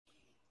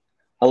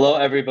Hello,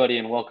 everybody,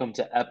 and welcome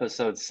to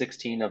episode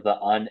 16 of the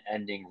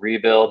Unending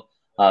Rebuild.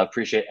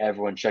 Appreciate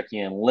everyone checking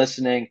in and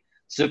listening.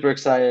 Super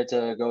excited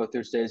to go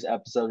through today's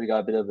episode. We got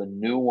a bit of a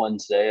new one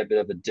today, a bit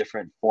of a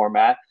different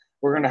format.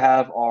 We're going to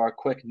have our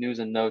quick news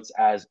and notes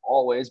as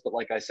always, but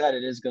like I said,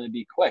 it is going to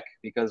be quick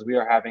because we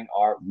are having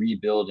our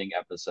rebuilding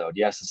episode.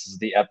 Yes, this is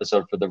the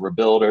episode for the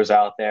rebuilders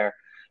out there,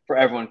 for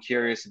everyone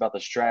curious about the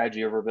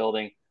strategy of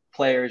rebuilding,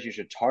 players you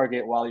should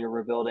target while you're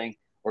rebuilding.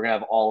 We're going to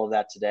have all of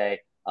that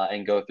today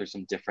and go through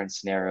some different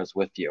scenarios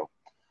with you.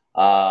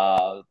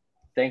 Uh,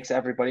 Thanks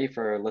everybody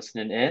for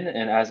listening in.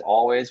 And as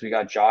always, we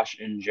got Josh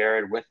and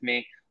Jared with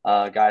me.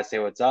 Guys, say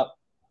what's up.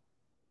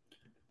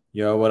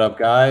 Yo, what up,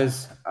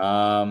 guys?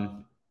 Yeah,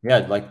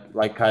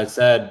 like Kai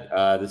said,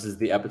 this is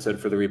the episode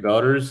for the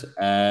rebuilders,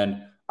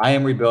 and I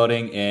am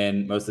rebuilding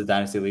in most of the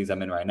dynasty leagues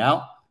I'm in right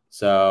now.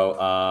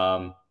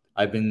 So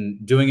I've been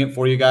doing it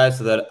for you guys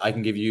so that I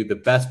can give you the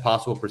best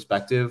possible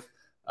perspective.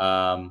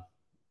 Um,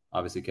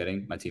 Obviously,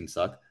 kidding, my team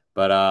suck,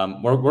 but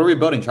we're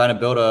rebuilding, trying to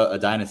build a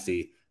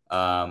dynasty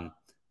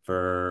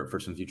for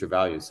some future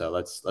value. So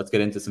let's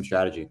get into some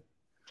strategy.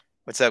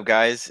 What's up,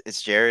 guys?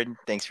 It's Jared.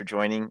 Thanks for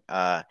joining.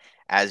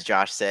 As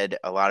Josh said,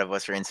 a lot of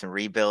us are in some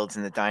rebuilds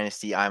in the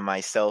dynasty. I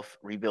myself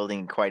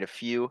rebuilding quite a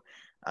few.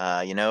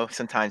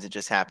 Sometimes it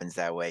just happens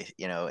that way.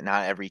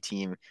 Not every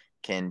team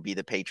can be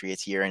the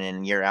Patriots year in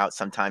and year out.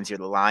 Sometimes you're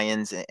the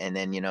Lions, and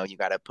then you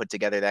got to put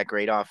together that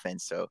great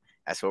offense. So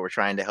that's what we're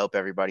trying to help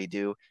everybody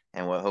do,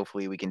 and what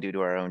hopefully we can do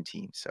to our own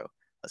team. So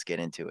let's get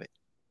into it.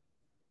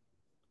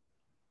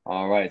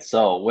 All right.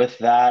 So with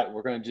that,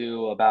 we're going to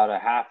do about a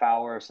half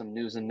hour of some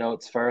news and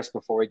notes first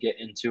before we get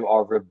into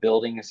our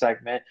rebuilding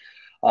segment.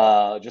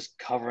 Just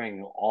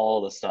covering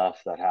all the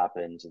stuff that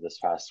happened this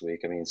past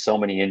week. I mean, so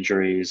many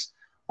injuries,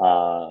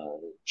 uh,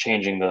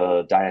 changing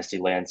the dynasty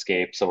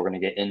landscape. So we're going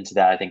to get into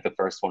that. I think the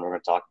first one we're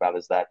going to talk about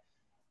is that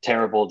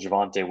terrible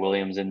Javonte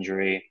Williams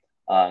injury.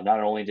 Not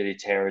only did he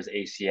tear his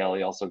ACL,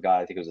 he also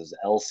got, I think it was his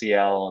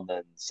LCL and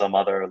then some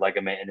other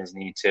ligament in his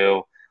knee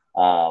too.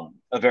 A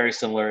very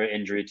similar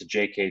injury to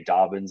J.K.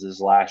 Dobbins'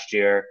 last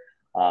year.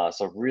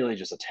 So really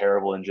just a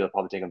terrible injury. It'll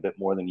probably take a bit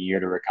more than a year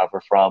to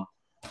recover from.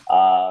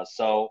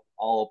 So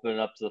I'll open it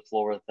up to the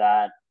floor with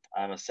that.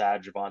 I'm a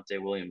sad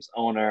Javonte Williams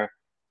owner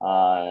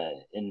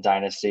in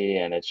Dynasty,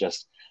 and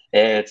it's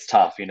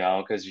tough,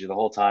 because the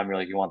whole time you're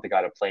like, you want the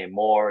guy to play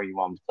more, you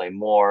want him to play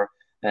more,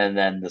 and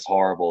then this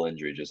horrible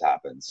injury just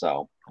happens.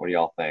 So what do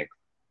y'all think?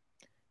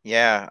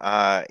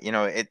 Yeah,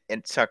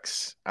 it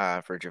sucks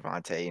for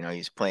Javante.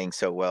 He's playing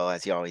so well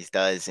as he always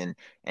does, and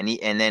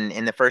then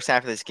in the first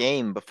half of this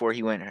game, before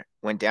he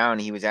went down,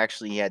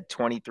 he had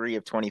 23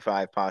 of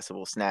 25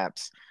 possible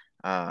snaps.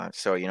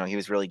 So he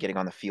was really getting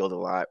on the field a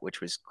lot, which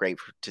was great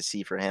to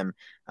see for him.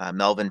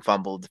 Melvin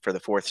fumbled for the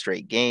fourth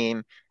straight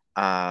game,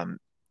 and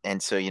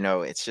so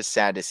it's just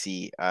sad to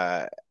see.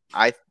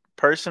 I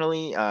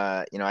personally,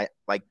 I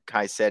like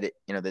Kai said,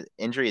 the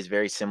injury is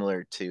very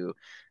similar to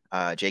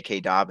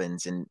J.K.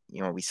 Dobbins, and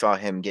we saw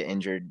him get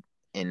injured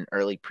in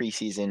early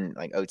preseason,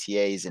 like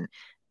OTAs, and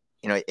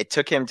it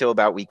took him till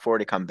about week 4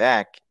 to come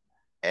back,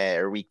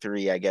 or week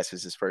 3, I guess,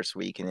 was his first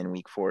week, and then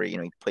week 4,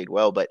 he played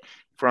well. But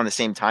if we're on the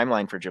same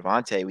timeline for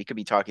Javante, we could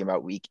be talking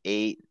about week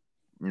 8,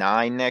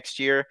 9 next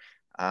year.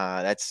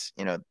 That's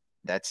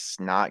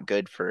not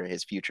good for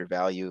his future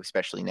value,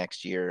 especially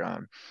next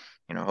year.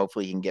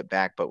 Hopefully he can get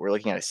back, but we're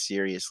looking at a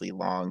seriously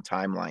long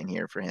timeline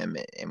here for him,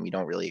 and we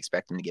don't really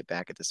expect him to get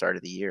back at the start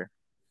of the year.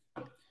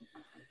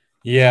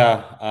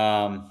 Yeah,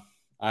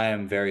 I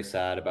am very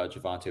sad about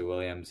Javonte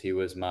Williams. He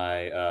was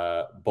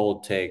my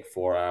bold take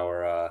for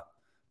our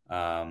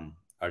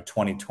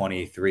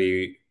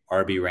 2023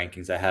 RB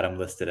rankings. I had him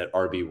listed at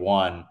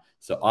RB1.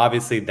 So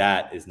obviously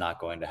that is not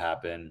going to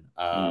happen.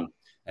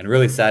 And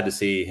really sad to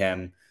see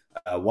him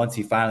once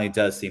he finally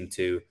does seem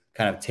to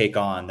kind of take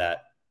on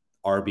that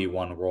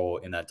RB1 role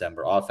in that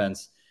Denver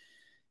offense.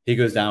 He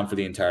goes down for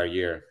the entire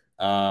year.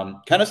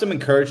 Kind of some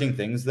encouraging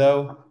things,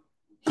 though.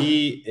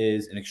 He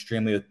is an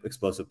extremely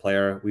explosive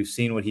player. We've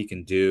seen what he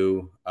can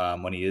do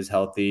when he is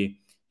healthy.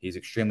 He's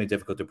extremely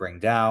difficult to bring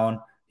down.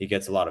 He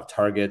gets a lot of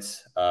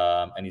targets,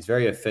 and he's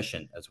very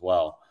efficient as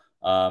well.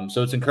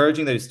 So it's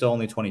encouraging that he's still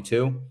only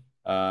 22.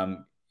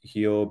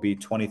 He'll be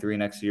 23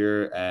 next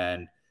year,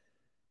 and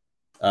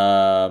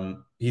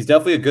he's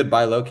definitely a good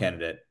buy low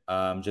candidate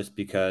just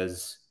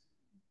because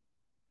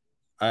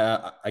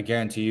I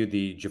guarantee you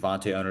the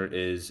Javante owner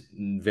is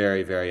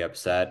very, very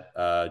upset,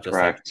 just like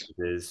Correct.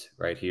 it is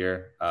right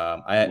here.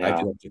 I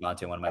Yeah. do have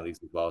Javante in one of my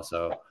leagues as well,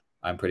 so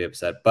I'm pretty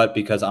upset. But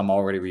because I'm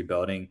already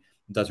rebuilding,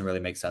 it doesn't really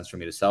make sense for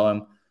me to sell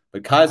him.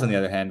 But Kai's on the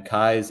other hand,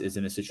 Kai's is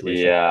in a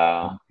situation to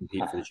Yeah.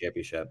 compete for the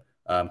championship.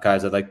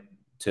 Kai's, I'd like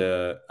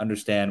to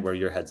understand where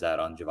your head's at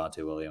on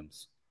Javante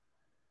Williams.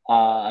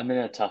 I'm in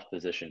a tough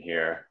position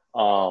here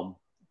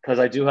because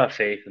I do have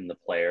faith in the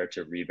player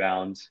to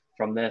rebound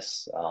from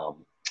this.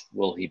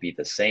 Will he be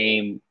the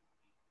same?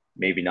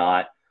 Maybe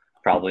not.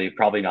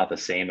 Probably not the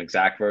same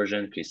exact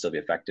version. Could he still be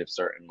effective?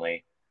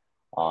 Certainly.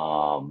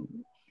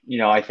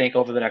 I think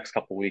over the next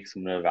couple of weeks,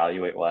 I'm going to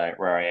evaluate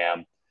where I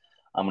am.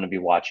 I'm going to be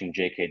watching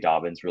J.K.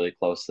 Dobbins really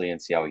closely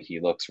and see how he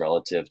looks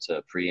relative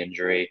to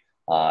pre-injury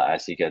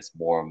as he gets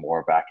more and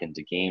more back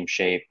into game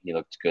shape. He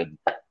looked good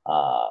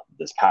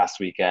this past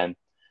weekend.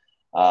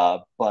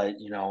 But,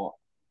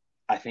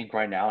 I think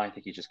right now, I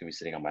think he's just going to be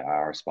sitting on my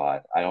IR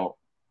spot. I don't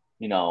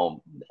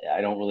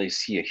really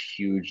see a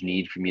huge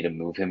need for me to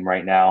move him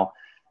right now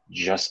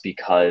just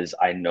because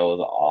I know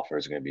the offer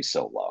is going to be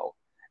so low.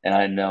 And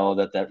I know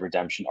that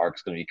redemption arc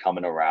is going to be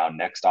coming around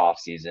next off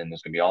season.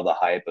 There's going to be all the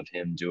hype of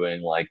him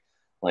doing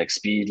like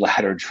speed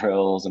ladder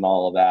drills and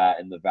all of that,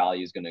 and the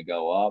value is going to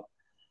go up.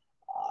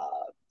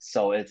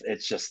 So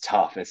it's just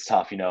tough. It's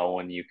tough,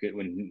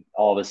 when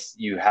all this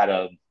you had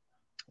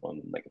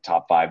like a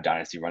top 5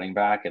 dynasty running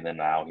back, and then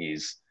now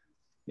he's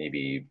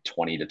maybe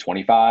 20 to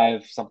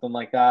 25, something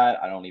like that.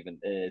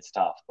 It's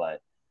tough,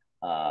 but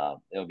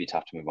it'll be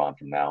tough to move on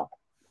from now.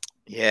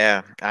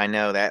 Yeah, I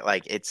know that.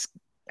 Like,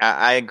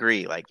 I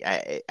agree. Like,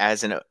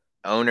 as an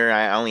owner,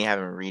 I only have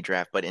him in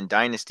redraft, but in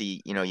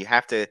Dynasty, you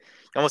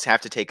almost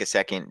have to take a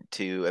second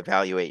to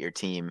evaluate your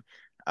team,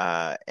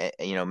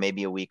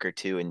 maybe a week or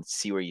two and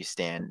see where you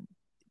stand.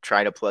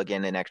 Try to plug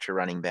in an extra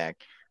running back,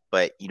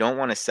 but you don't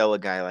want to sell a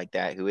guy like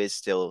that who is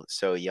still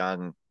so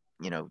young,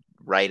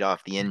 right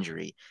off the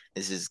injury.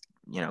 This is,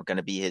 going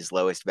to be his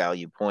lowest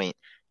value point.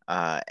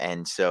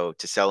 And so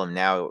to sell him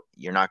now,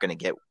 you're not going to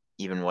get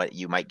even what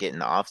you might get in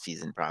the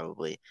offseason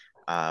probably.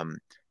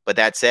 But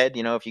that said,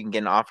 if you can get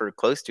an offer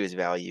close to his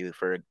value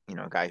for,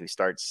 a guy who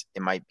starts,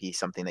 it might be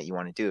something that you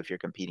want to do if you're a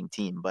competing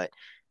team. But,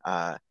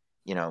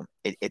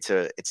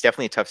 it's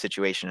definitely a tough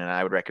situation, and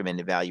I would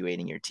recommend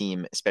evaluating your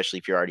team, especially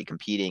if you're already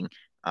competing.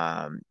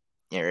 Or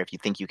if you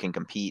think you can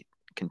compete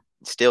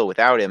still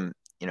without him,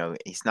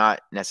 he's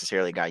not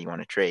necessarily a guy you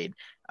want to trade.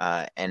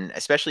 And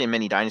especially in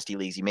many dynasty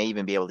leagues, you may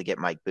even be able to get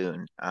Mike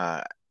Boone.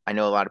 I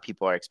know a lot of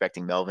people are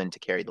expecting Melvin to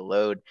carry the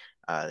load.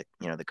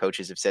 The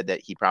coaches have said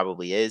that he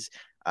probably is.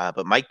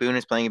 But Mike Boone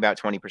is playing about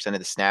 20% of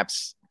the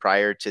snaps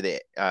prior to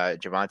the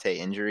Javonte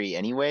injury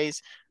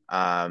anyways.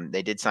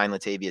 They did sign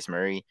Latavius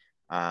Murray.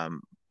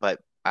 But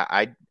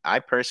I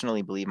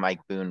personally believe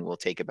Mike Boone will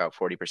take about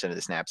 40% of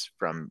the snaps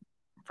from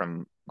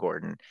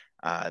Gordon.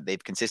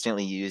 They've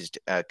consistently used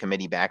a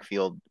committee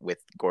backfield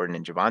with Gordon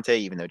and Javonte,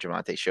 even though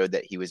Javonte showed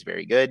that he was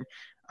very good.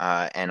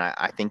 And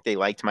I think they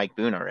liked Mike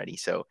Boone already.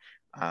 So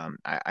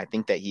I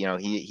think that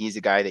he's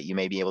a guy that you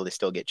may be able to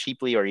still get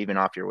cheaply or even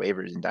off your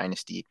waivers in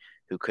Dynasty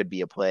who could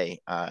be a play.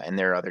 And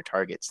there are other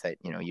targets that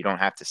you don't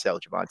have to sell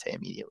Javonte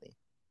immediately.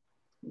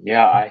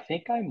 Yeah, I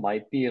think I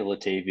might be a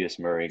Latavius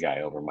Murray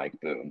guy over Mike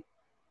Boone.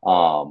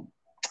 I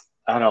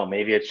don't know,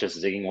 maybe it's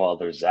just zigging while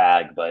there's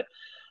zag, but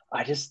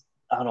I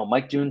don't know.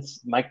 Mike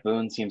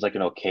Boone seems like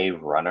an okay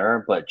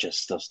runner, but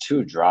just those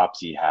 2 drops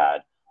he had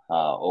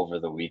over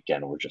the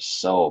weekend were just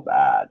so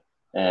bad.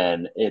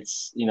 And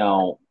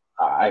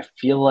I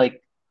feel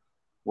like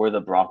where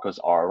the Broncos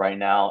are right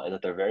now is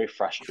that they're very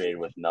frustrated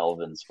with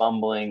Melvin's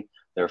fumbling.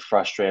 They're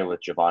frustrated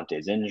with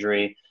Javonte's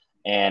injury.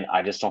 And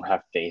I just don't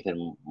have faith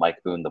in Mike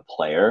Boone, the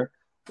player,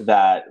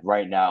 that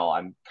right now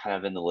I'm kind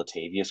of in the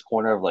Latavius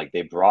corner of like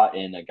they brought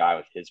in a guy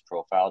with his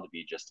profile to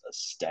be just a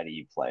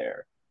steady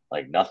player.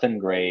 Like nothing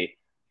great,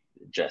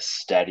 just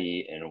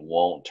steady and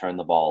won't turn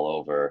the ball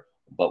over,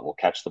 but will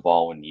catch the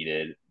ball when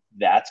needed.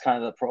 That's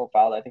kind of the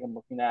profile that I think I'm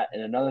looking at.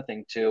 And another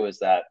thing too is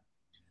that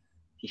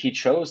he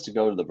chose to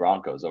go to the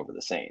Broncos over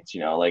the Saints.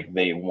 Like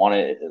they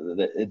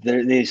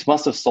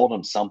must have sold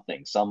him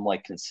something, some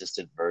like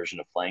consistent version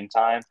of playing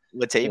time.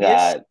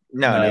 Latavius?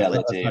 No,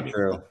 that's not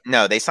true.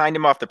 No, they signed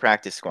him off the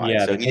practice squad,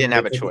 yeah, so he didn't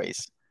have a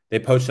choice. They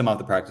poached him off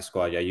the practice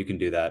squad. Yeah, you can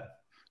do that.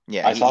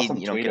 Yeah, I saw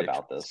some tweet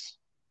about this.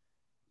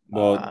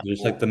 Well, there's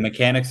like the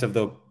mechanics of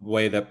the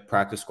way that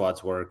practice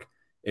squads work.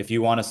 If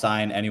you want to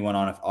sign anyone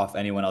off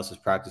anyone else's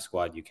practice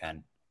squad, you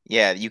can.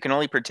 Yeah, you can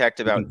only protect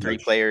about 3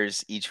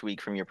 players each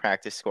week from your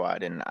practice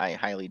squad, and I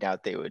highly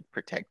doubt they would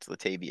protect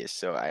Latavius,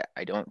 so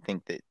I don't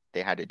think that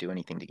they had to do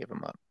anything to give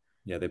him up.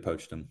 Yeah, they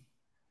poached him.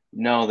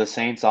 No, the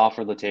Saints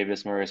offered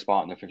Latavius Murray a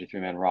spot in the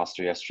 53-man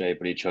roster yesterday,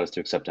 but he chose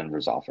to accept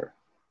Denver's offer.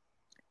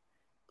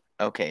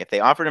 Okay, if they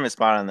offered him a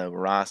spot on the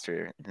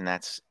roster, then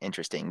that's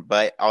interesting.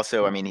 But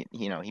also, I mean,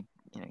 he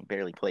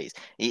barely plays.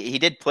 He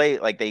did play,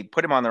 like they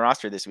put him on the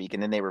roster this week,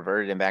 and then they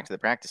reverted him back to the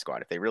practice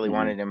squad. If they really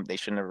wanted him, they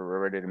shouldn't have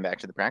reverted him back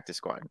to the practice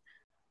squad.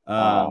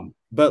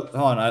 But hold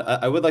on,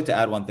 I would like to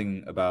add one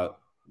thing about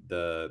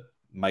the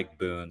Mike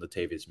Boone,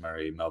 Latavius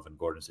Murray, Melvin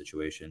Gordon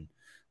situation.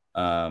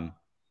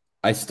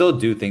 I still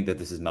do think that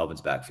this is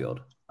Melvin's backfield.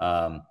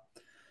 I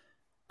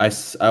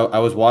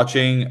was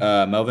watching,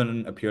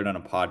 Melvin appeared on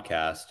a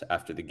podcast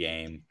after the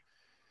game.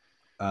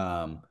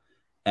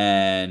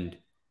 And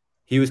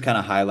he was kind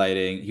of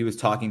highlighting, he was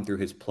talking through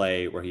his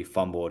play where he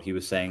fumbled. He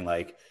was saying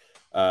like,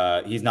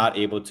 he's not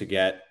able to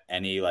get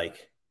any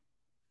like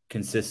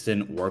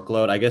consistent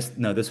workload. I guess,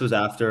 no, this was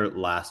after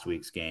last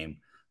week's game.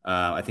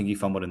 I think he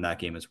fumbled in that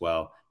game as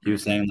well. He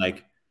was saying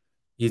like,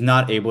 he's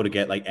not able to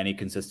get like any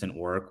consistent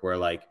work where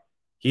like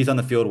he's on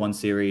the field one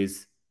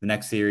series, the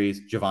next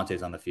series,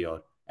 Javonte's on the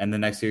field. And the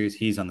next series,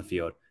 he's on the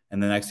field.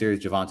 And the next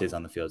series, Javonte's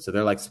on the field. So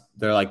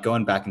they're like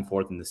going back and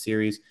forth in the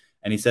series.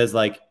 And he says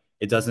like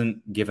it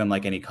doesn't give him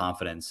like any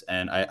confidence.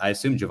 And I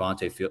assume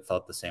Javonte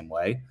felt the same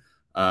way,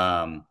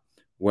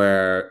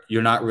 where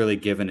you're not really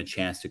given a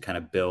chance to kind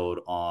of build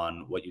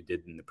on what you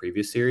did in the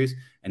previous series.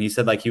 And he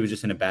said like he was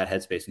just in a bad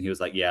headspace, and he was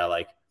like, yeah,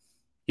 like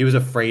he was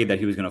afraid that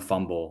he was going to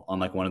fumble on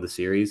like one of the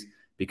series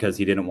because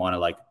he didn't want to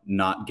like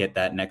not get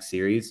that next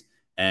series.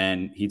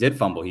 And he did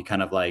fumble. He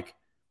kind of like,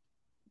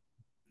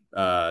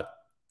 I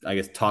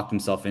guess, talked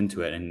himself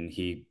into it, and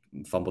he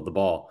fumbled the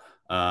ball.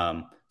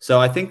 So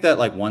I think that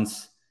like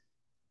once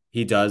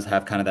he does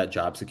have kind of that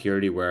job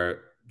security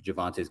where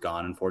Javonte's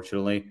gone,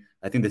 unfortunately,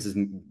 I think this is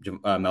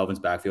Melvin's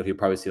backfield. He'll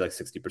probably see like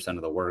 60%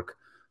 of the work.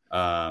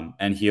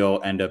 And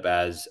he'll end up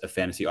as a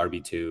fantasy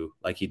RB2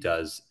 like he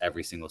does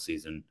every single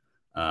season.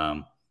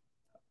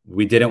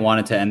 We didn't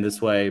want it to end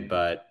this way,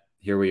 but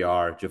here we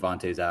are.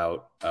 Javonte's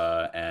out,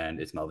 and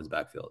it's Melvin's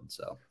backfield.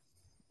 So,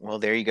 well,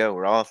 there you go.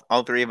 We're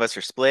all three of us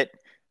are split.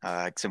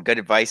 Some good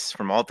advice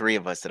from all three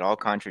of us that all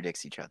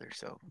contradicts each other.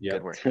 So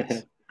good work,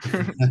 guys.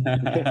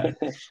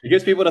 It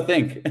gives people to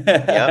think.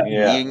 Yep.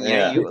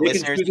 You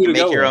listeners can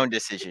make your own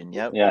decision.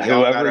 Yep. Yeah.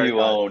 Whoever you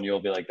own,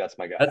 you'll be like, that's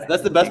my guy.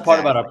 That's the best part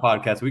about our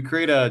podcast. We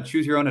create a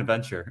choose your own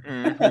adventure.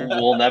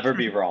 We'll never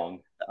be wrong.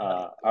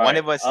 One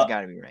of us has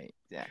got to be right.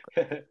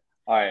 Exactly.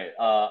 All right.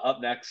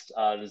 Up next,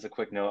 there's a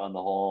quick note on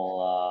the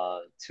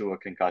whole Tua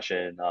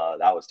concussion.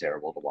 That was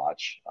terrible to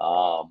watch.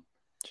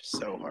 Just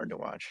so hard to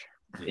watch.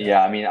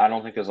 Yeah, I mean, I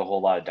don't think there's a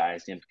whole lot of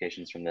dynasty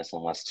implications from this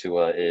unless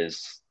Tua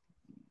is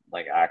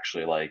like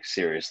actually like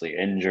seriously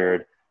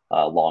injured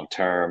long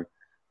term.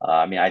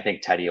 I mean, I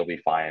think Teddy will be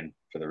fine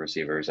for the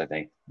receivers. I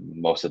think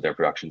most of their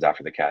production's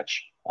after the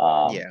catch.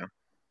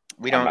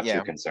 We don't. I'm not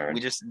too concerned.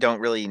 We just don't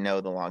really know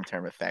the long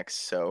term effects.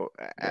 So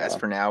as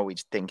for now, we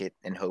just think it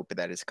and hope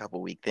that it's a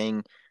couple week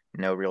thing.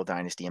 No real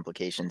dynasty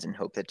implications, and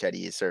hope that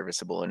Teddy is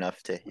serviceable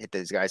enough to hit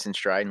those guys in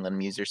stride and let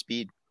them use their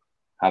speed.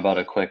 How about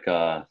a quick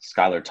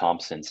Skylar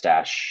Thompson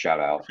stash shout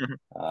out?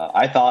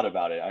 I thought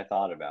about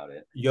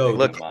it. Yo,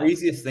 the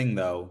craziest thing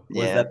though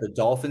was that the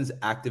Dolphins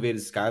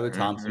activated Skylar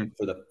Thompson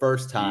for the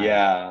first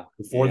time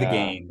before the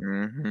game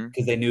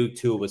because they knew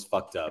Tua was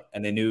fucked up,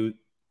 and they knew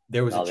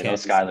there was a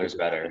chance Skylar's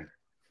better.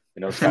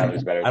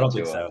 Skylar's better. I don't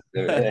think so.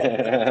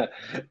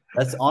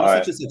 That's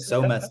honestly just like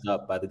so messed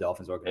up by the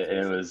Dolphins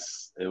organization.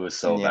 It was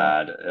so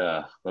bad.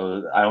 I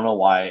don't know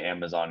why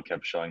Amazon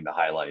kept showing the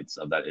highlights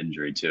of that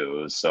injury too.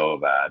 It was so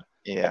bad.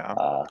 Yeah.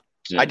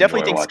 I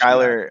definitely think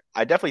Skylar.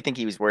 I definitely think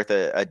he was worth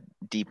a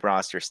deep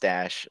roster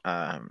stash.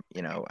 I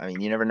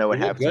mean, you never know what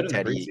happens with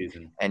Teddy,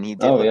 and he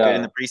did look good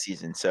in the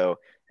preseason. So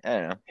I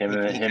don't know.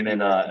 Him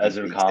and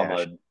Ezra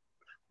Kama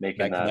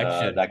making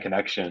that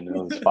connection. It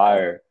was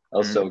fire. That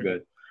was so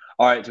good.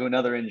 All right, to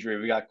another injury,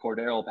 we got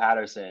Cordero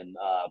Patterson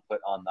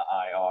put on the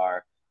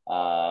IR.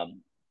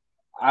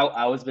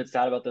 I was a bit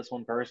sad about this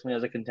one personally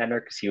as a contender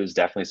because he was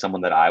definitely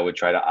someone that I would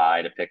try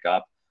to pick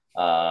up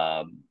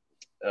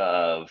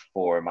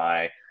for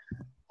my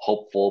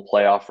hopeful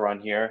playoff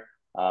run here.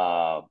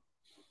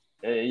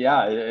 Putting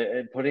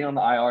on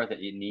the IR, the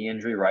knee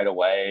injury right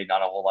away,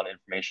 not a whole lot of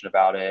information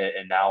about it.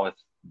 And now with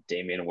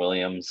Damian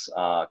Williams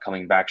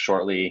coming back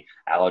shortly,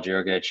 Algier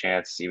will get a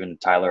chance. Even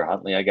Tyler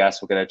Huntley, I guess,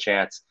 will get a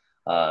chance.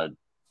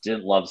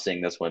 Didn't love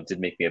seeing this one. It did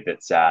make me a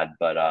bit sad,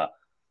 but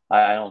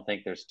I don't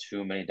think there's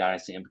too many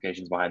dynasty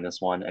implications behind this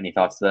one. Any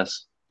thoughts to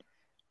this?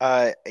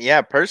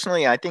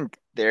 Personally, I think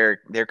there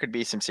could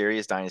be some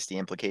serious dynasty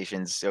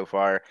implications so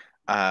far.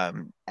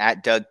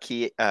 At Doug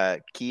Keed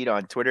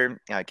on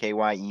Twitter,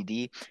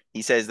 KYED,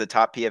 he says the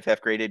top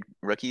PFF graded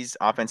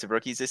offensive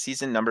rookies this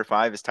season, number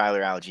 5 is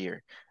Tyler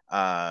Algier.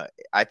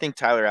 I think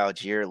Tyler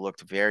Algier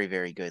looked very,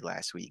 very good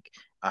last week.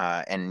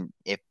 And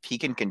if he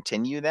can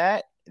continue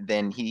that,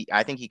 then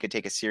I think he could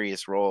take a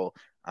serious role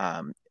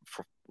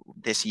for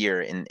this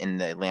year in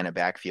the Atlanta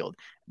backfield.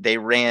 They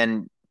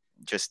ran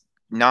just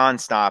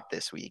nonstop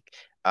this week,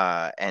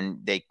 and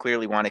they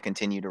clearly want to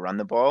continue to run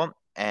the ball.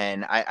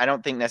 And I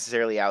don't think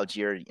necessarily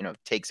Algier,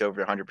 takes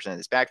over 100% of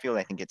this backfield.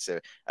 I think it's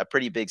a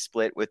pretty big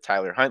split with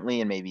Tyler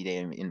Huntley and maybe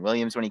Damian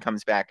Williams when he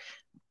comes back.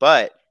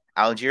 But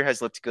Algier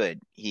has looked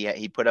good.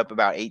 He put up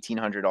about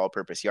 1,800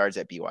 all-purpose yards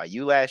at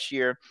BYU last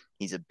year.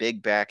 He's a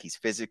big back. He's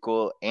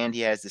physical, and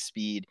he has the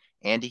speed,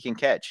 and he can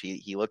catch.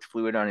 He looked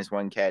fluid on his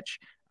one catch,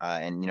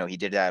 and he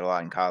did that a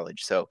lot in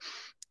college. So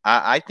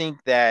I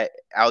think that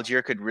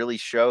Algier could really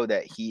show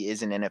that he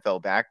is an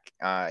NFL back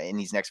in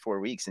these next 4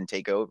 weeks and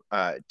take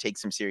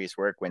some serious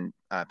work when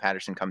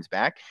Patterson comes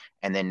back.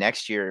 And then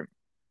next year,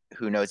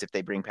 who knows if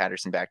they bring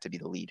Patterson back to be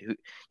the lead?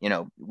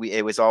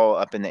 It was all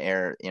up in the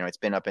air. It's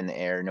been up in the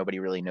air. Nobody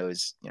really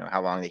knows,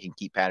 how long they can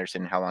keep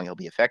Patterson, how long he'll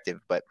be effective.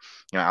 But,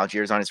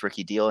 Algier's on his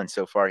rookie deal, and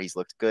so far he's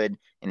looked good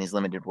in his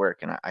limited work.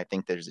 And I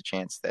think there's a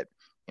chance that,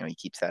 he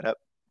keeps that up.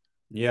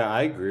 Yeah,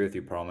 I agree with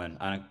you, Perlman.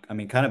 I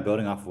mean, kind of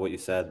building off of what you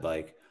said,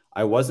 like,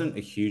 I wasn't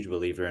a huge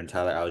believer in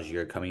Tyler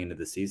Algier coming into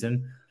the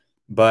season,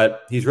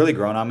 but he's really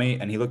grown on me,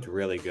 and he looked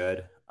really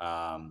good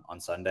on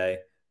Sunday.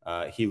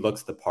 He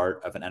looks the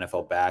part of an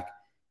NFL back.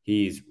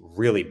 He's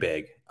really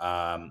big,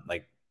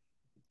 like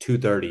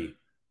 230,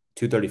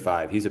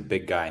 235. He's a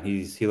big guy, and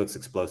he looks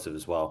explosive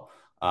as well.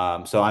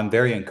 So I'm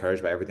very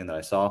encouraged by everything that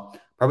I saw.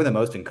 Probably the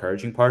most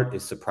encouraging part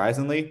is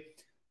surprisingly,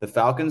 the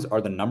Falcons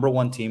are the number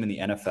one team in the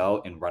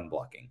NFL in run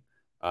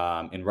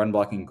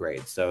blocking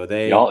grade. So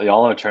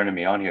Y'all are turning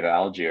me on here to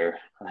Algier.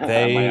 I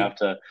they might have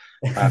to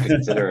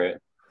consider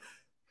it.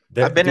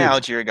 I've been an dude,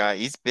 Algier guy.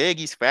 He's big,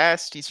 he's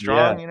fast, he's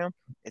yeah, strong,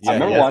 It's I yeah,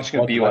 he remember cool. has a watching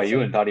him at bulky BYU and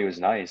wrestling. thought he was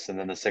nice, and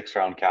then the 6th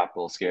round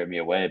capital scared me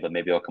away. But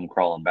maybe I'll come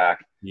crawling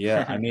back.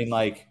 Yeah, I mean,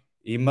 like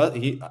he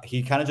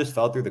kind of just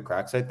fell through the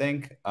cracks, I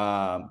think.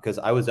 Because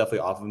I was definitely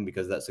off of him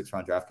because of that 6th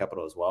round draft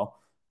capital as well.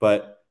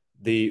 But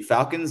the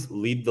Falcons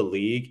lead the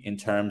league in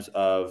terms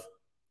of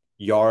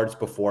yards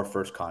before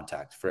first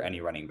contact for any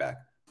running back.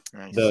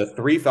 Nice. The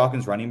three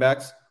Falcons running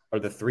backs are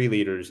the three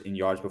leaders in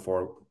yards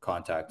before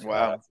contact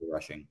Wow. for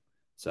rushing.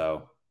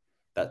 So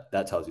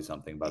that tells you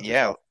something about this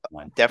Yeah, offensive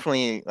line.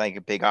 definitely like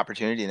a big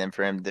opportunity then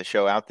for him to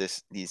show out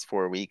these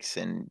 4 weeks,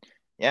 and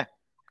yeah,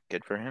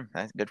 good for him.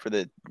 That's good for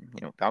the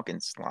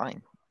Falcons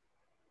line.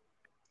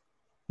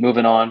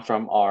 Moving on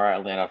from our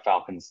Atlanta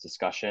Falcons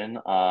discussion,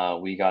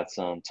 we got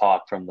some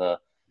talk from the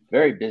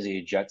very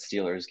busy Jet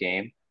Steelers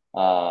game.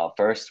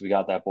 First, we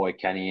got that boy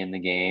Kenny in the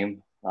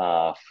game.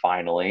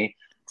 Finally,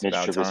 It's Mitch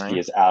about Trubisky time.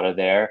 is out of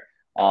there.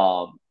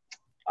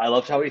 I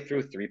loved how he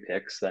threw 3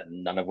 picks that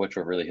none of which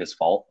were really his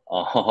fault.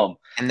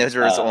 And those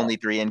are his Uh, only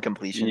three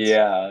incompletions.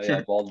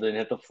 yeah, ball didn't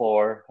hit the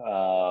floor.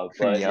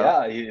 But Yep.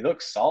 yeah, he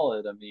looks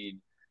solid. I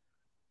mean,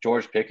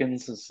 George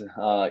Pickens is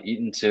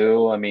eating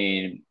too. I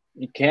mean,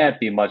 you can't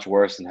be much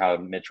worse than how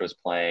Mitch was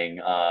playing.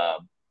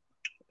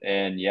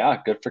 And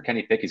yeah, good for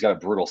Kenny Pick. He's got a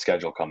brutal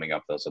schedule coming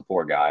up though, so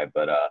poor guy.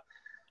 But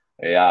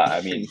yeah,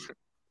 I mean,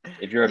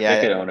 if you're a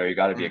Pickett Yeah, owner, you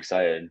got to be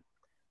excited.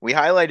 we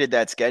highlighted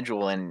that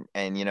schedule, and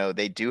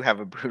they do have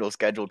a brutal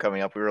schedule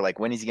coming up. We were like,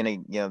 when is he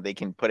gonna, they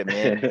can put him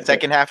in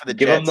second half of the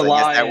Give him Jets. the I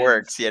guess that Lions.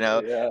 works.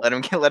 Yeah.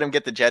 Let him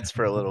get the Jets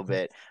for a little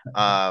bit.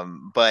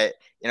 But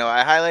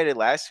I highlighted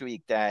last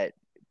week that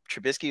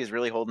Trubisky is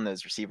really holding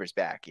those receivers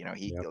back.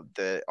 He Yep.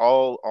 the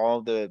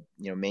all the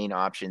main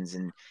options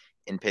in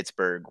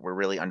Pittsburgh were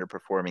really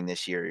underperforming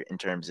this year in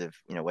terms of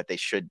what they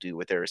should do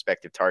with their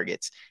respective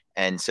targets.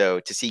 And so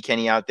to see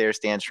Kenny out there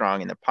stand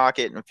strong in the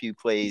pocket in a few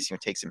plays,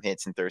 take some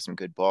hits and throw some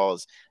good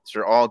balls, those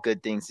are all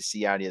good things to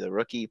see out of the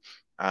rookie.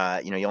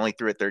 You only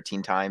threw it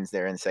 13 times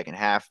there in the second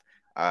half.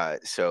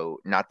 So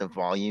not the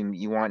volume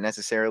you want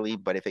necessarily,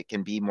 but if it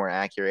can be more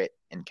accurate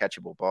and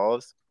catchable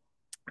balls,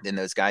 then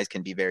those guys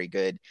can be very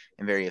good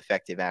and very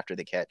effective after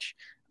the catch.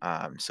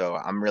 So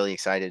I'm really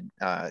excited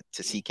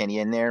to see Kenny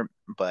in there,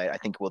 but I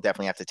think we'll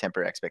definitely have to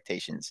temper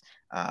expectations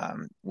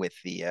with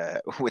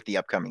the with the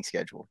upcoming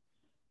schedule.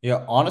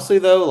 Yeah, honestly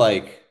though,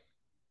 like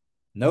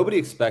nobody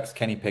expects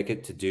Kenny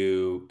Pickett to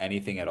do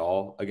anything at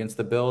all against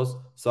the Bills.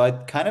 So I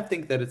kind of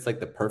think that it's like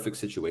the perfect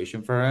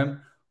situation for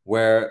him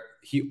where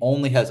he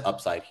only has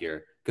upside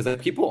here because like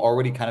people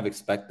already kind of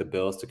expect the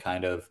Bills to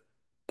kind of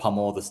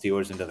pummel the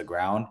Steelers into the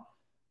ground.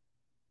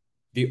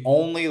 The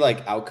only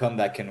like outcome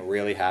that can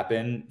really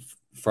happen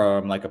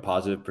from like a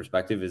positive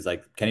perspective is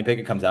like Kenny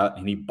Pickett comes out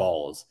and he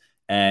balls.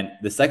 And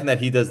the second that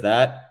he does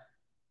that,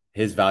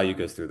 his value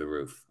goes through the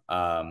roof.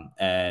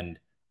 And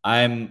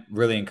I'm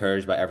really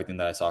encouraged by everything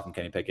that I saw from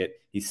Kenny Pickett.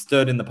 He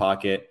stood in the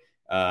pocket,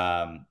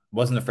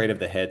 wasn't afraid of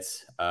the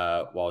hits,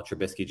 while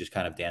Trubisky just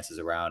kind of dances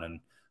around and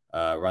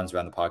runs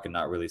around the pocket,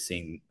 not really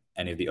seeing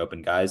any of the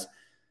open guys.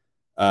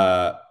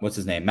 What's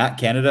his name? Matt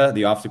Canada,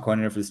 the offensive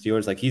coordinator for the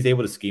Steelers. Like he's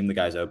able to scheme the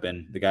guys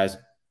open. The guys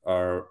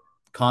are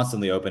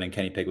constantly open, and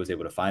Kenny Pickett was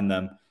able to find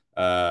them.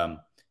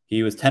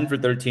 He was 10 for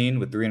 13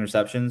 with 3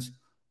 interceptions.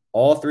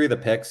 All three of the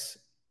picks,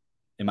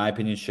 in my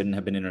opinion, shouldn't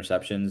have been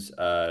interceptions.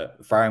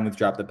 Fryermuth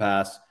dropped the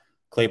pass,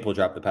 Claypool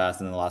dropped the pass,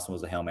 and then the last one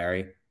was a Hail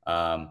Mary.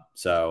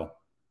 So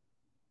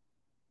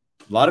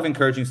a lot of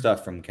encouraging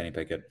stuff from Kenny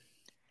Pickett.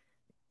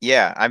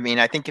 Yeah, I mean,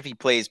 I think if he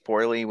plays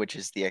poorly, which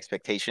is the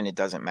expectation, it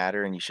doesn't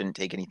matter, and you shouldn't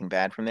take anything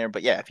bad from there.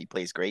 But yeah, if he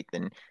plays great,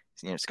 then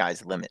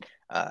sky's the limit.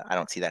 I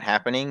don't see that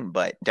happening,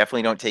 but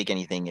definitely don't take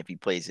anything if he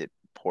plays it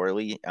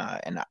poorly.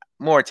 And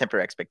more temper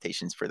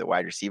expectations for the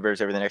wide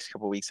receivers over the next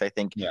couple of weeks. I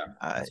think, Yeah,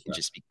 that's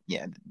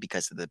fair.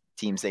 because of the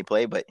teams they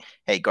play. But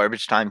hey,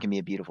 garbage time can be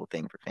a beautiful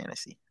thing for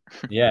fantasy.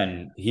 Yeah,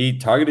 and he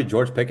targeted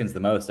George Pickens the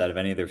most out of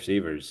any of the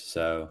receivers.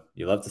 So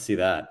you love to see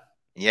that.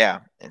 Yeah,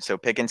 and so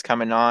Pickens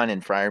coming on,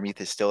 and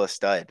Fryermuth is still a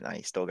stud.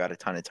 He still got a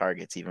ton of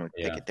targets, even with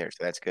Yeah. Pickett there,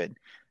 so that's good.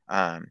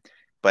 Um,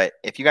 but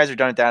if you guys are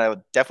done with that, I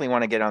would definitely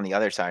want to get on the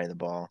other side of the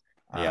ball.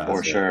 Yeah, For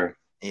let's do it. sure.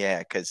 Yeah,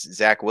 because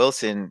Zach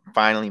Wilson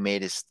finally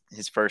made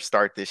his first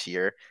start this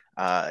year.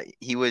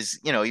 He was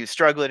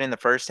struggling in the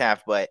first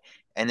half, but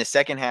in the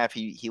second half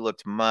he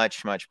looked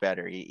much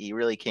better. He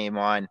really came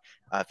on,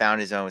 found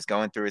his own, was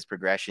going through his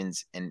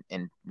progressions and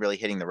really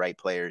hitting the right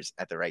players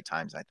at the right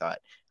times. I thought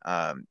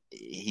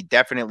he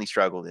definitely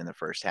struggled in the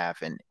first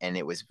half, and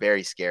it was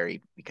very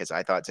scary because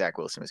I thought Zach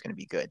Wilson was going to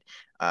be good.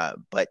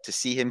 But to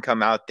see him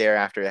come out there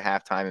after the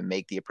halftime and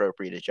make the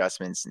appropriate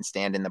adjustments and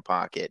stand in the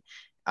pocket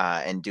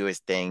and do his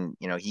thing.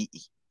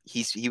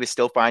 He was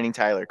still finding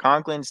Tyler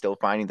Conklin, still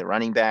finding the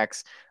running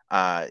backs.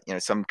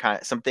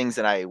 Some things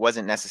that I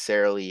wasn't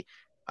necessarily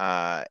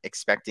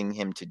expecting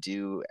him to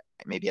do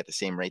maybe at the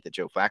same rate that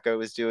Joe Flacco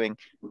was doing.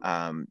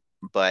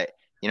 But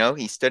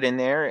he stood in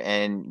there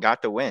and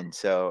got the win.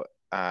 So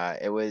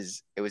it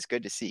was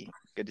good to see.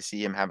 Good to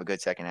see him have a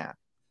good second half.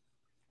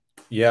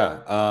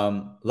 Yeah,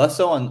 less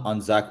so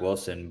on Zach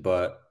Wilson,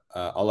 but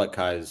I'll let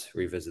Kai's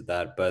revisit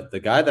that. But the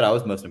guy that I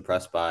was most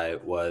impressed by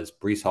was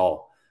Breece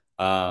Hall.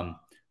 It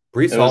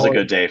was a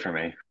good day for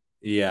me.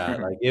 Yeah,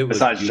 like it was.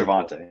 Besides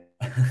Javonte.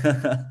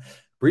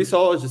 Breece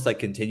Hall has just like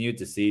continued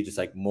to see just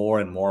like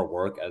more and more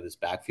work out of this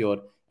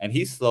backfield, and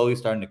he's slowly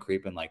starting to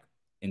creep in like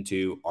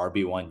into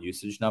RB1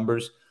 usage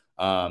numbers.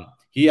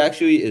 He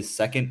actually is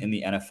second in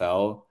the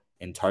NFL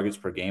in targets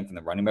per game from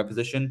the running back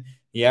position.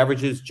 He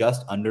averages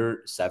just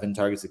under 7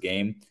 targets a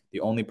game. The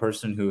only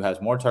person who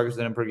has more targets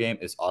than him per game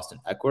is Austin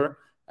Eckler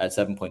at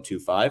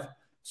 7.25.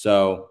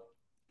 So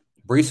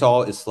Breece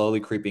Hall is slowly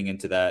creeping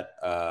into that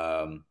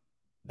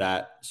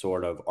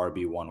sort of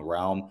RB1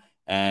 realm.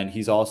 And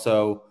he's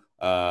also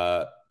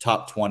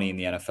top 20 in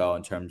the NFL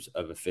in terms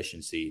of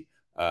efficiency,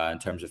 in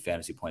terms of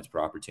fantasy points per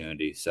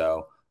opportunity.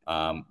 So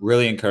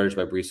really encouraged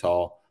by Breece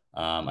Hall.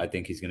 I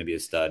think he's going to be a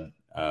stud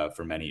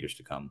for many years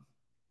to come.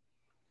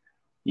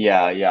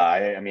 Yeah.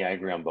 I mean, I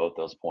agree on both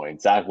those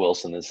points. Zach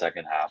Wilson in the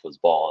second half was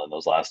balling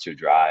those last 2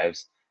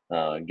 drives,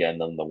 getting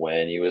them the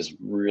win. He was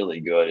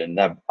really good, and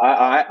I'm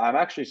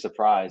actually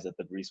surprised that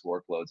the Breece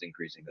workload's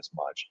increasing this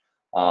much.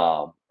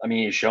 I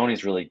mean, he's shown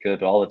he's really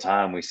good, but all the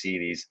time we see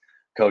these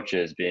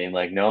coaches being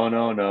like,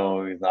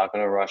 no, he's not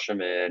going to rush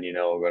him in.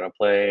 We're going to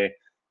play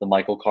the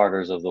Michael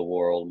Carters of the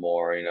world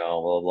more.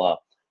 Blah blah blah.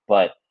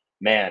 But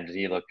man, did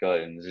he look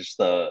good, and just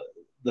the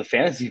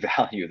fantasy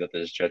value that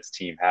this Jets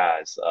team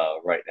has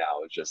right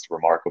now is just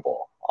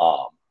remarkable.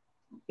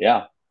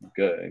 Yeah,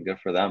 good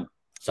for them.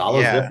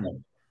 Salah's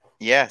different.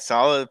 Yeah,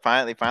 Salah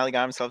finally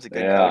got himself a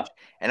good coach.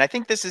 And I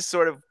think this is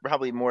sort of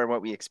probably more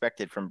what we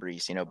expected from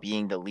Breece,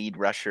 being the lead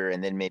rusher,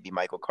 and then maybe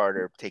Michael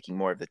Carter taking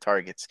more of the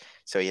targets.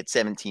 So he had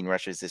 17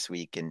 rushes this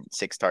week and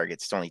 6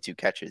 targets. It's only 2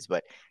 catches.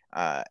 But,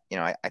 I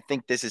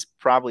think this is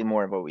probably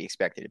more of what we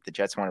expected. If the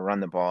Jets want to run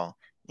the ball,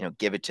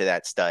 give it to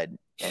that stud.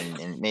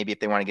 And maybe if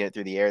they want to get it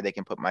through the air, they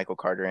can put Michael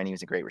Carter in. He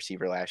was a great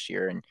receiver last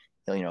year, and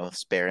he'll,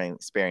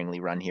 sparingly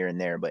run here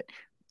and there. But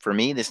for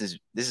me, this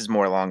is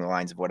more along the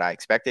lines of what I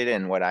expected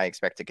and what I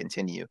expect to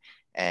continue.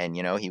 And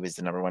he was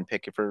the number 1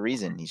 pick for a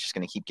reason. He's just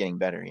going to keep getting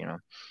better.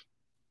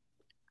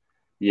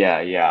 Yeah,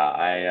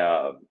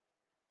 I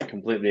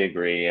completely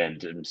agree,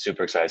 and I'm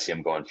super excited to see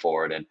him going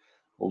forward. And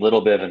a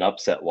little bit of an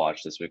upset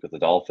watch this week with the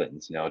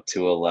Dolphins.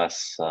 2 or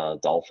less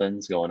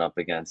Dolphins going up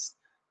against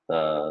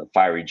the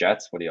fiery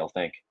Jets. What do y'all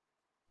think?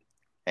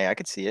 Hey, I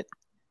could see it.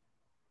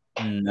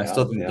 I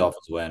still think the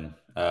Dolphins win.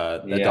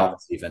 That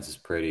Dolphins defense is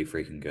pretty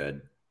freaking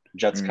good.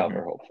 Jets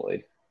cover,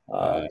 hopefully.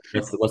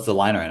 What's the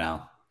line right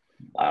now?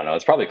 I don't know.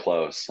 It's probably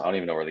close. I don't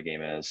even know where the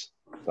game is.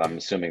 But I'm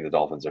assuming the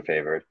Dolphins are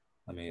favored.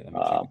 Let me check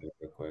it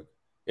real quick.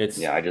 It's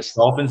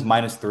Dolphins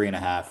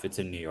 -3.5. It's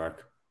in New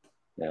York.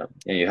 Yeah,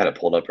 you had it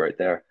pulled up right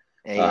there.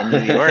 Hey, in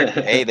New York.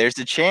 Hey, there's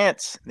a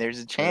chance. There's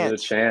a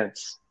chance.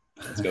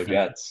 Let's go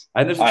Jets.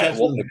 And there's a chance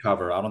for them to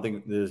cover. I don't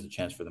think there's a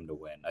chance for them to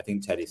win. I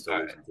think Teddy still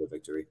loses a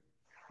victory.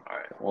 All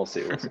right, we'll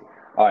see.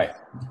 All right,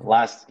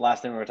 last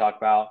thing we're going to talk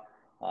about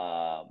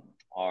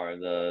are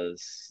the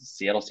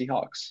Seattle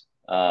Seahawks.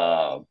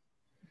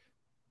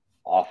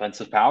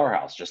 Offensive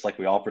powerhouse, just like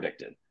we all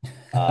predicted.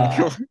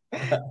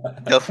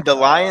 The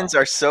Lions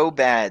are so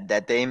bad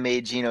that they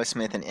made Geno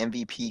Smith an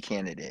MVP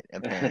candidate,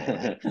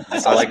 apparently. I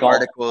saw like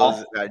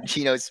articles about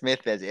Geno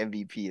Smith as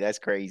MVP. That's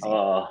crazy.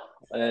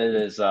 It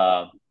is.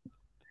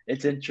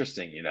 It's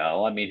interesting,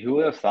 I mean, who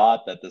would have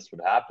thought that this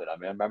would happen? I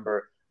mean, I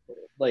remember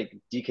like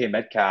DK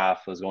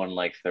Metcalf was going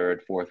like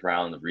 3rd, 4th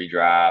round of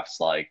redrafts.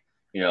 Like,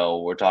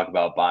 we're talking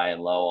about buying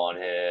low on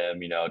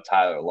him.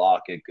 Tyler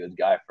Lockett, good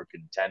guy for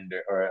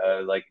contender,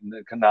 or like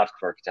not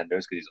for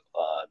contenders because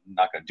he's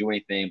not going to do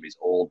anything, but he's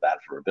old, bad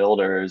for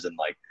rebuilders, and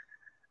like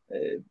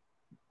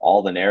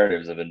all the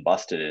narratives have been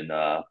busted.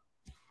 And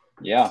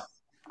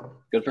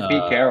good for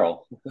Pete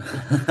Carroll.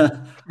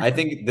 I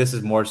think this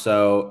is more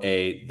so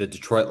the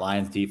Detroit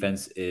Lions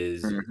defense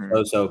is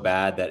so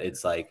bad that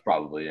it's like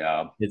probably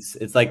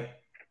it's like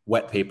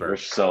wet paper. They're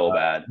so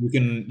bad.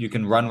 You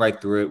can run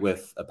right through it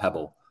with a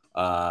pebble.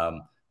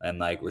 And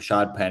like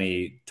Rashad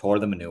Penny tore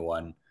them a new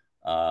one.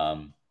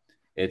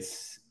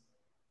 It's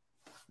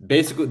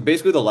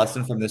basically the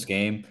lesson from this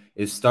game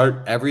is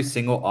start every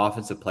single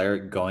offensive player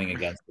going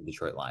against the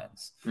Detroit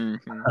Lions.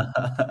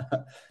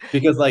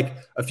 Because like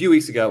a few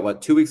weeks ago,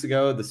 2 weeks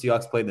ago, the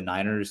Seahawks played the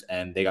Niners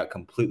and they got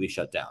completely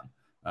shut down.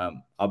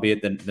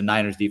 Albeit the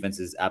Niners defense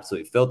is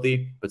absolutely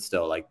filthy, but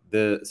still like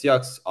the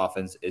Seahawks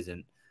offense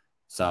isn't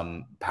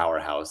some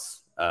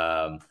powerhouse.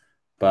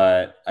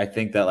 But I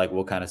think that like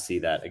we'll kind of see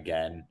that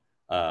again.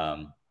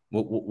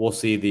 We'll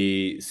see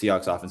the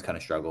Seahawks offense kind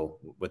of struggle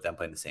with them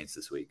playing the Saints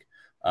this week.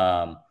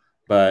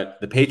 But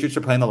the Patriots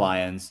are playing the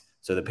Lions,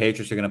 so the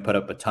Patriots are going to put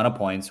up a ton of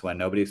points when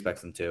nobody expects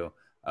them to.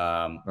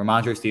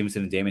 Ramondre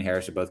Stevenson and Damon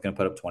Harris are both going to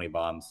put up 20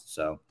 bombs.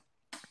 So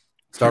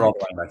start all the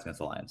running backs against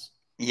the Lions.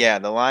 Yeah,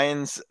 the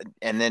Lions,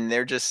 and then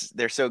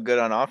they're so good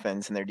on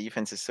offense, and their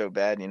defense is so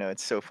bad.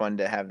 It's so fun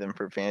to have them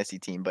for fantasy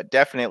team. But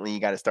definitely, you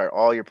got to start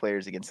all your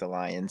players against the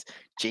Lions.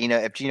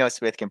 If Geno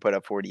Smith can put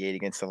up 48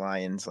 against the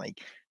Lions, like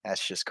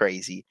that's just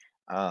crazy.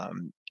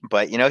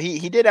 But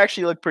he did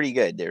actually look pretty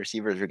good. The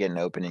receivers were getting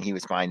open, and he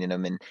was finding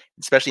them. And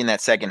especially in that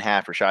second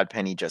half, Rashad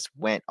Penny just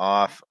went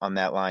off on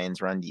that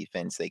Lions run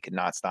defense. They could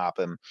not stop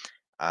him.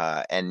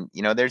 And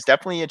there's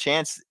definitely a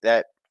chance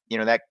that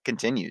that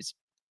continues.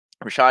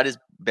 Rashad has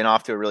been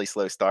off to a really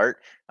slow start,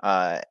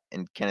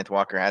 and Kenneth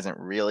Walker hasn't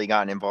really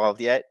gotten involved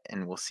yet,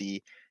 and we'll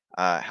see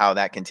how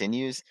that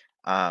continues.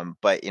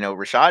 But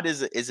Rashad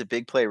is a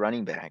big play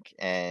running back,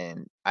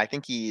 and I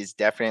think he is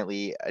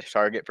definitely a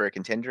target for a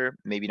contender.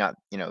 Maybe not,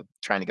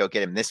 trying to go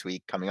get him this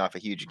week, coming off a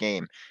huge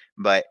game,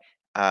 but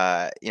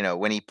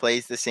when he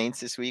plays the Saints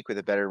this week with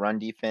a better run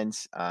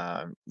defense,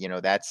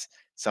 that's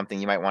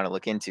something you might want to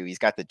look into. He's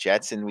got the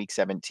Jets in week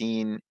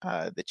 17,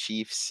 the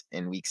Chiefs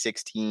in week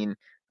 16,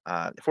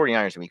 the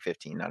 49ers in week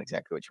 15, not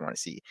exactly what you want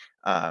to see.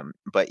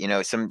 But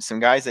some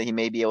guys that he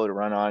may be able to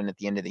run on at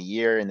the end of the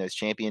year in those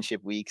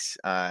championship weeks.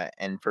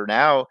 And for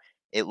now,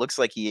 it looks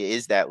like he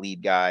is that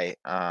lead guy.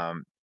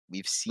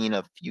 We've seen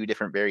a few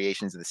different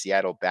variations of the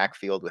Seattle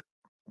backfield with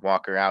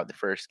Walker out the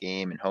first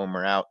game and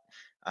Homer out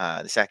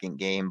the second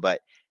game.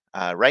 But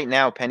right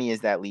now, Penny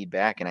is that lead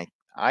back, and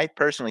I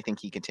personally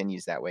think he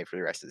continues that way for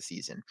the rest of the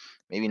season.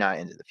 Maybe not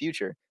into the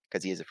future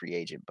because he is a free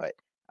agent, but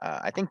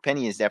I think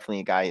Penny is definitely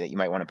a guy that you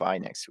might want to buy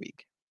next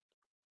week.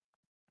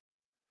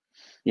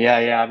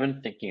 Yeah, I've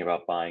been thinking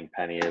about buying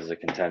Penny as a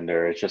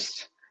contender. It's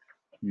just,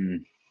 I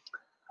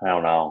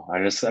don't know.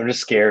 I'm just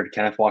scared.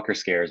 Kenneth Walker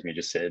scares me,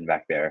 just sitting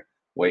back there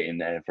waiting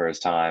for his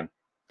time.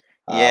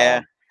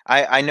 Yeah. Um,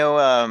 I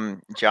know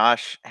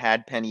Josh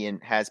has Penny in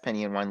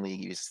one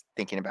league. He was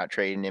thinking about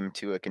trading him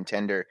to a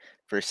contender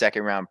for a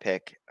second round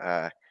pick.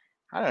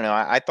 I don't know.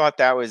 I thought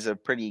that was a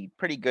pretty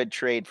good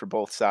trade for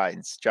both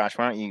sides. Josh,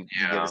 why don't you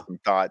give us yeah, some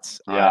thoughts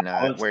yeah.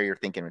 on where you're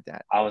thinking with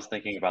that? I was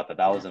thinking about that.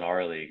 That was in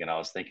our league, and I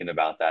was thinking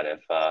about that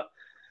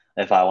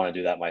if I want to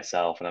do that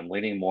myself, and I'm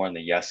leaning more in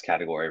the yes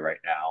category right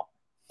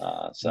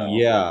now. So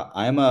Yeah,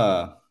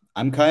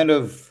 I'm kind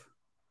of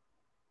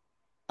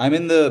I'm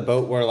in the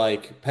boat where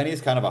like Penny's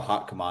kind of a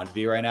hot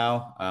commodity right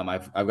now.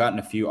 I've gotten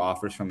a few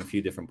offers from a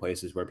few different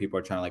places where people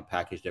are trying to like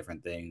package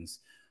different things,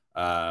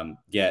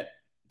 get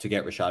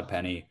Rashad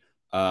Penny.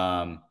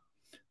 Um,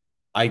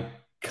 I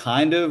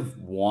kind of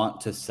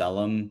want to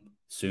sell him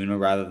sooner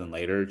rather than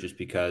later, just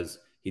because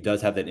he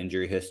does have that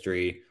injury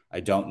history. I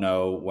don't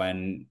know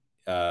when.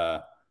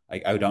 I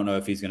don't know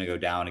if he's going to go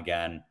down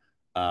again.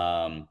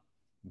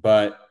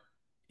 But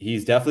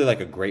he's definitely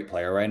like a great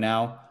player right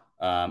now.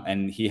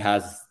 And he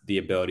has the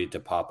ability to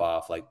pop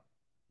off like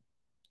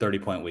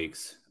 30-point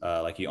weeks,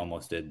 like he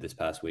almost did this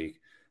past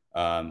week.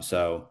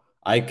 So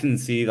I can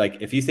see like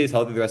if he stays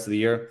healthy the rest of the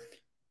year,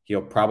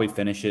 he'll probably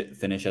finish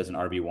as an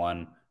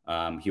RB1.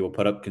 He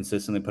will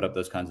consistently put up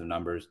those kinds of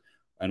numbers.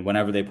 And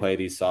whenever they play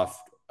these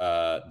soft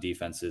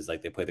defenses,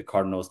 like they play the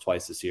Cardinals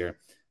twice this year,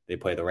 they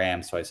play the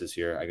Rams twice this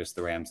year. I guess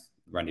the Rams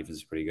run defense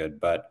is pretty good,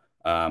 but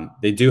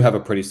they do have a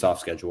pretty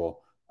soft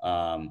schedule.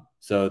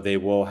 So they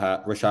will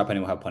have Rashad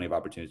Penny will have plenty of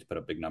opportunities to put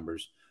up big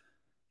numbers.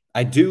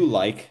 I do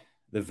like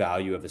the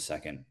value of a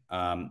second.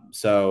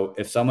 So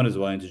if someone is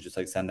willing to just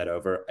like send that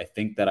over, I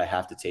think that I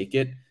have to take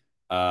it.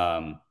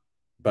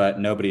 But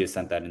nobody has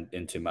sent that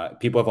into my.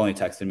 People have only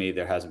texted me.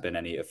 There hasn't been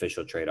any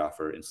official trade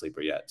offer in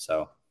Sleeper yet,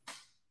 so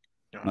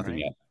nothing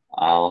yet.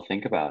 I'll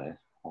think about it.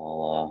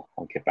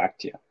 I'll get back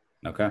to you.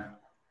 Okay.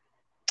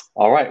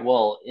 All right.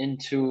 Well,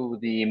 into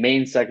the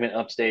main segment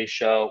of today's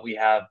show, we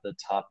have the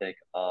topic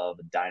of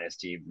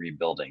dynasty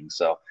rebuilding.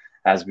 So,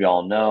 as we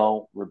all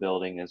know,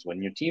 rebuilding is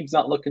when your team's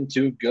not looking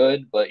too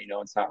good, but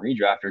it's not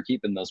redraft or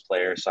keeping those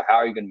players. So, how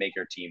are you going to make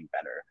your team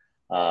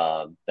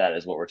better? That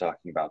is what we're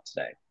talking about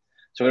today.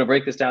 So, we're going to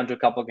break this down to a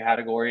couple of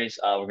categories.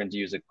 We're going to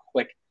use a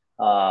quick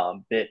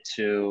bit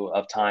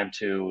of time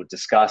to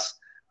discuss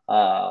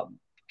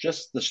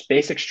just the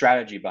basic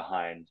strategy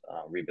behind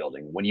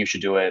rebuilding, when you should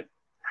do it,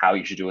 how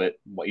you should do it,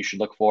 what you should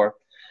look for.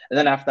 And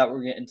then after that,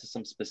 we're going to get into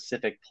some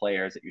specific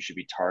players that you should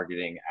be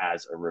targeting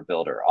as a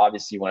rebuilder.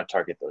 Obviously, you want to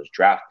target those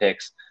draft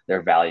picks.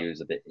 Their value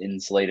is a bit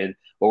insulated,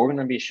 but we're going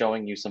to be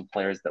showing you some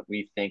players that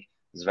we think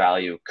his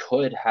value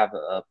could have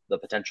the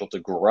potential to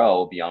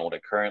grow beyond what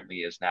it currently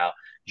is now,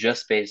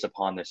 just based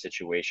upon their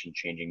situation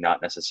changing,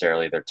 not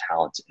necessarily their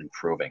talents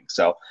improving.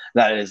 So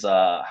that is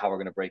how we're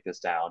going to break this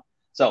down.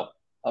 So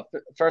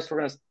first, we're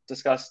going to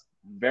discuss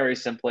very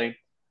simply,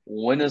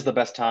 when is the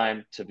best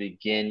time to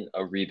begin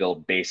a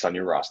rebuild based on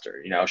your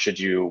roster? Should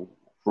you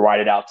ride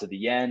it out to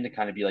the end,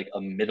 kind of be like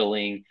a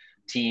middling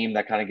team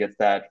that kind of gets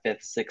that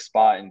fifth, sixth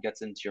spot and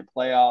gets into your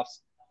playoffs,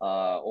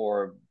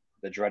 or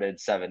the dreaded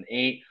 7,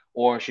 8?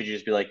 Or should you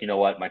just be like, you know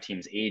what, my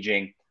team's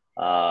aging.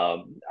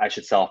 I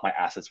should sell off my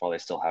assets while they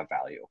still have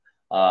value.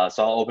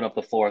 So I'll open up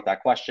the floor with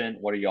that question.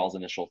 What are y'all's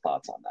initial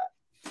thoughts on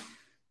that?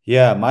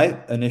 Yeah, my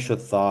initial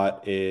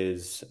thought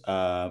is,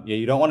 yeah,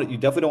 you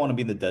definitely don't want to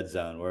be in the dead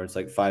zone where it's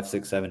like 5,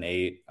 6, 7,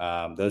 8.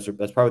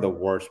 That's probably the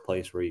worst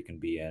place where you can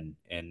be in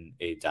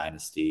a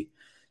dynasty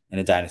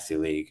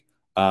league.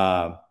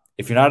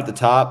 If you're not at the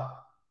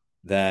top,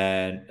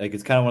 then like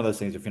it's kind of one of those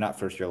things. If you're not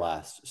first, you're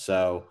last.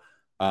 So,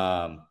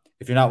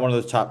 if you're not one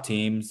of those top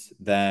teams,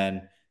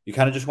 then you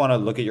kind of just want to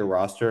look at your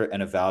roster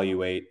and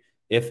evaluate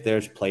if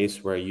there's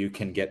place where you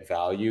can get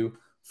value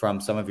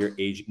from some of your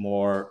age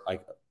more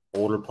like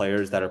older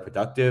players that are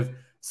productive,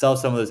 sell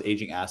some of those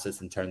aging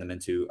assets and turn them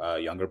into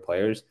younger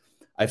players.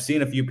 I've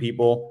seen a few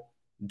people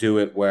do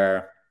it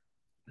where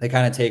they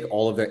kind of take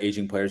all of their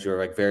aging players who are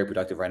like very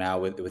productive right now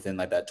within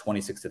like that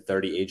 26 to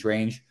 30 age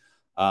range,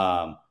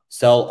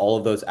 sell all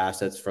of those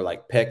assets for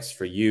like picks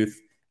for youth,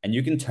 and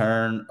you can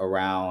turn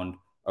around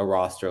a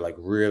roster like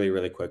really,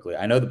 really quickly.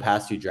 I know the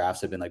past few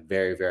drafts have been like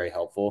very, very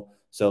helpful.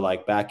 So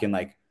like back in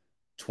like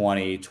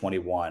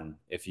 2021,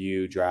 if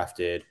you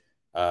drafted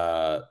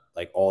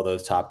like all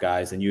those top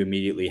guys, and you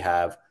immediately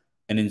have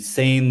an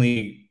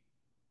insanely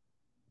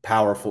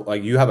powerful,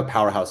 like you have a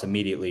powerhouse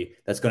immediately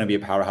that's going to be a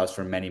powerhouse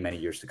for many, many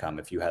years to come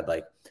if you had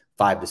like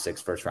 5 to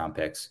 6 first round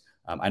picks.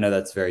 I know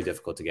that's very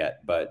difficult to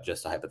get, but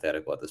just a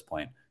hypothetical at this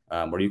point,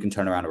 where you can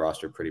turn around a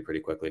roster pretty,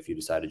 pretty quickly if you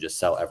decide to just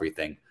sell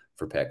everything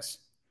for picks.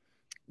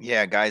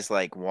 Yeah, guys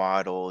like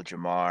Waddle,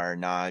 Jamar,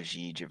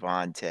 Najee,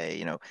 Javante,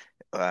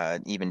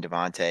 even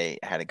Devontae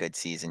had a good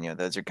season.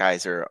 Those are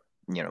guys who are,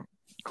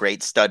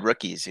 great stud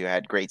rookies who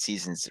had great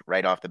seasons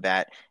right off the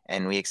bat,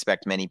 and we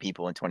expect many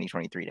people in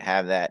 2023 to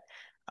have that.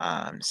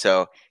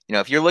 So,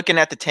 if you're looking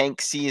at the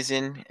tank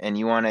season and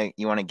you want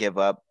to give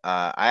up,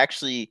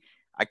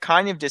 I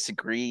kind of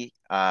disagree.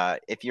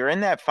 If you're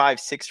in that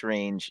 5-6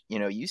 range,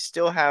 you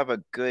still have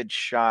a good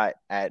shot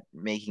at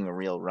making a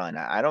real run.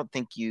 I don't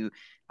think you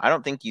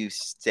turn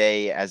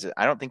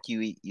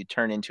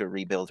into a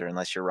rebuilder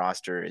unless your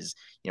roster is,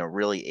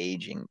 really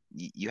aging.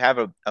 You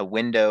have a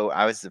window.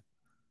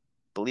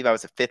 Believe I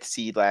was a fifth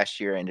seed last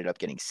year. Ended up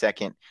getting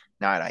second.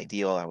 Not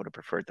ideal. I would have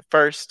preferred the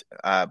first.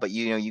 But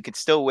you can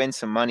still win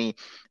some money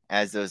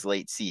as those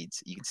late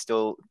seeds. You can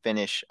still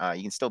finish.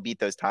 You can still beat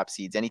those top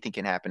seeds. Anything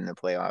can happen in the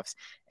playoffs.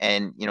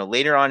 And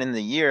later on in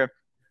the year,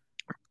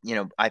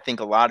 I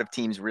think a lot of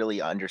teams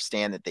really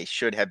understand that they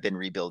should have been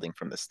rebuilding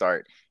from the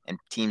start, and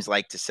teams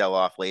like to sell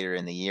off later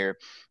in the year.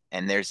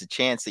 And there's a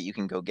chance that you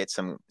can go get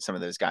some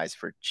of those guys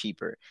for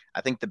cheaper.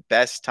 I think the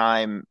best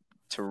time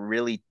to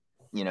really,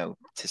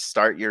 to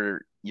start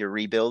your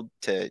rebuild,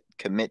 to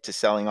commit to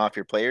selling off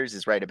your players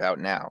is right about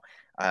now.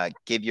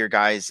 Give your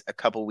guys a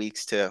couple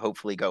weeks to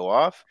hopefully go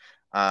off,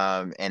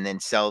 and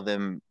then sell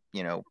them,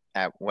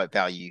 at what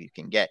value you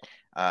can get.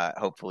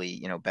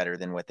 Hopefully, better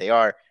than what they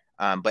are.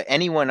 But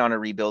anyone on a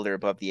rebuilder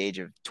above the age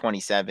of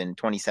 27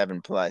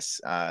 plus,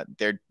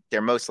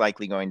 they're most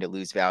likely going to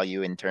lose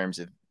value in terms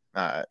of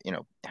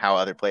how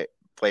other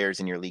players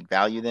in your league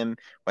value them.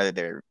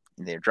 Whether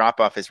their drop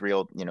off is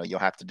real, you'll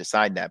have to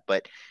decide that.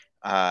 But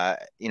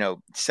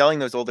selling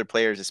those older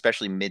players,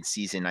 especially mid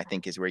season, I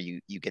think is where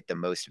you get the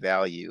most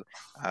value,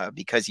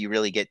 because you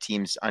really get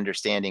teams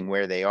understanding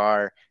where they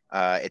are.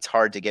 It's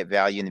hard to get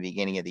value in the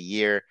beginning of the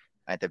year,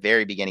 at the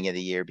very beginning of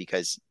the year,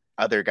 because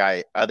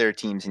other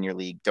teams in your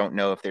league don't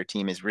know if their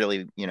team is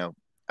really,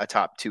 a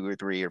top 2 or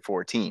 3 or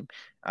 4 team.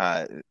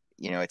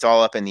 It's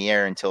all up in the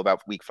air until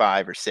about week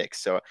 5 or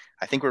 6. So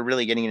I think we're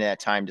really getting into that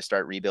time to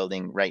start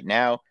rebuilding right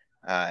now.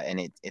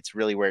 And it's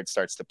really where it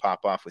starts to pop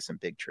off with some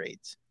big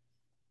trades.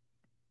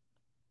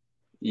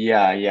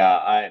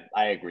 Yeah,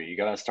 I agree. You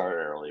got to start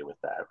early with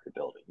that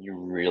rebuilding. You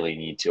really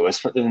need to.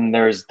 And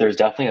there's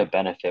definitely a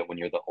benefit when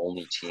you're the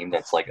only team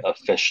that's like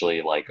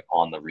officially like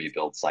on the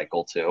rebuild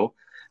cycle too,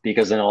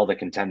 because then all the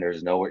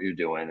contenders know what you're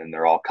doing and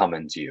they're all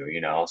coming to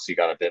you, So you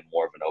got a bit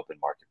more of an open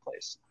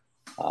marketplace.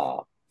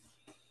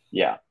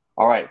 Yeah.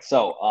 All right.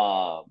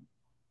 So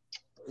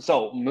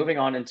moving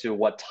on into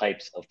what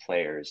types of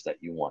players that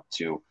you want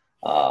to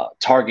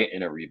target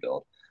in a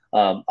rebuild.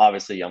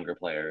 Obviously, younger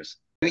players.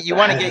 You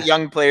want to get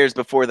young players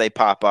before they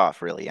pop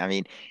off, really. I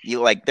mean,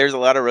 there's a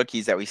lot of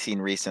rookies that we've seen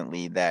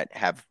recently that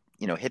have,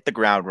 hit the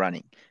ground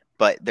running,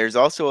 but there's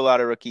also a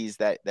lot of rookies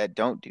that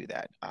don't do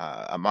that.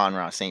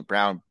 Amon-Ra St.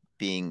 Brown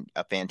being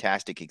a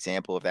fantastic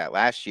example of that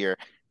last year,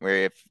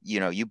 where if,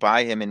 you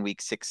buy him in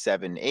week 6,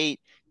 7, 8,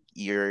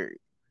 you're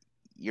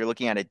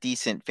looking at a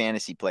decent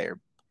fantasy player.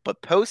 But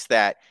post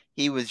that,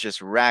 he was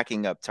just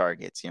racking up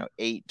targets,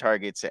 8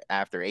 targets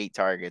after 8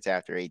 targets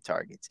after 8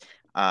 targets.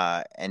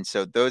 And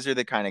so those are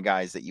the kind of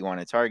guys that you want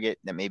to target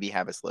that maybe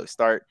have a slow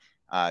start,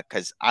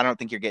 because I don't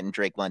think you're getting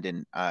Drake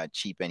London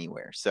cheap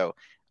anywhere. So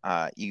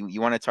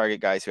you want to target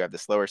guys who have the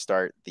slower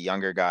start, the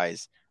younger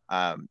guys.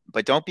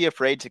 But don't be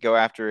afraid to go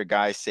after a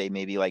guy, say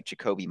maybe like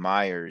Jacoby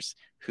Myers,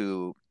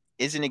 who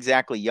isn't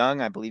exactly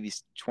young. I believe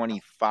he's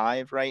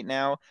 25 right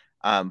now.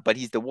 But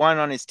he's the one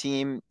on his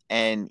team,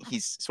 and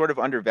he's sort of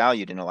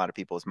undervalued in a lot of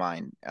people's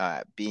mind,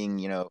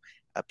 being,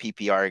 a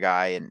PPR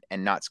guy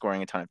and not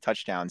scoring a ton of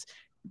touchdowns.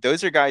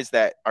 Those are guys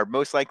that are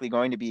most likely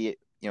going to be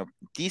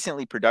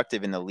decently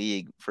productive in the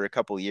league for a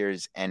couple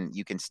years, and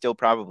you can still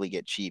probably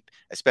get cheap,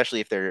 especially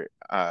if they're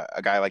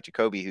a guy like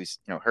Jacoby who's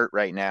hurt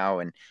right now,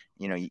 and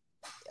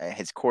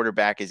his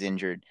quarterback is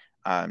injured.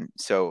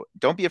 So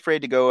don't be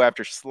afraid to go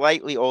after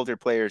slightly older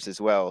players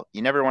as well.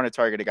 You never want to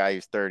target a guy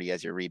who's 30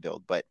 as your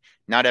rebuild, but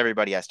not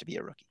everybody has to be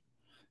a rookie.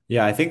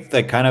 Yeah, I think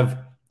that kind of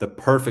the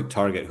perfect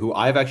target, who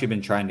I've actually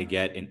been trying to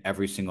get in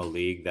every single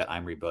league that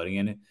I'm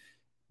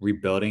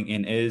rebuilding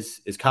in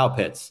is Kyle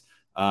Pitts.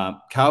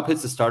 Kyle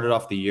Pitts has started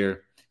off the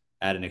year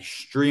at an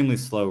extremely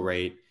slow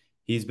rate.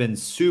 He's been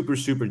super,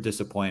 super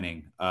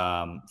disappointing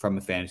from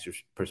a fantasy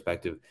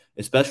perspective,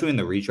 especially in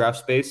the redraft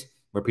space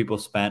where people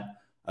spent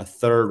a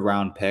third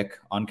round pick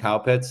on Kyle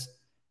Pitts,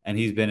 and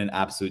he's been an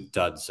absolute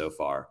dud so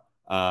far.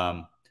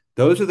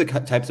 Those are the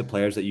types of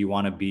players that you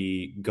want to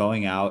be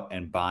going out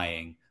and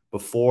buying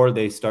before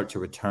they start to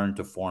return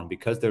to form,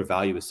 because their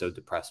value is so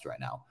depressed right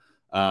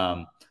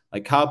now.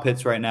 Like Kyle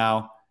Pitts right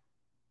now,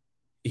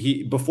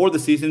 before the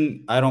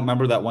season, I don't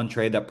remember that one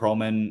trade that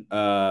Perlman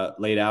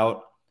laid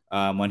out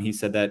when he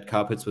said that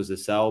Kyle Pitts was a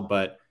sell,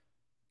 but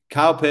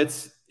Kyle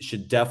Pitts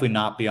should definitely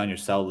not be on your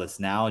sell list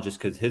now, just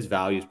because his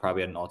value is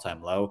probably at an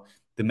all-time low.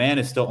 The man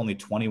is still only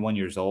 21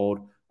 years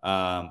old.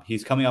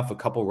 He's coming off a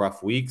couple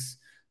rough weeks,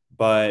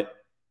 but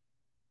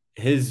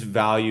his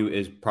value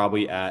is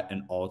probably at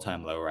an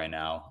all-time low right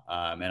now.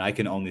 And I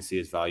can only see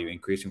his value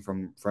increasing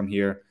from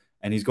here.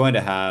 And he's going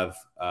to have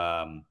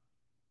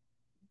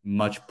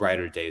much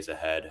brighter days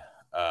ahead.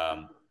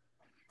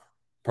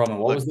 Perlman,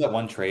 what was that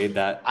one trade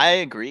that I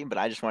agree, but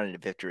I just wanted a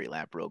victory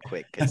lap real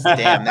quick because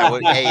damn,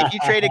 hey, if you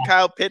traded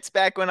Kyle Pitts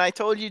back when I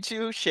told you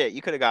to, shit,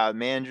 you could have got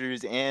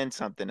Mandrews and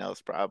something else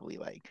probably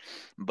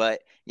but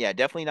yeah,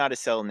 definitely not a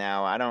sell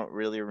now. I don't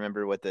really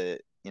remember what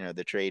the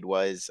trade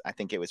was. I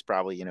think it was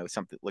probably,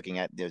 something looking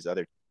at those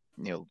other,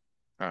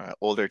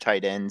 older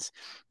tight ends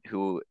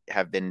who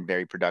have been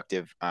very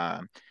productive.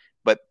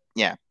 But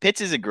yeah,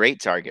 Pitts is a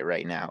great target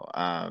right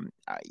now.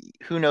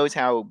 Who knows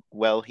how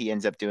well he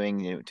ends up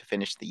doing, to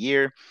finish the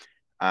year,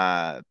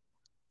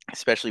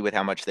 especially with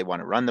how much they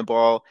want to run the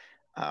ball.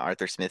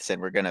 Arthur Smith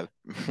said we're gonna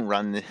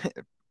run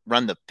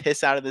the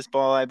piss out of this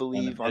ball, I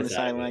believe, on the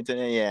sideline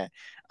today. Yeah,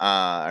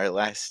 or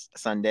last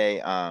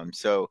Sunday.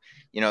 So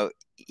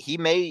he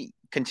may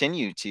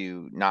continue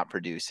to not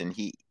produce, and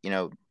he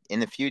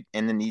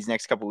in these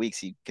next couple of weeks,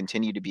 he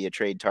continued to be a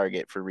trade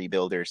target for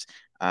rebuilders.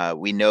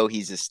 We know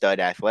he's a stud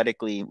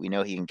athletically. We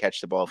know he can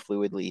catch the ball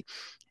fluidly,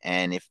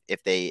 and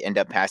if they end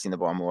up passing the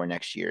ball more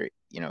next year,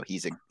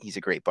 he's a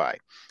great buy.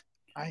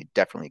 I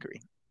definitely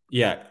agree.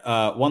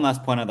 Yeah. One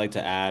last point I'd like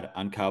to add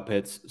on Kyle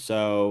Pitts.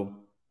 So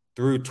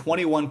through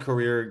 21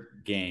 career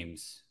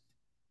games,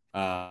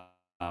 through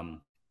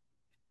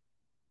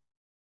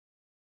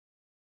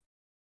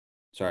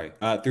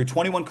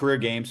 21 career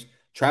games,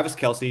 Travis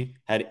Kelce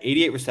had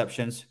 88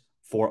 receptions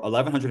for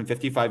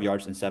 1,155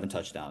 yards and 7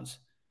 touchdowns.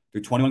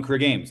 Through 21 career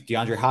games,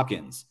 DeAndre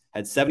Hopkins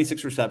had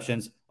 76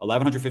 receptions,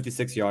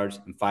 1,156 yards,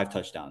 and 5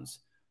 touchdowns.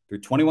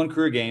 Through 21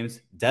 career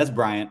games, Dez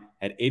Bryant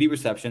had 80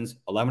 receptions,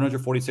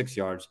 1,146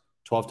 yards,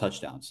 12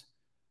 touchdowns.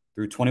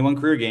 Through 21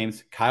 career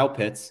games, Kyle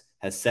Pitts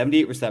has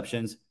 78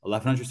 receptions,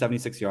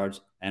 1,176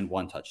 yards, and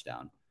 1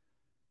 touchdown.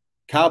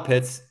 Kyle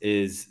Pitts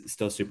is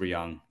still super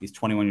young. He's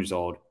 21 years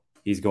old.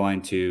 He's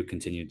going to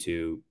continue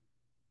to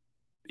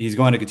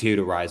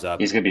rise up.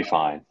 He's going to be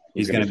fine.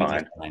 He's going to be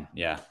fine.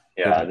 Yeah.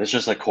 Yeah, this is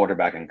just a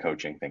quarterback and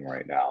coaching thing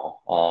right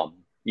now.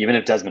 Even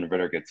if Desmond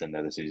Ridder gets in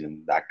there this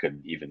season, that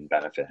could even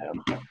benefit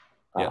him.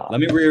 Yeah.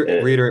 Let me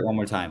reiterate one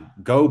more time.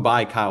 Go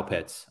buy Kyle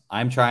Pitts.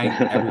 I'm trying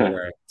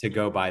everywhere to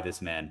go buy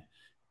this man.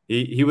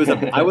 He was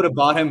I would have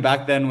bought him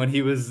back then when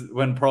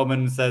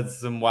Perlman said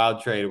some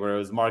wild trade where it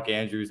was Mark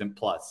Andrews and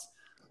plus.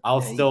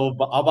 I'll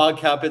buy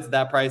Kyle Pitts at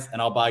that price,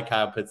 and I'll buy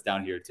Kyle Pitts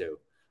down here too.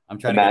 I'm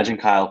trying Imagine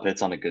Kyle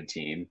Pitts on a good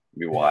team. It'd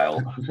be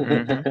wild.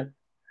 Mm-hmm.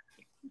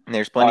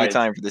 There's plenty of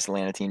time for this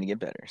Atlanta team to get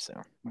better. So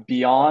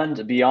beyond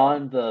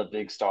the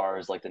big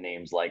stars, like the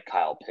names like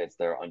Kyle Pitts,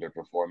 they're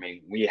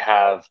underperforming. We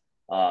have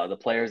the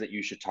players that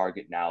you should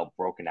target now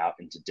broken out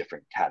into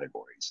different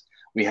categories.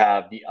 We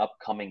have the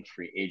upcoming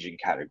free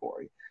agent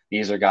category.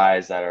 These are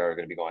guys that are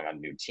going to be going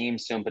on new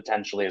teams soon,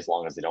 potentially, as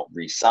long as they don't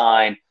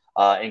re-sign.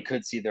 And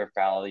could see their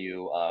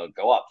value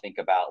go up. Think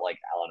about like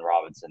Allen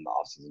Robinson in the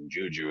offseason,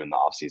 Juju in the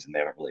offseason. They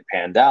haven't really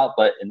panned out,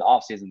 but in the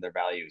offseason, their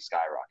value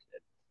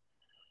skyrocketed.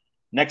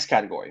 Next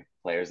category,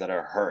 players that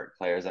are hurt,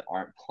 players that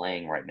aren't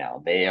playing right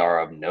now. They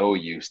are of no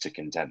use to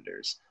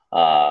contenders.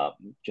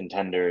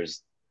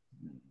 Contenders,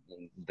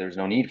 there's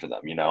no need for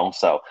them,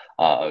 So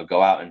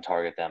go out and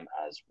target them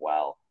as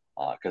well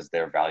because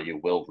their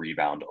value will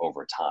rebound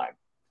over time.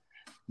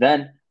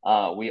 Then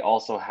we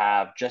also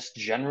have just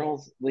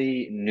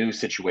generally new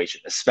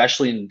situations,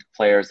 especially in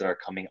players that are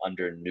coming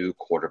under new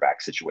quarterback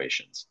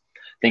situations.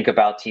 Think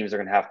about teams that are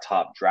going to have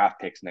top draft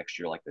picks next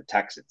year, like the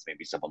Texans.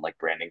 Maybe someone like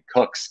Brandon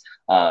Cooks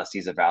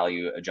sees a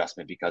value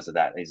adjustment because of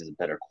that. He's a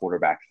better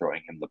quarterback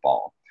throwing him the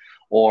ball.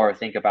 Or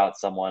think about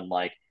someone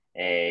like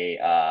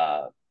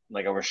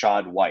like a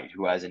Rashad White,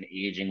 who has an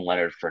aging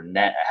Leonard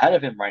Fournette ahead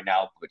of him right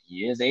now, but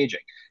he is aging.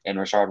 And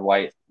Rashad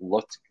White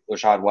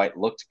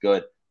looked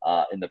good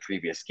in the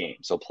previous game.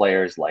 So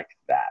players like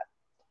that.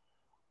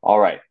 All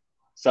right.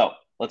 So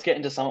let's get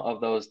into some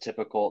of those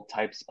typical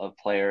types of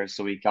players.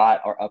 So we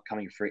got our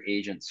upcoming free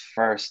agents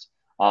first.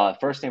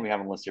 First thing we have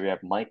on the list here, we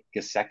have Mike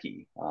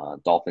Gesicki,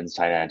 Dolphins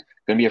tight end,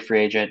 going to be a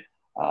free agent.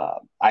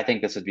 I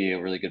think this would be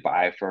a really good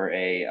buy for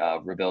a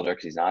rebuilder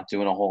because he's not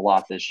doing a whole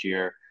lot this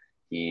year.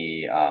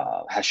 He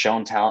has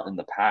shown talent in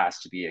the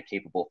past to be a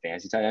capable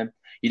fantasy tight end.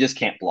 He just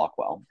can't block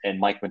well, and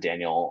Mike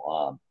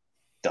McDaniel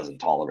doesn't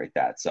tolerate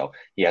that, so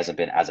he hasn't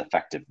been as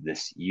effective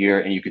this year.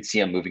 And you could see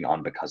him moving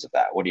on because of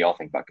that. What do y'all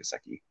think about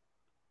Gesicki?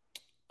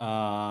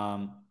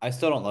 I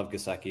still don't love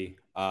Gesicki.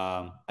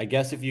 I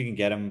guess if you can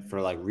get him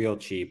for like real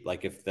cheap,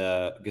 like if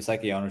the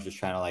Gesicki owner's just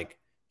trying to like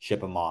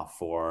ship him off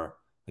for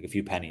like a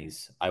few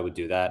pennies, I would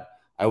do that.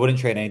 I wouldn't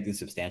trade anything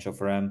substantial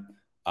for him.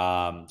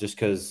 Just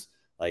because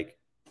like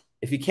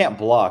if you can't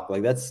block,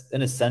 like that's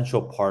an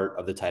essential part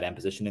of the tight end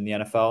position in the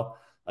NFL.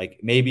 Like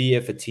maybe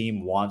if a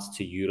team wants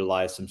to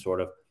utilize some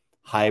sort of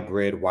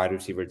hybrid wide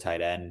receiver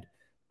tight end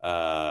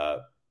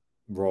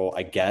role,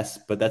 I guess,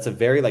 but that's a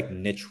very like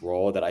niche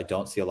role that I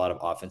don't see a lot of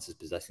offenses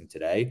possessing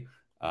today.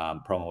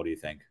 Promo, what do you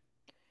think?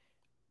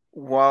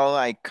 While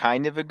I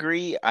kind of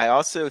agree, I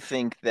also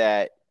think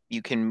that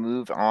you can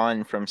move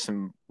on from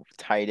some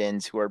tight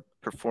ends who are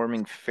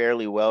performing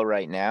fairly well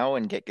right now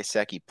and get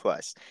Gesicki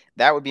plus.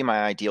 That would be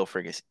my ideal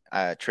for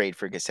trade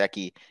for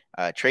Gesicki.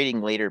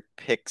 Trading later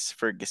picks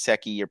for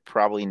Gesicki, you're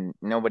probably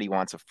nobody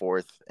wants a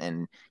fourth,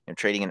 and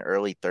trading an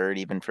early third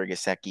even for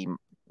Gesicki,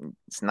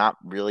 it's not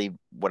really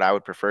what I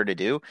would prefer to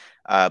do.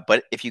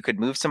 But if you could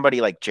move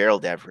somebody like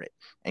Gerald Everett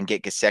and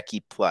get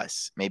Gesicki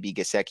plus, maybe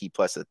Gesicki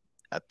plus a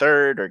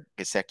third, or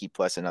Gesicki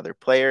plus another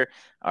player,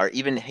 or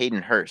even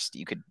Hayden Hurst.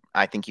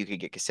 I think you could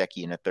get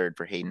Gesicki in a third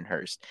for Hayden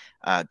Hurst.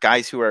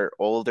 Guys who are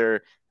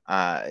older,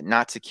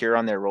 not secure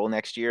on their role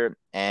next year,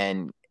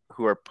 and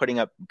who are putting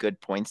up good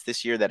points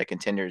this year that a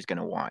contender is going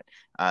to want.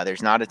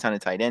 There's not a ton of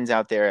tight ends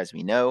out there, as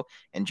we know,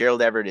 and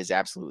Gerald Everett is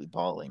absolutely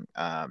balling.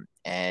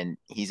 And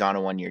he's on a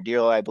 1-year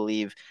deal, I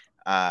believe.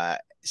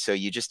 So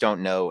you just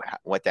don't know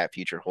what that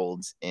future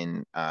holds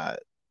in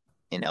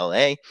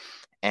LA.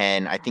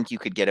 And I think you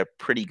could get a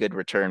pretty good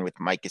return with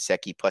Mike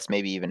Gesicki, plus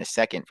maybe even a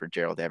second for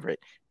Gerald Everett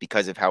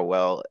because of how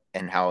well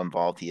and how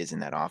involved he is in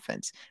that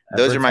offense.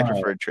 Those are my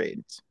preferred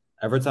trades.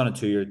 Everett's on a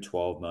 2-year,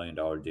 $12 million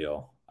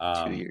deal.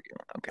 2-year deal.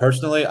 Okay.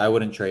 Personally, I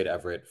wouldn't trade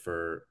Everett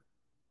for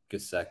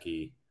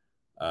Gesicki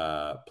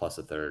plus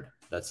a third.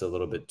 That's a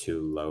little bit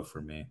too low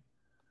for me.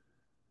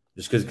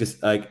 Just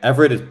because like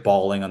Everett is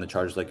balling on the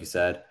Chargers, like you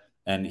said,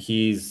 and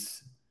he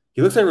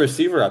looks like a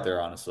receiver out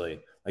there, honestly.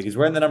 Like he's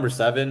wearing the number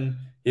 7.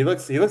 He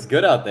looks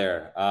good out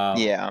there.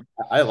 Yeah,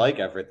 I like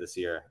Everett this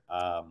year.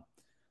 I've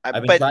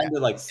been trying to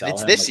like sell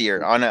it's him this like,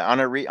 year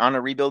on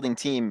a rebuilding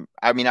team.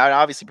 I mean, I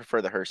obviously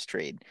prefer the Hurst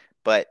trade,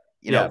 but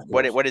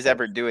what is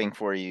Everett doing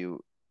for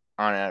you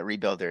on a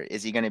rebuilder?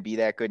 Is he going to be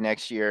that good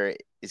next year?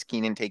 Is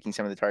Keenan taking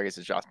some of the targets?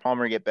 Does Josh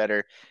Palmer get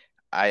better?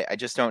 I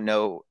just don't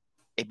know.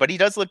 But he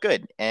does look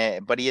good,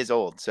 but he is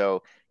old.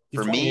 So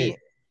for me,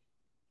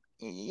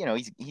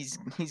 he's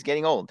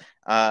getting old.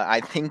 I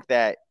think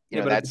that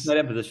but that's tight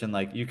end position.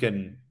 Like you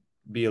can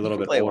be a little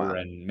bit older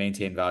and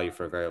maintain value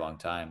for a very long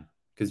time.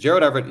 Because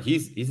Gerald Everett,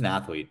 he's an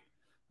athlete.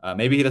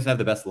 Maybe he doesn't have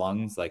the best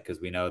lungs, like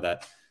because we know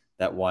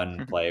that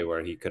one play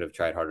where he could have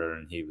tried harder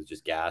and he was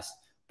just gassed.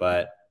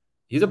 But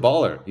he's a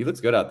baller. He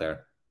looks good out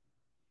there.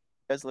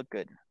 He does look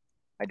good.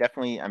 I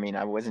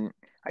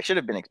should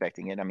have been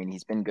expecting it. I mean,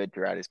 he's been good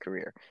throughout his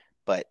career.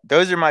 But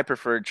those are my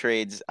preferred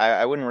trades.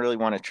 I wouldn't really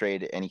want to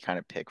trade any kind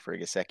of pick for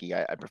Gesicki.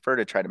 I prefer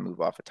to try to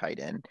move off a tight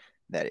end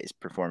that is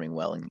performing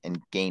well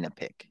and gain a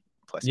pick.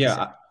 Plus,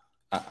 yeah,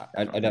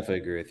 I definitely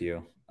agree with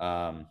you.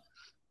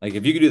 Like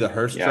if you could do the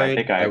Hurst trade, I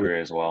think I agree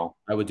as well.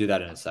 I would do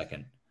that in a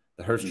second.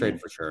 The Hurst trade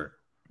for sure.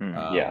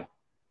 Yeah,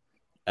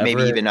 Everett,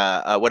 maybe even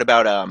what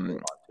about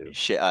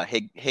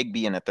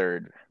Higbee in a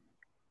third?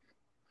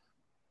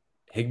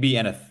 Higbee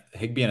and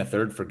a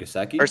third for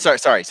Gesicki? Or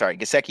sorry,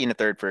 Gesicki in a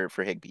third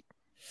for Higbee.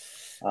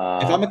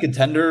 If I'm a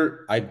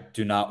contender, I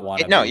do not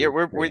want to. No,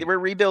 we're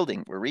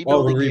rebuilding. We're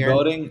rebuilding. We're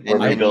rebuilding. We're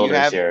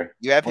rebuilders here.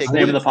 You have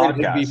Higbee in the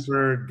podcast. Higbee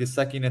for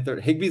Gesicki in a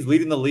third. Higbee's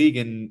leading the league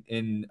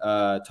in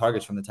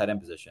targets from the tight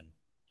end position.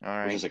 All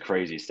right, which is a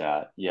crazy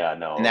stat. Yeah,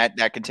 no, and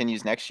that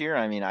continues next year.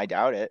 I mean, I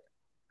doubt it.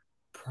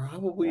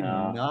 Probably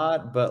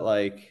not, but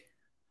like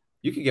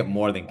you could get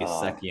more than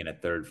Gesicki in a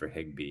third for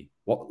Higbee.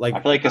 Well, like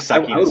I feel like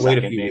Gesicki in a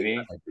second,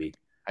 maybe.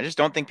 I just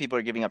don't think people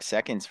are giving up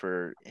seconds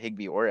for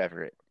Higbee or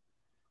Everett.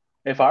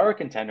 If I were a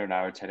contender and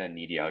I were tight end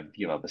needy, I would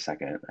give up a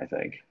second. I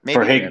think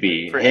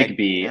maybe for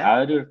Higbee.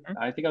 Yeah.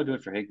 I think I'll do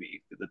it for Higbee.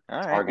 The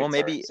all right. Well,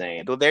 maybe.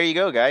 Insane. Well, there you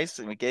go, guys.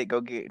 We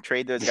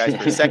trade those guys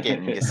for a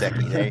second.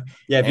 Gesicki.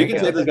 If you can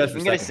trade those guys for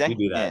a second,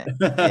 you do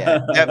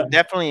that. Yeah,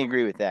 definitely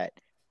agree with that.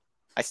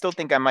 I still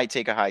think I might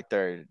take a high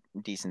third,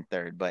 decent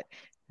third, but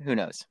who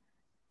knows?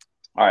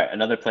 All right,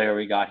 another player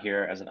we got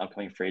here as an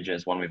upcoming free agent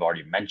is one we've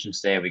already mentioned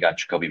today. We got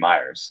Jacoby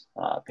Myers,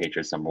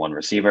 Patriots' #1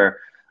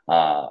 receiver.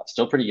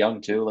 Still pretty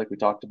young too, like we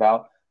talked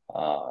about.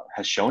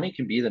 Has shown he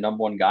can be the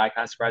number one guy.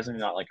 Kind of surprisingly,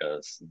 not like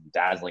a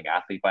dazzling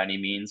athlete by any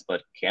means,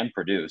 but can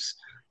produce.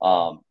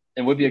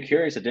 And would be a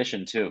curious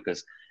addition too,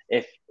 because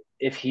if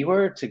if he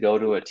were to go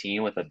to a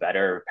team with a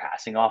better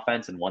passing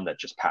offense and one that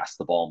just passed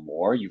the ball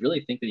more, you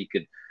really think that he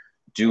could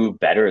do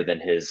better than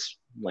his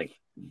like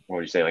what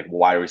would you say like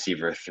wide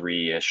receiver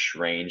 3-ish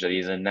range that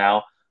he's in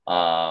now?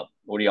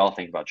 What do y'all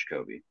think about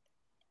Jacoby?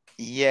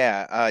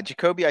 Yeah,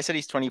 Jacoby, I said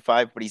he's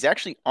 25, but he's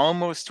actually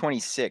almost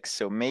 26.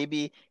 So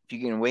maybe if you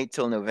can wait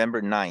till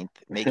November 9th,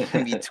 make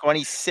him be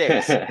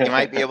 26, you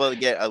might be able to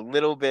get a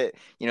little bit,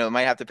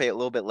 might have to pay a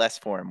little bit less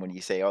for him when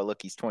you say, oh,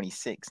 look, he's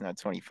 26, not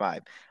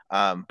 25.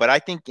 But I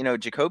think,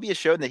 Jacoby has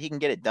shown that he can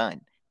get it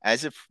done.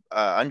 As a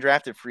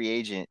undrafted free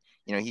agent,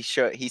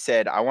 he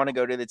said, I want to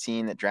go to the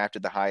team that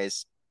drafted the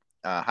highest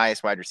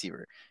wide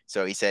receiver.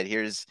 So he said,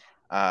 here's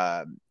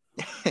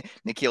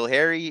N'Keal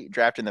Harry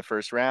drafted in the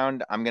first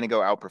round. I'm going to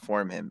go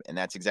outperform him. And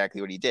that's exactly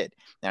what he did.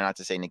 Now, not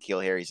to say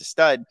N'Keal Harry's a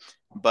stud,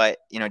 but,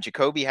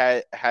 Jacoby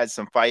has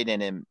some fight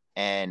in him.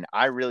 And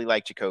I really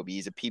like Jacoby.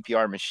 He's a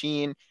PPR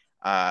machine.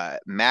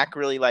 Mac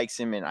really likes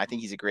him. And I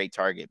think he's a great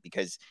target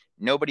because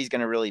nobody's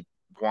going to really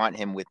want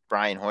him with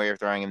Brian Hoyer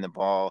throwing him the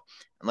ball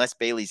unless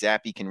Bailey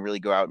Zappi can really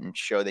go out and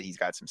show that he's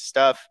got some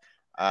stuff.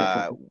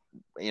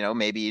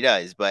 Maybe he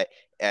does. But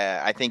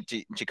I think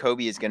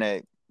Jacoby is going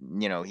to,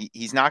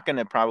 he's not going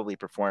to probably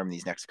perform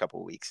these next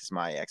couple of weeks is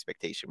my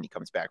expectation when he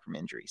comes back from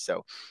injury.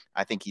 So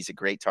I think he's a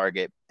great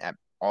target at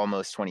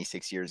almost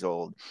 26 years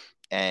old.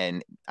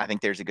 And I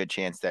think there's a good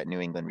chance that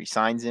New England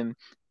resigns him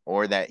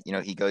or that,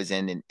 he goes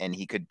in and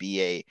he could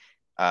be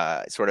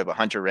a sort of a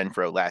Hunter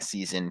Renfrow last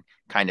season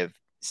kind of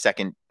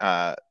second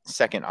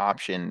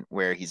option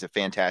where he's a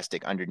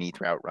fantastic underneath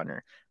route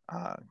runner.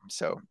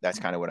 So that's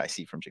kind of what I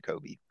see from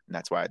Jacoby. And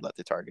that's why I'd love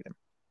to target him.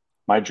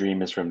 My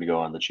dream is for him to go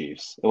on the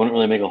Chiefs. It wouldn't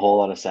really make a whole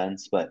lot of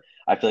sense, but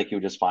I feel like he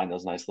would just find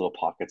those nice little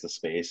pockets of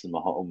space, and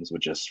Mahomes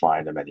would just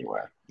find him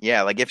anywhere.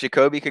 Yeah, like if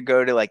Jacoby could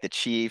go to like the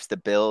Chiefs, the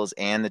Bills,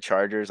 and the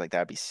Chargers, like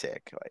that'd be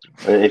sick. Like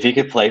if he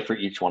could play for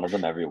each one of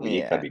them every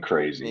week, that'd be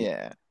crazy.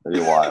 Yeah, that'd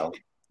be wild.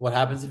 What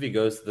happens if he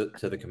goes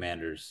to the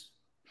Commanders?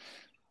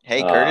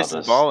 Hey, Curtis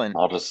is balling.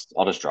 I'll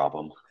just drop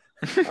him.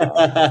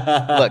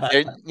 Look,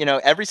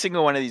 every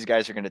single one of these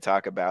guys are going to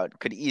talk about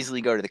could easily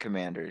go to the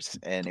Commanders,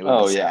 and it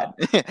would be sad.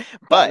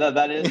 But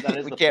that is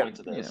the point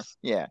of this.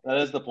 Yeah, that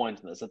is the point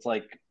of this. It's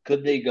like,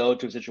 could they go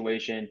to a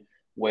situation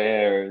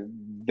where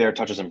their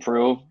touches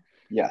improve?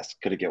 Yes.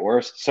 Could it get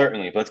worse?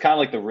 Certainly. But it's kind of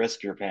like the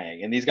risk you're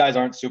paying, and these guys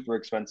aren't super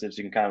expensive, so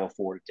you can kind of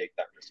afford to take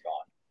that risk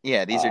on.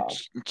 Yeah, these are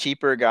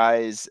cheaper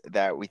guys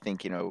that we think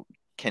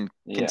can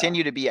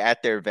continue to be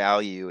at their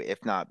value,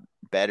 if not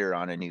better,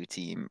 on a new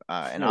team.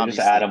 And obviously,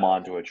 just add him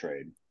on to a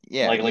trade.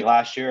 Yeah, like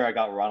last year, I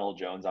got Ronald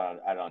Jones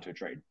added onto a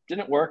trade.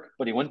 Didn't work,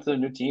 but he went to the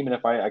new team, and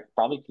if I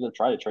probably could have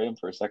tried to trade him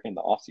for a second in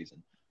the offseason.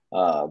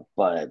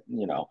 But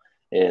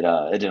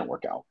it didn't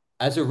work out.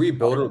 As a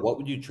rebuilder, what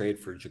would you trade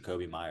for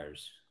Jacoby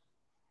Myers?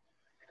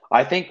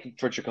 I think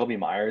for Jacoby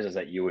Myers is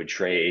that you would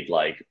trade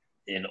like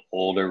an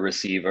older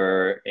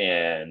receiver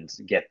and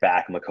get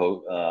back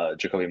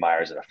Jacoby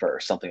Myers at a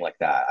first, something like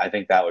that. I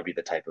think that would be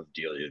the type of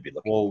deal you'd be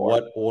looking for.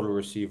 What older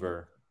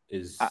receiver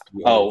is?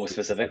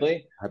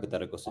 Specifically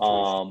hypothetical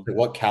situation.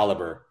 What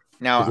caliber?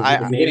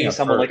 Now, maybe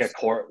someone like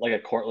a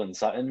Cortland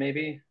Sutton,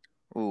 maybe.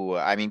 Ooh,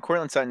 I mean,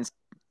 Cortland Sutton's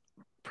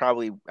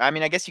probably. I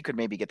mean, I guess you could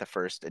maybe get the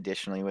first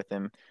additionally with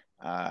him.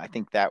 I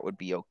think that would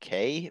be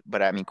okay.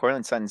 But I mean,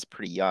 Cortland Sutton's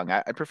pretty young.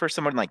 I prefer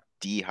someone like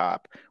D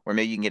Hop, where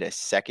maybe you can get a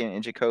second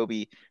in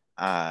Jacoby.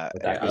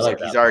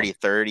 He's already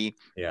 30.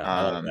 Yeah,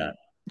 I like that.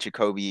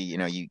 Jacoby,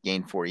 you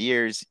gain 4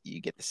 years,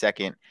 you get the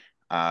second.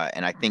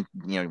 And I think,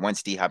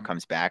 once D Hop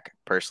comes back,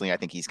 personally, I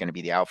think he's going to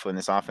be the alpha in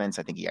this offense.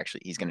 I think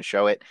he's going to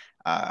show it.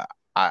 I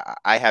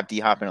have D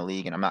Hop in a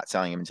league, and I'm not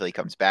selling him until he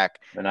comes back.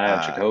 And I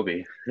have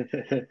Jacoby.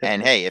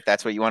 And hey, if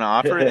that's what you want to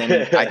offer,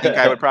 then I think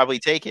I would probably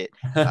take it.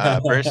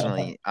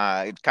 Personally,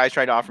 Kai's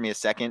tried to offer me a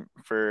second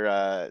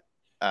for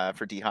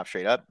D Hop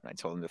straight up. I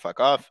told him to fuck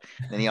off.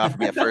 Then he offered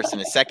me a first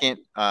and a second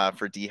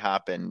for D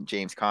Hop and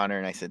James Conner,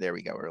 and I said, there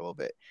we go. We're a little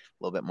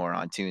bit more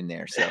on tune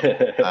there. So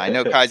I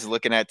know Kai's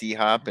looking at D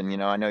Hop,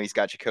 and I know he's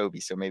got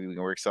Jacoby, so maybe we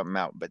can work something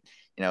out. But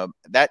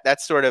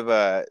that's sort of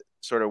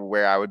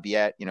where I would be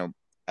at.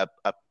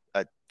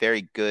 A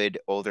very good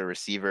older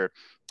receiver,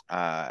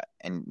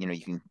 and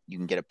you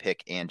can get a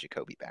pick and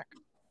Jacoby back.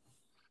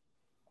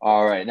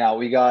 All right, now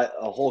we got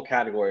a whole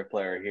category of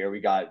player here.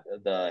 We got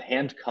the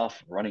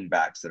handcuff running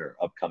backs that are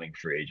upcoming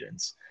free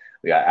agents.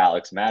 We got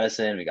Alex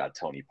Madison, we got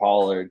Tony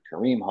Pollard,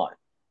 Kareem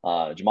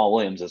Hunt, Jamal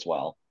Williams as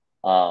well.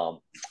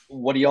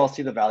 What do y'all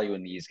see the value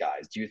in these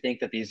guys? Do you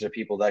think that these are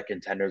people that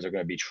contenders are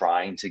going to be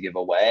trying to give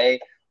away,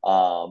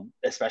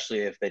 especially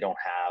if they don't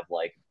have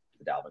like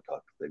the Dalvin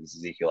Cook, the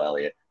Ezekiel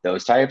Elliott,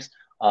 those types?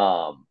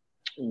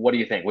 What do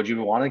you think? Would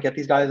you want to get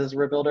these guys as a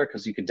rebuilder?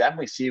 Because you can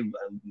definitely see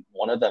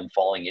one of them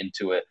falling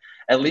into it,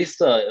 at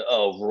least a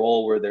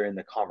role where they're in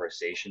the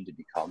conversation to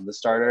become the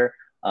starter.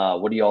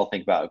 What do you all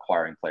think about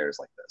acquiring players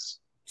like this?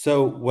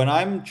 So when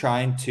I'm when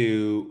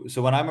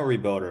I'm a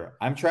rebuilder,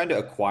 I'm trying to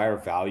acquire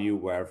value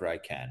wherever I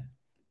can.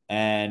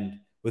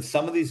 And with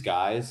some of these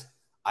guys,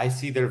 I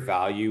see their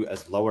value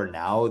as lower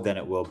now than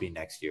it will be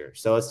next year.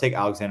 So let's take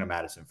Alexander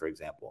Madison, for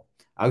example.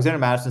 Alexander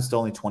Madison's still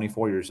only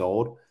 24 years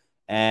old.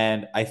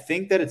 And I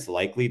think that it's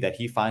likely that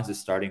he finds a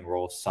starting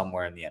role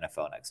somewhere in the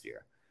NFL next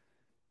year.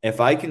 If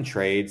I can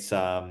trade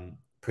some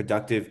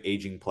productive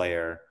aging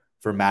player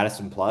for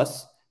Madison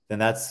Plus, then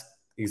that's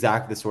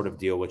exactly the sort of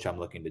deal which I'm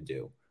looking to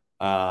do.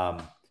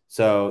 Um,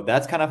 so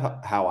that's kind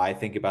of how I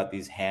think about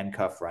these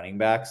handcuff running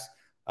backs.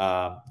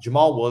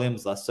 Jamal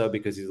Williams less so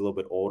because he's a little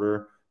bit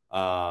older.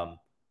 And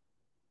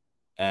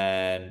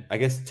I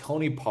guess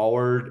Tony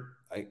Pollard,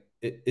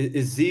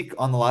 is Zeke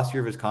on the last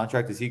year of his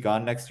contract? Is he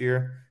gone next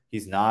year?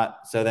 He's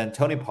not. So then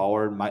Tony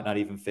Pollard might not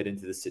even fit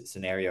into this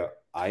scenario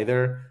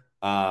either.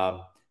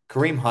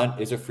 Kareem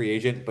Hunt is a free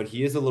agent, but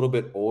he is a little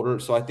bit older.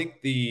 So I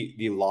think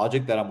the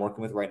logic that I'm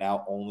working with right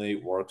now only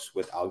works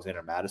with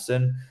Alexander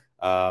Madison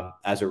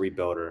as a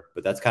rebuilder.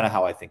 But that's kind of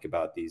how I think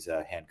about these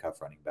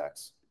handcuff running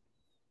backs.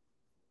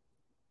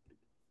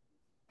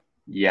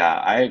 Yeah,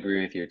 I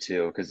agree with you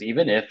too. Because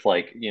even if,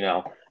 like,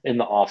 in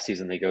the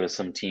offseason they go to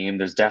some team,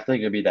 there's definitely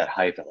going to be that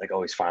hype that, like,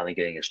 oh, he's finally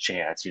getting his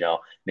chance.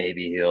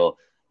 Maybe he'll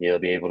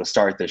be able to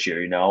start this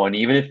year. And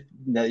even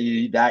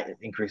if that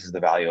increases the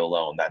value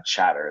alone, that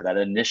chatter, that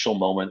initial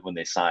moment when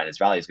they sign, his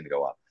value is going to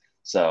go up.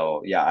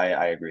 So yeah,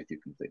 I agree with you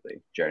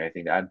completely. Jared,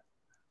 anything to add?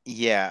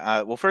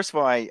 Yeah. Well, first of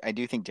all, I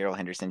do think Daryl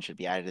Henderson should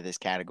be added to this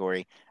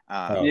category,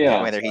 Oh yeah,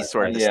 Yeah, whether he's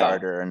sort of the yeah,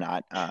 starter or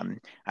not.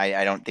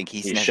 I don't think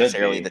he's he should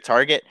necessarily the be.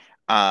 target.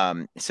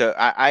 So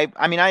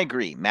I mean, I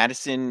agree.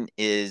 Madison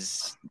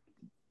is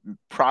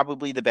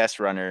probably the best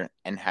runner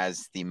and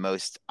has the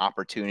most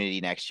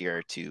opportunity next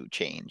year to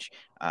change.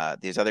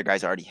 These other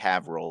guys already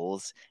have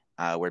roles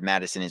where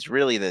Madison is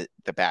really the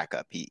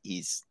backup.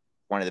 He's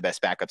one of the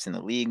best backups in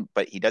the league,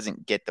 but he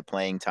doesn't get the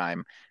playing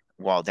time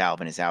while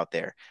Dalvin is out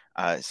there.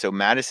 So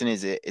Madison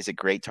is a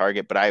great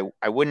target, but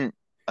I wouldn't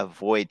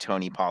avoid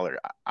Tony Pollard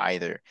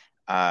either.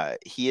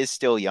 He is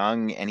still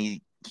young and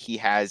he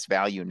has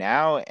value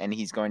now, and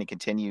he's going to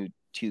continue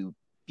to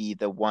be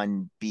the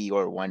 1B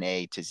or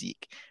 1A to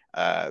Zeke.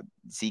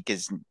 Zeke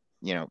is,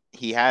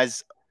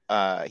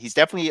 he's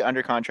definitely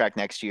under contract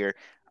next year.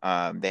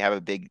 They have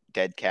a big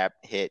dead cap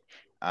hit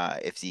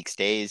if Zeke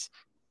stays.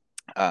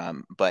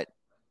 But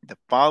the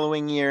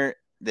following year,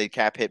 the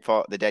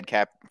dead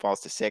cap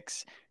falls to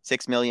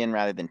 6 million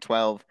rather than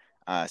 12.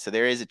 So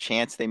there is a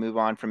chance they move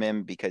on from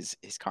him because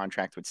his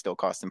contract would still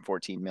cost them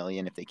 14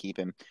 million if they keep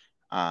him.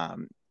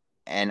 Um,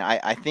 and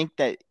I think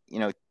that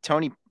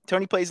Tony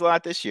plays a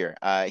lot this year.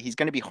 He's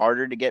going to be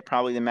harder to get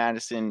probably than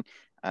Madison,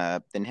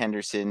 than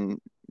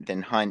Henderson,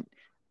 than Hunt.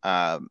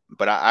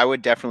 But I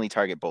would definitely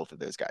target both of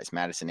those guys,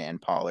 Madison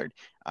and Pollard.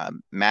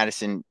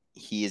 Madison,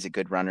 he is a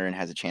good runner and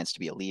has a chance to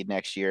be a lead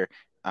next year.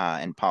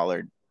 And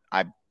Pollard,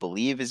 I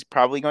believe, is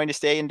probably going to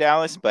stay in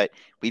Dallas, but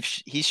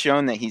he's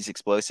shown that he's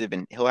explosive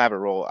and he'll have a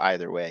role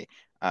either way.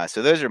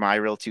 So those are my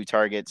real two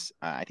targets.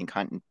 I think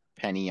Hunt and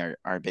Penny are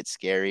a bit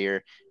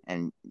scarier,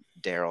 and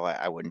Daryl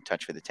I wouldn't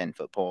touch for the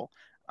 10-foot pole.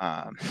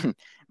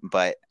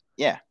 But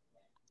yeah,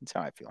 that's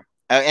how I feel.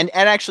 And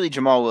actually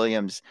Jamal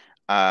Williams,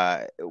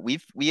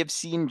 we have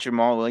seen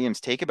Jamal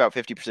Williams take about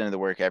 50% of the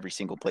work every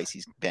single place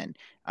he's been.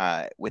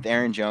 With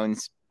Aaron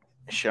Jones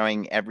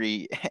showing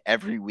every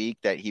week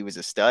that he was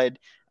a stud,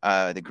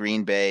 the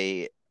Green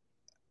Bay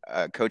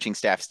coaching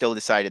staff still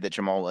decided that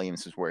Jamal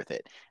Williams was worth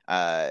it.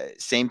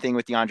 Same thing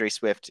with DeAndre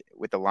Swift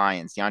with the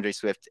Lions. DeAndre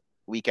Swift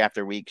week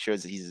after week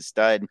shows that he's a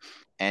stud,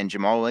 and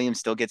Jamal Williams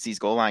still gets these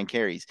goal line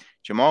carries.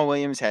 Jamal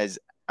Williams has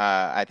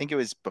I think it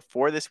was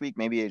before this week,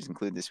 maybe it was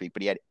included this week,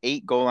 but he had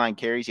 8 goal line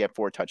carries. He had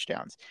 4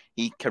 touchdowns.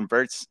 He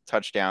converts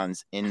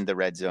touchdowns in the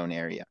red zone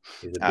area,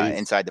 he's a beast.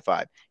 inside the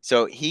 5.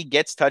 So he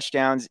gets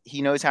touchdowns.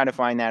 He knows how to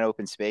find that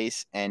open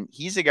space, and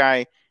he's a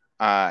guy.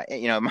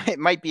 It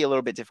might be a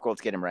little bit difficult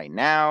to get him right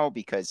now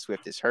because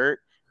Swift is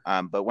hurt.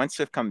 But once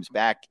Swift comes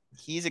back,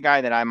 he's a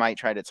guy that I might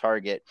try to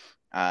target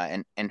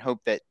and hope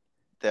that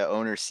the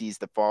owner sees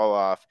the fall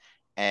off.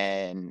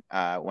 And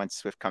once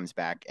Swift comes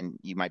back, and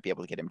you might be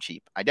able to get him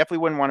cheap. I definitely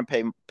wouldn't want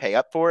to pay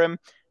up for him,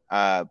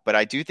 but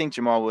I do think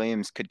Jamal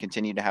Williams could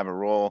continue to have a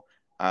role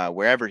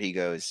wherever he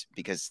goes,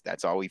 because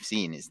that's all we've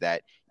seen is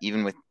that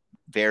even with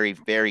very,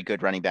 very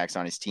good running backs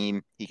on his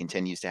team, he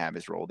continues to have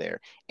his role there.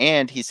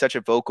 And he's such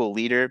a vocal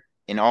leader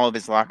in all of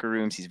his locker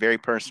rooms. He's very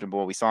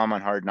personable. We saw him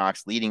on Hard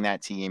Knocks leading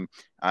that team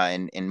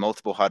in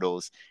multiple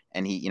huddles,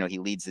 and he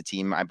leads the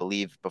team, I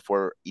believe,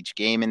 before each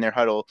game in their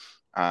huddle.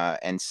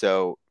 And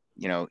so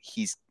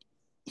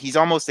he's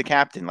almost a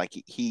captain. Like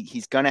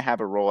he's going to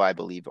have a role, I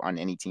believe, on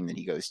any team that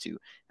he goes to,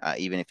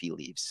 even if he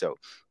leaves. So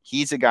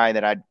he's a guy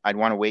that I'd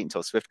want to wait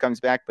until Swift comes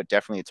back, but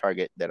definitely a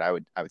target that I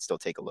would still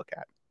take a look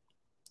at.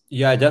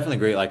 Yeah, I definitely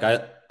agree. Like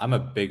I'm a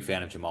big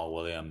fan of Jamal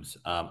Williams.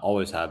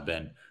 Always have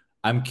been.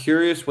 I'm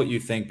curious what you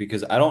think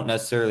because I don't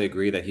necessarily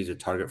agree that he's a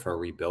target for a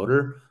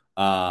rebuilder.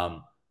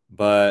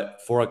 But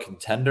for a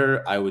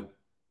contender, I would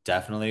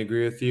definitely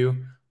agree with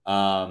you.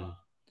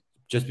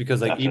 Just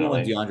because like even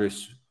when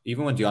Definitely.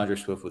 even when DeAndre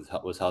Swift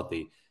was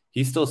healthy,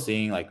 he's still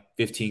seeing like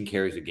 15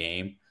 carries a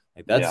game.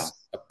 Like Yeah.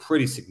 that's a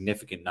pretty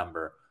significant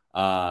number.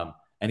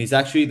 And he's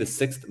actually the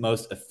sixth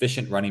most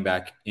efficient running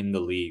back in the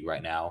league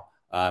right now,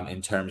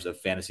 in terms of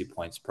fantasy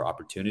points per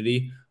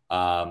opportunity.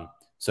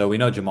 So we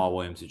know Jamal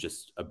Williams is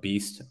just a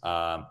beast.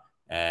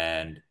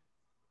 And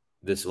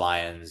this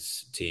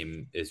Lions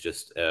team is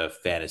just a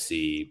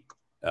fantasy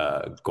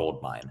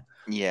gold mine.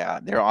 Yeah,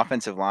 their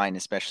offensive line,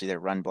 especially their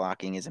run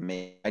blocking, is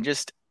amazing.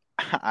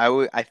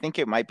 I think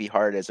it might be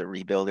hard as a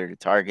rebuilder to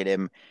target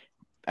him.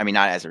 I mean,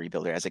 not as a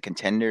rebuilder, as a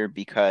contender,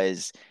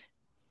 because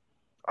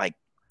like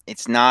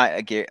it's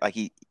not like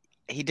he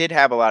did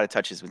have a lot of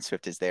touches when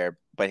Swift is there,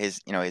 but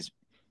his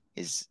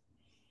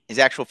his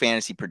actual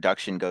fantasy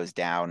production goes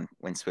down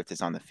when Swift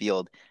is on the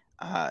field.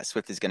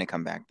 Swift is going to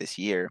come back this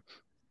year,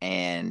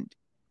 and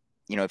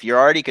if you're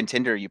already a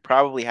contender, you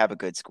probably have a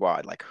good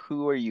squad. Like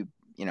who are you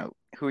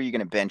going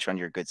to bench on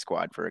your good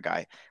squad for a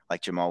guy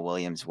like Jamal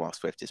Williams while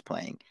Swift is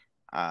playing?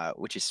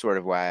 Which is sort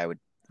of why I would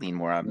lean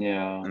more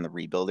Yeah. on the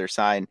rebuilder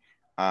side.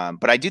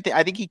 But I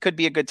think he could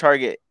be a good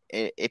target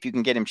if you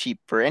can get him cheap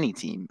for any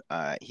team.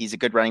 He's a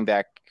good running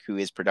back who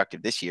is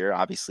productive this year.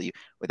 Obviously,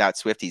 without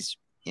Swift, he's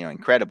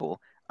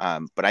incredible.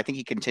 But I think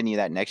he continue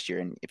that next year,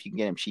 and if you can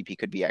get him cheap, he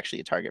could be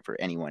actually a target for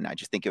anyone. I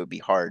just think it would be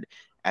hard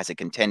as a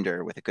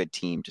contender with a good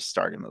team to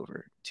start him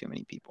over too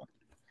many people.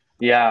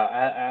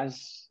 Yeah,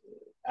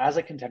 as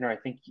a contender, I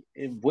think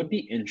it would be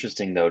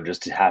interesting though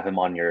just to have him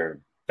on your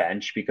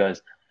bench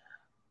because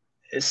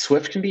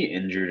Swift can be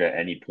injured at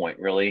any point,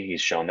 really.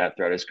 He's shown that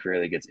throughout his career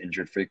that he gets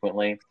injured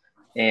frequently.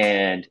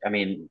 And I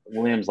mean,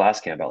 Williams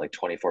last game about like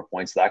 24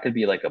 points. That could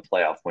be like a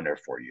playoff winner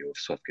for you if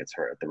Swift gets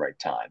hurt at the right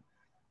time.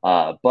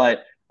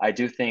 But I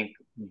do think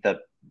that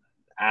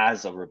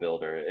as a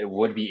rebuilder, it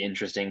would be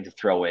interesting to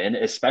throw in,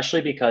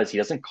 especially because he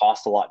doesn't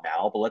cost a lot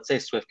now. But let's say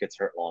Swift gets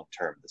hurt long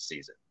term this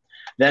season.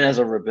 Then as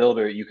a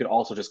rebuilder, you could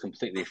also just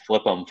completely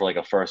flip him for like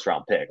a first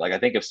round pick. Like I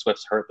think if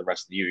Swift's hurt the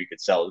rest of the year, you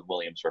could sell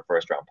Williams for a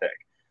first round pick.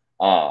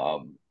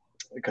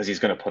 Because he's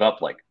going to put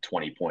up like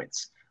 20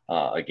 points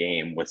a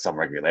game with some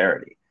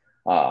regularity.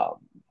 Um,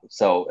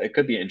 so it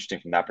could be interesting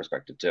from that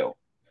perspective too.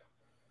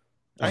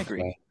 I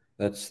agree. Okay.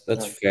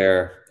 That's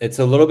fair. It's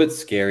a little bit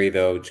scary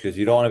though, because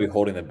you don't want to be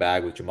holding the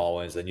bag with Jamal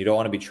Williams, and you don't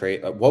want to be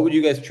trade. What would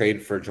you guys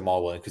trade for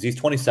Jamal Williams? Because he's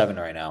 27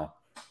 right now.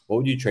 What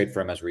would you trade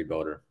for him as a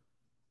rebuilder?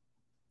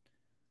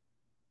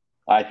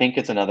 I think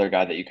it's another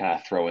guy that you kind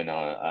of throw in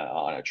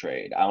on a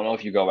trade. I don't know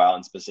if you go out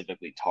and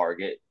specifically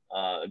target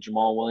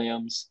Jamal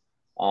Williams,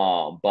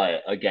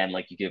 but again,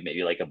 like you give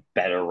maybe like a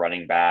better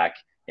running back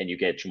and you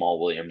get Jamal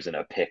Williams and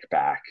a pick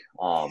back,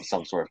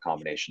 some sort of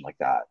combination like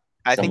that,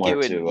 I think it similar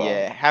would, to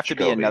yeah, have to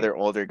be Jacoby. another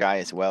older guy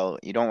as well.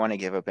 You don't want to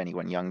give up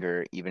anyone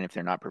younger, even if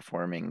they're not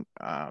performing.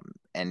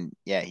 And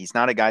yeah, he's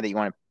not a guy that you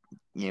want to,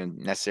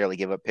 necessarily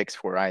give up picks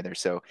for either.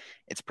 So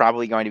it's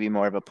probably going to be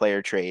more of a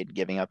player trade,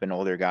 giving up an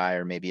older guy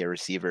or maybe a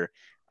receiver,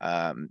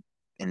 and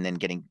then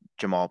getting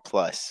Jamal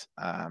plus.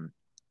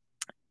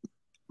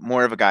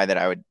 More of a guy that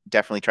I would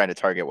definitely try to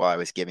target while I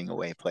was giving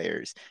away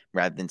players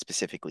rather than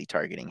specifically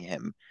targeting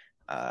him.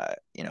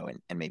 And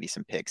maybe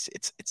some picks.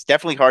 It's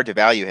definitely hard to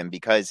value him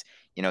because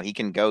he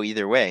can go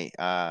either way.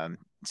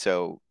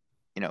 So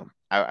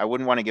I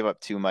wouldn't want to give up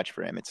too much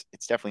for him.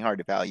 It's definitely hard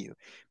to value,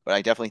 but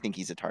I definitely think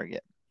he's a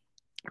target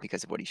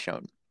because of what he's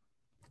shown.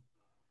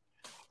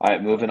 All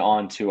right, moving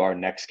on to our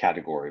next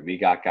category. We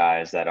got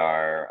guys that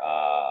are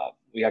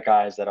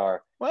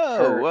hurt.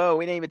 Whoa!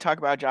 We didn't even talk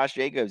about Josh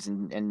Jacobs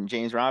and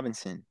James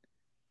Robinson.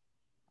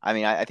 I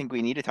mean, I think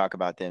we need to talk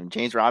about them.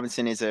 James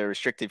Robinson is a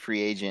restricted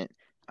free agent,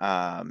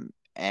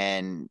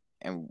 and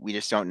we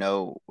just don't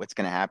know what's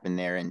going to happen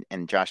there.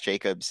 And Josh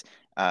Jacobs,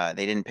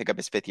 they didn't pick up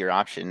his fifth-year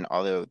option,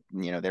 although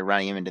they're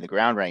running him into the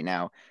ground right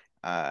now.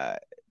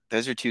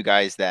 Those are two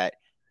guys that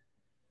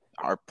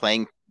are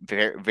playing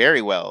very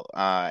very well,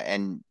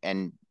 and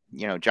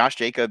Josh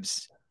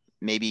Jacobs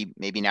maybe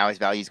now his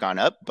value's gone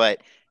up,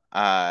 but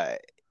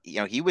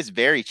he was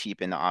very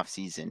cheap in the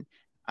offseason.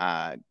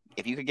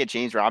 If you could get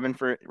James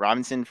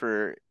Robinson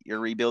for your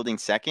rebuilding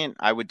second,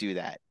 I would do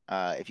that.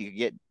 If you could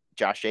get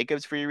Josh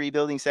Jacobs for your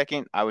rebuilding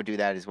second, I would do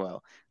that as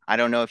well. I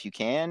don't know if you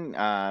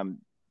can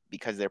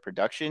because their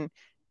production.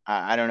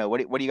 I don't know. What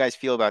do you guys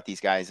feel about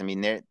these guys? I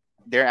mean,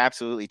 they're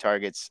absolutely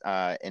targets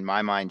in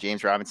my mind.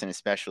 James Robinson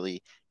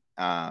especially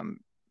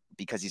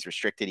because he's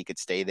restricted, he could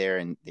stay there,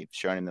 and they've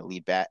shown him the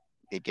lead back.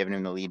 They've given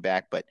him the lead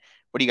back. But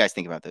what do you guys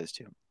think about those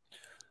two?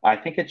 I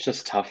think it's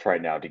just tough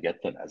right now to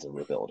get them as a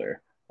rebuilder.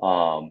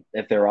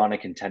 If they're on a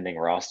contending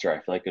roster, I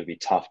feel like it'd be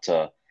tough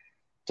to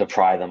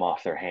pry them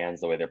off their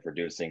hands the way they're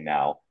producing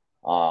now.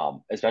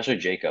 Especially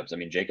Jacobs. I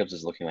mean, Jacobs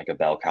is looking like a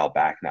bell cow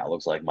back now. It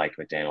looks like Mike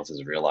McDaniels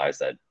has realized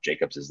that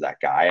Jacobs is that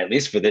guy, at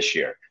least for this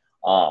year.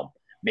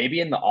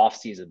 Maybe in the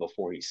offseason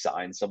before he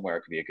signs somewhere,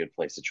 it could be a good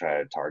place to try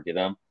to target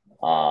him.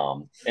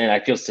 And I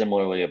feel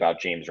similarly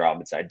about James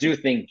Robinson. I do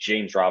think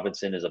James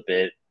Robinson is a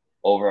bit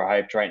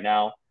overhyped right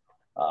now.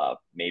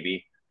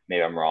 Maybe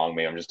I'm wrong.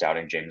 Maybe I'm just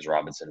doubting James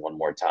Robinson one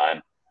more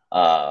time.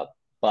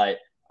 But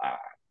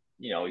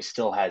he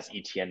still has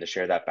ETN to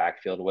share that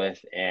backfield with.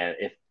 And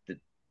if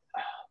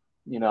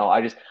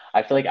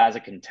I feel like as a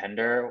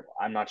contender,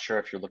 I'm not sure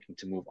if you're looking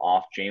to move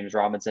off James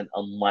Robinson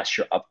unless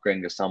you're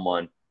upgrading to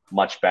someone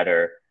much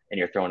better and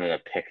you're throwing in a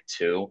pick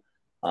too.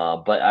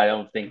 But I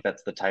don't think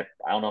that's the type.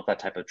 I don't know if that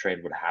type of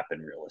trade would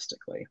happen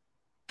realistically.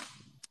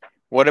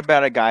 What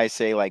about a guy,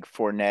 say, like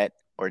Fournette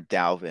or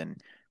Dalvin?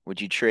 Would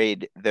you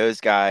trade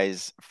those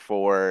guys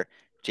for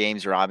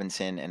James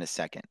Robinson in a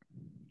second?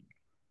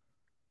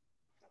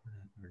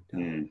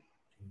 Hmm,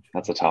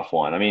 that's a tough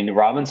one. I mean,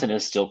 Robinson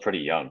is still pretty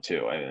young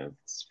too. I mean,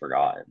 it's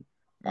forgotten.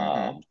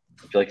 Mm-hmm.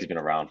 I feel like he's been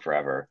around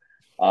forever.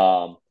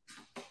 Um,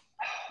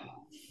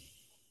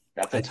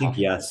 that's a I think tough one.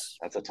 yes.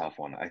 That's a tough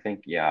one. I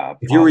think, yeah,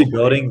 If you're probably.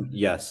 rebuilding,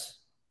 yes,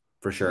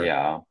 for sure.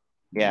 Yeah.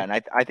 Yeah, and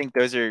I think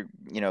those are,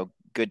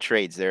 good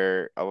trades.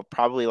 There are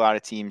probably a lot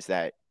of teams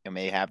that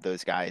may have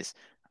those guys,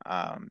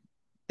 um,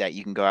 that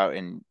you can go out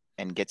and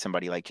get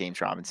somebody like James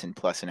Robinson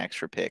plus an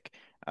extra pick.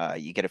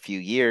 You get a few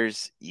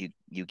years, you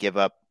give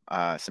up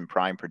some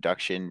prime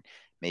production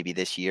maybe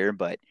this year,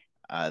 but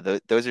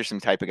those are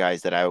some type of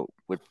guys that I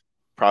would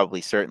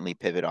probably certainly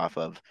pivot off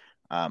of.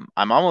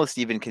 I'm almost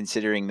even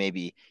considering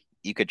maybe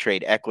you could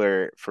trade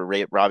Eckler for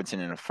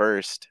Robinson in a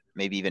first,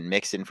 maybe even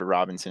Mixon for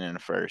Robinson in a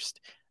first.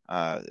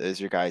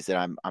 Those are guys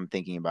that I'm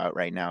thinking about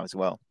right now as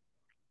well.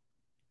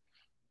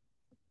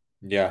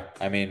 Yeah,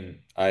 I mean,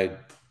 I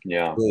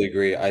Yeah. completely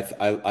agree.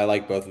 I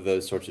like both of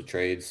those sorts of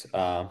trades.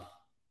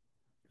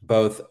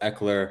 Both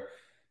Eckler,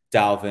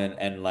 Dalvin,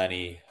 and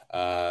Lenny,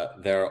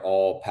 they're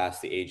all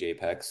past the age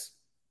apex.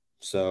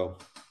 So,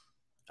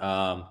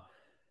 um,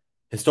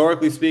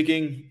 historically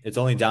speaking, it's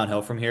only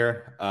downhill from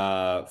here,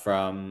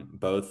 from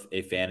both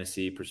a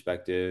fantasy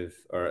perspective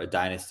or a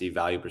dynasty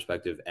value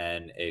perspective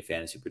and a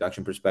fantasy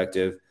production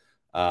perspective.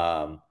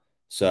 Um,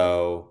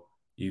 so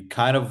you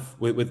kind of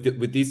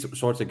with these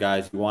sorts of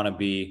guys, you want to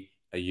be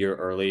a year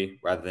early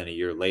rather than a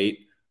year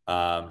late,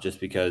 just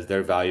because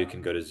their value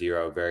can go to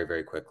zero very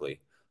very quickly.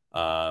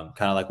 Kind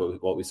of like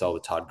what we saw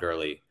with Todd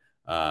Gurley,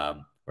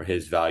 where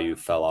his value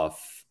fell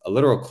off a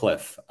literal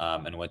cliff,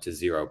 and went to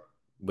zero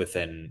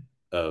within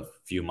a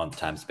few month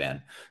time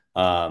span.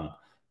 Um,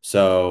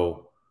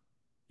 so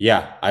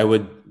yeah, I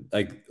would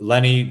like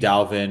Lenny,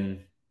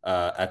 Dalvin,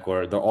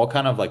 Eckler. They're all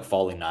kind of like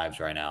falling knives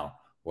right now,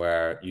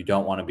 where you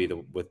don't want to be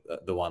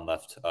the one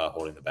left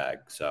holding the bag.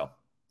 So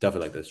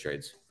definitely like those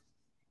trades.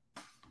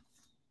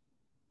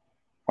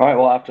 All right.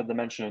 Well, after the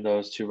mention of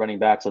those two running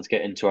backs, let's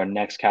get into our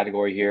next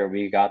category here.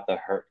 We got the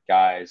hurt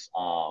guys,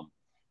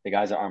 the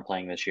guys that aren't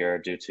playing this year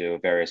due to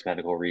various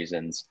medical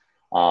reasons.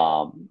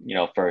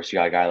 First you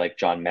got a guy like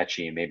John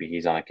Mechie. Maybe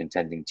he's on a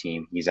contending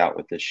team. He's out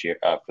with this year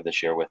for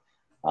this year with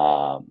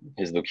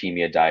his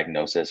leukemia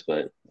diagnosis,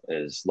 but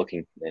is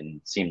looking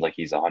and seems like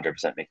he's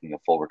 100% making a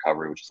full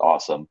recovery, which is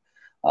awesome.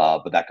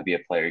 But that could be a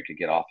player you could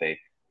get off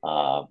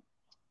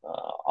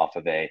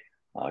of a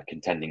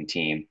contending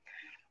team.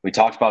 We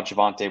talked about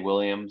Javonte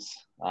Williams.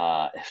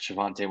 If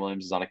Javonte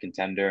Williams is on a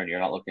contender and you're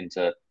not looking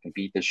to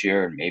compete this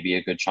year and maybe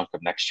a good chunk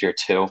of next year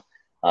too,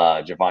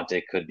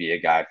 Javonte could be a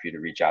guy for you to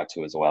reach out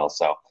to as well.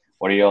 So,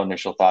 what are your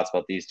initial thoughts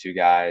about these two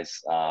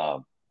guys,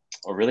 or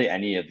really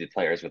any of the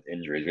players with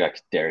injuries? We got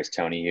Darius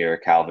Toney here,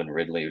 Calvin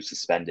Ridley who's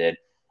suspended.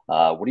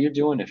 What are you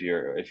doing if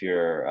you're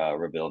a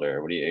rebuilder?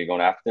 Are you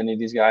going after any of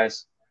these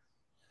guys?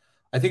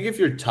 I think if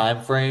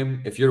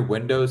your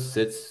window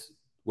sits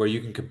where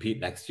you can compete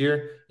next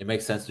year, it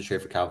makes sense to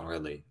trade for Calvin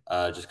Ridley,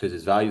 just because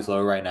his value is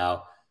low right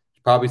now.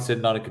 He's probably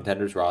sitting on a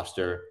contender's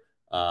roster.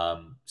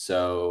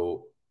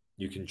 So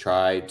you can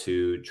try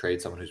to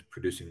trade someone who's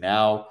producing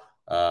now,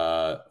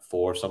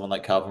 for someone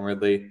like Calvin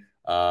Ridley.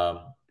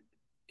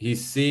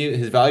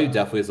 His value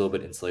definitely is a little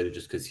bit insulated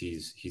just because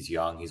he's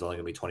young. He's only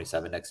going to be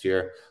 27 next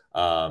year.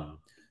 And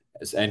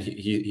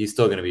he's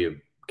still going to be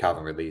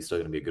Calvin Ridley. He's still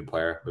going to be a good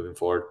player moving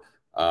forward.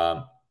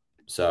 Um,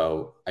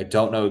 so I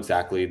don't know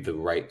exactly the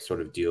right sort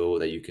of deal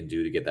that you can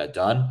do to get that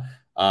done,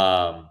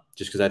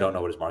 just because I don't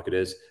know what his market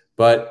is.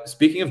 But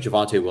speaking of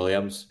Javonte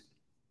Williams,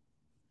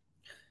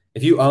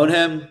 if you own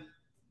him,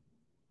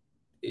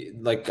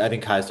 like I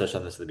think Kai's touched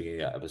on this at the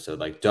beginning of the episode,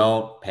 like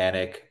don't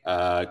panic.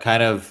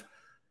 Kind of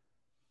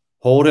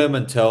hold him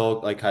until,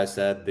 like I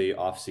said, the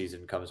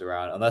offseason comes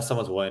around, unless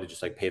someone's willing to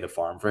just like pay the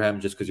farm for him,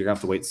 just because you're gonna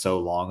have to wait so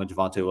long on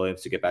Javonte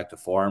Williams to get back to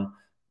form.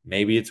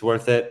 Maybe it's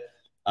worth it.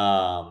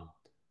 Um,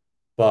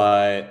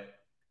 but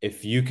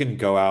if you can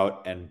go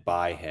out and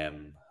buy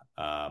him,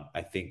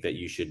 I think that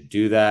you should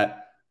do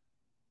that.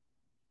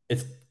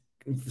 It's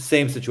the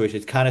same situation.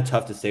 It's kind of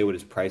tough to say what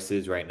his price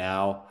is right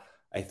now.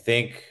 I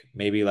think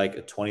maybe like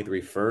a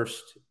 23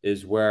 first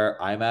is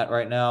where I'm at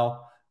right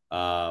now.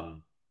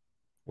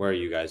 Where are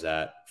you guys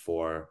at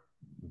for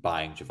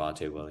buying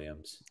Javonte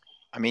Williams?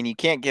 I mean, you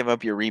can't give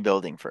up your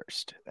rebuilding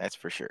first. That's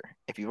for sure.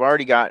 If you've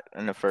already got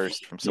in a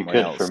first from You someone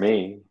could for else,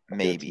 me. Give it to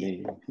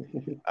maybe.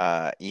 me.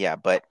 Yeah,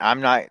 but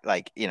I'm not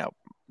like,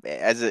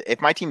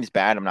 if my team is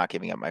bad, I'm not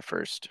giving up my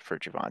first for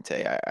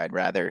Javante. I'd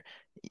rather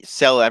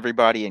sell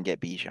everybody and get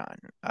Bijan.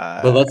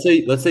 But let's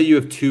say you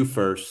have two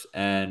firsts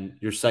and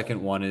your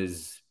second one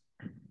is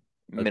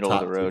a Middle of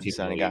the top two road team in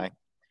kind the of league. guy.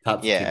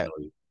 Top two team in Yeah, the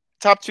league.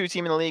 top 2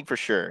 team in the league for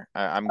sure.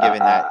 I'm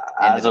giving that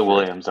end As of the a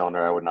first. Williams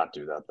owner, I would not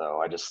do that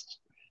though.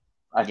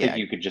 I think Yeah,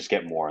 you could just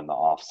get more in the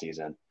off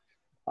season.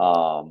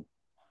 Um,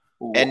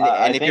 I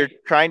and if you're think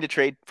trying to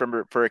trade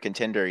for a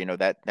contender,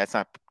 that's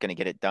not going to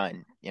get it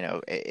done.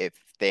 If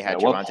they had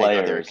what Javante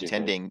go there players do you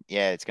think? contending,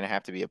 yeah, it's going to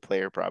have to be a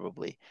player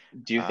probably.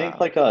 Do you think Um,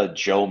 like a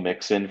Joe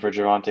Mixon for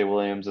Javante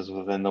Williams is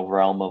within the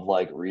realm of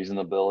like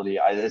reasonability?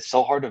 It's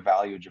so hard to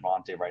value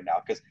Javante right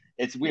now because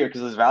it's weird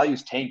because his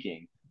value's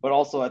tanking, but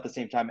also at the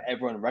same time,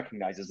 everyone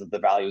recognizes that the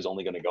value is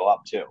only going to go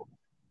up too.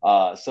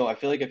 So I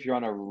feel like if you're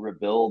on a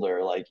rebuild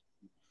or like,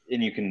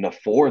 and you can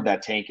afford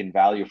that tank in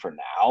value for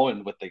now,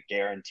 and with the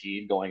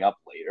guaranteed going up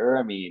later,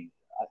 I mean,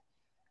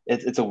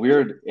 it's a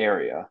weird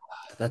area.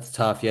 That's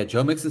tough. Yeah,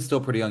 Joe Mixon's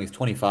still pretty young. He's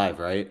 25,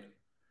 right?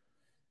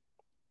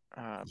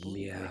 I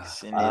believe Yeah.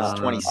 Mixon is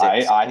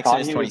I 26. I Mixon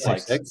thought is he was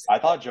like 26. 26? I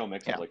thought Joe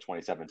Mixon Yeah, was like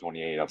 27,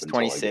 28 up he's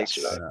until like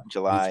yesterday. 26. Yeah.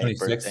 He's July 26.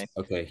 birthday.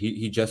 Okay.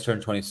 He just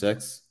turned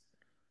 26.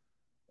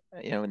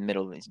 In the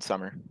middle of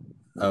summer.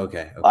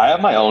 Okay. I Okay.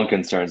 have my own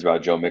concerns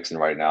about Joe Mixon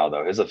right now,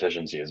 though. His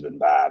efficiency has been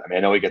bad. I mean,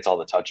 I know he gets all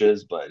the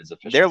touches, but his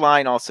Their efficiency.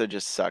 line also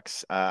just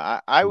sucks.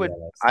 I Yeah, would.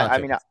 it's not I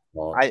Joe mean, Mixon's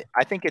fault.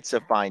 I think it's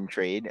a fine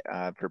trade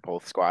for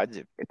both squads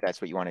if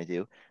that's what you want to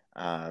do.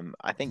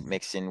 I think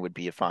Mixon would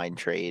be a fine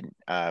trade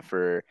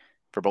for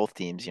both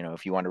teams.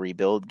 If you want to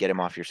rebuild, get him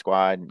off your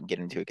squad, get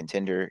him to a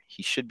contender.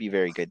 He should be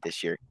very good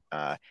this year.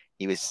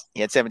 He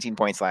had 17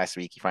 points last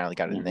week. He finally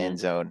got it in the end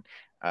zone.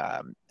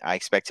 I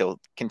expect he'll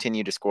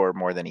continue to score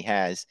more than he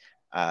has.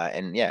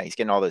 And yeah, he's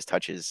getting all those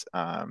touches.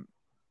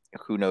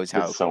 Who knows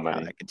Gets how so how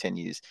many. that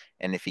continues,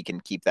 and if he can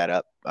keep that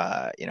up,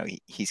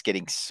 he's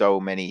getting so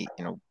many.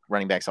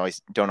 Running backs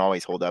don't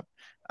always hold up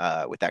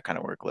with that kind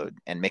of workload.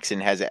 And Mixon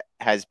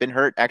has been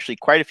hurt actually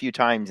quite a few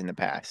times in the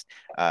past.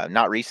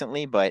 Not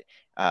recently, but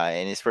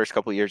in his first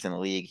couple years in the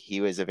league, he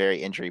was a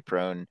very injury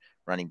prone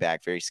running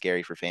back, very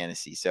scary for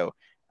fantasy. So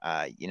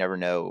you never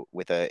know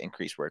with an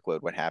increased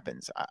workload what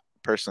happens.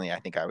 Personally, I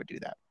think I would do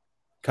that.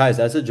 Guys,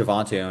 as a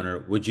Javante owner,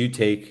 would you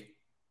take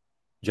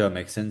Joe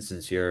Mixon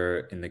since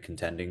you're in the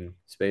contending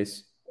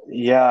space?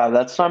 Yeah,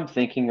 that's what I'm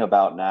thinking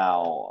about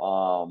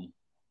now.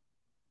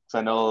 Because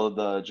I know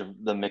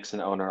the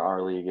Mixon owner in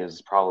our league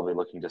is probably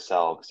looking to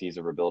sell because he's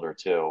a rebuilder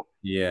too.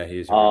 Yeah,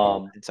 he's a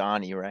rebuild. Um, It's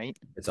on you, right?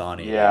 It's on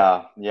you,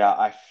 yeah. yeah.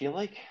 I feel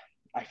like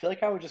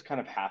I would just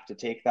kind of have to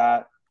take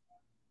that.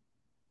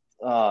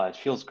 It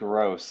feels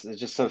gross. It's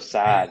just so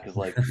sad because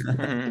like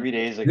 3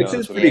 days ago Mixon's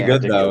this would have pretty been Yeah.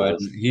 good though, and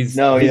ridiculous. he's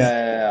No, he's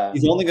yeah.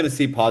 he's only going to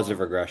see positive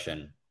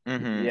regression.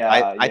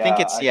 I think Yeah.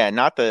 it's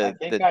not I the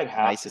think I'd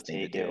have to nicest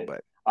thing to take do, it.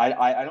 but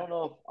I don't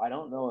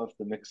know if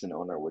the Mixon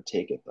owner would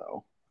take it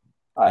though.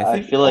 I I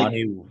think feel like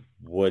Ani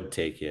would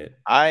take it.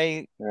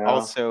 I yeah.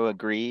 also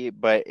agree.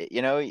 But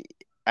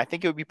I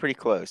think it would be pretty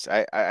close.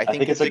 I I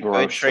think think it's it's a a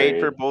good gross trade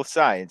for trade. both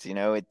sides.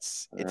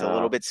 It's a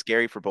little Yeah, bit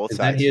scary for both Because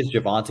then he sides. has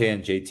Javante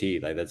and JT.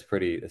 Like that's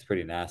pretty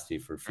nasty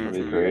for that'd future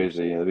be hmm years.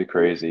 crazy. That'd be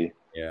crazy.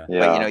 Yeah.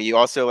 But Yeah, you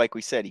also, like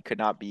we said, he could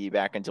not be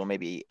back until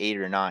maybe 8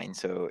 or 9.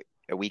 So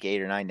a week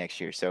 8 or 9 next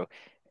year. So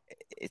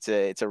it's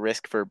a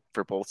risk for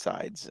both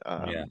sides.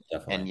 Yeah,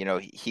 And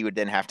definitely. he would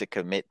then have to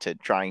commit to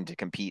trying to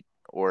compete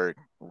or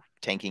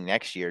tanking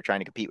next year, trying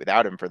to compete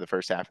without him for the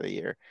first half of the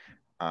year.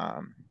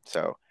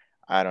 So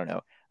I don't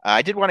know.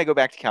 I did want to go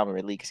back to Calvin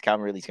Ridley because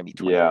Calvin Ridley's going to be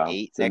yeah.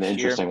 28 It's an next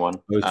year. interesting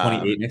one. It was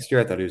 28 Um, next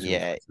year. I thought he was going to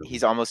be yeah, 27.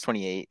 he's almost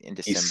 28 in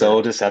He's December.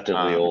 so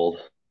deceptively Um, old.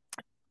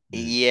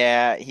 Mm.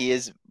 yeah, he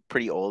is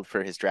pretty old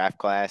for his draft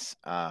class.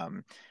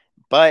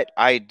 But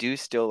I do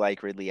still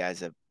like Ridley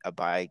as a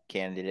buy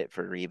candidate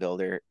for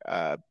rebuilder,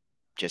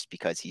 just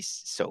because he's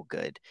so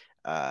good.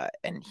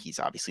 And he's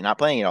obviously not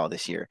playing at all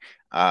this year.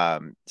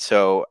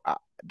 So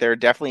there are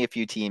definitely a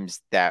few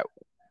teams that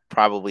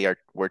probably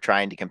were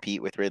trying to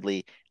compete with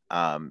Ridley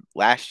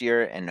last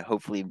year, and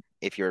hopefully,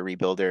 if you're a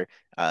rebuilder,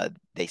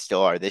 they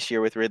still are this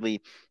year with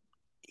Ridley.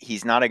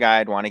 He's not a guy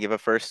I'd want to give a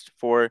first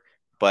for,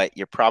 but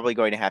you're probably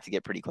going to have to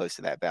get pretty close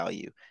to that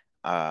value.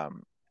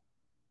 Um,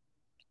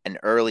 an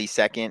early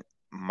second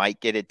might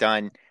get it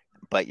done,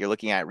 but you're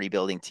looking at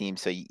rebuilding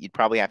teams, so you'd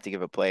probably have to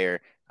give a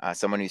player,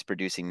 someone who's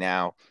producing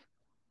now.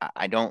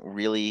 I don't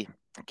really,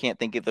 I can't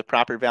think of the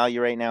proper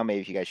value right now.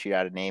 Maybe if you guys shoot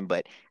out a name,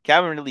 but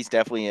Calvin Ridley's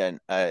definitely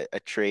a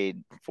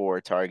trade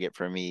for target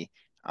for me.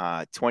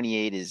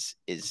 28 is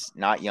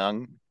not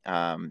young,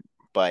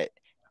 but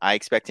I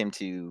expect him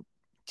to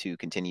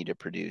continue to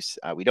produce.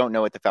 We don't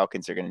know what the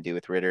Falcons are going to do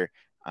with Ritter,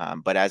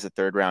 but as a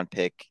third round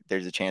pick,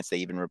 there's a chance they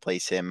even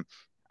replace him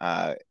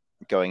uh,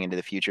 going into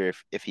the future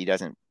if he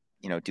doesn't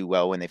do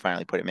well when they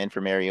finally put him in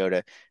for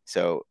Mariota.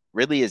 So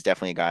Ridley is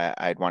definitely a guy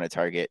I'd want to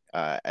target,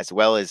 as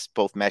well as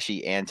both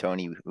Messi and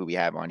Tony, who we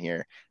have on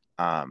here.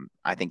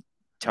 I think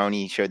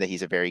Tony showed that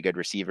he's a very good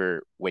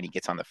receiver when he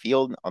gets on the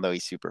field, although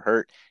he's super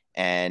hurt.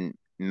 And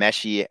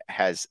Messi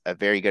has a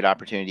very good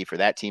opportunity for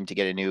that team to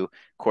get a new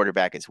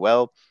quarterback as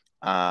well.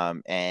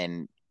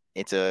 And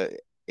it's a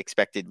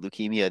expected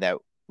leukemia that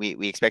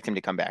we expect him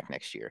to come back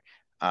next year.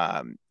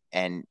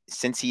 And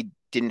since he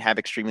didn't have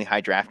extremely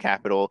high draft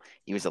capital,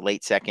 he was a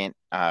late second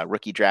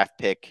rookie draft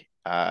pick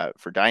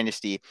for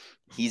Dynasty.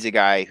 He's a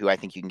guy who I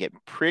think you can get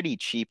pretty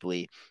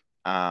cheaply.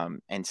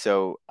 And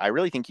so I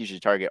really think you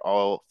should target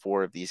all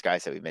 4 of these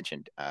guys that we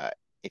mentioned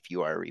if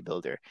you are a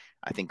rebuilder.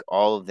 I think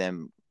all of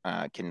them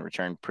can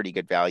return pretty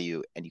good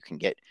value, and you can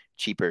get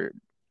cheaper,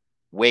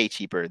 way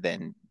cheaper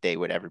than they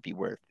would ever be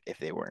worth if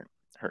they weren't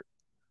hurt.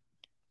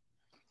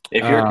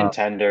 If you're a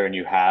contender and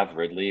you have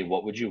Ridley,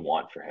 what would you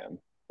want for him?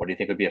 What do you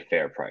think would be a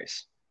fair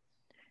price?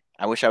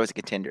 I wish I was a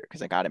contender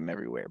because I got him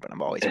everywhere, but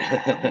I'm always Penny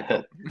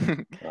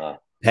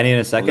in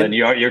a second. Well, then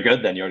you're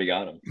good. Then you already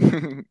got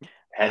him.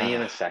 Penny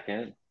in a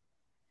second.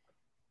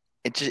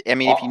 It just, I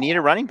mean, if you need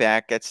a running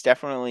back, that's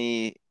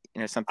definitely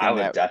something I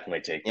would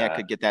definitely take that.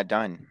 could get that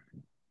done.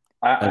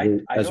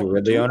 As a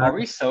Ridley owner, are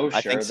we so sure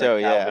I think that so,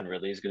 Calvin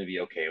Ridley is going to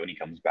be okay when he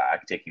comes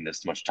back, taking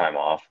this much time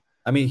off?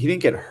 I mean, he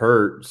didn't get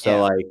hurt,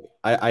 so like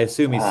I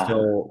assume he's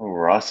still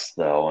Russ,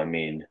 though. I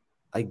mean,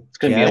 it's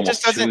going to be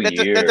almost 2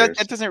 years.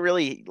 That doesn't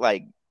really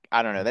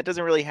I don't know. That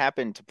doesn't really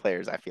happen to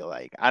players. I feel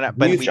like I don't.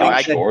 But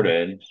Josh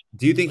Gordon.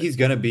 Do you think he's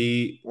going to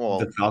be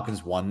the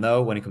Falcons 1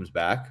 though when he comes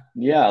back?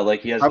 Yeah, like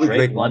he has Probably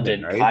Drake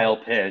London, right? Kyle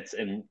Pitts,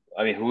 and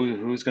I mean,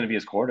 who's going to be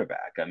his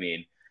quarterback? I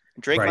mean,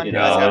 Drake London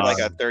does have like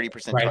a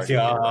 30% target rate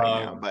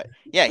right now, but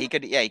yeah, he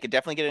could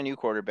definitely get a new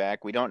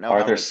quarterback. We don't know.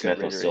 Arthur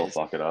Smith will still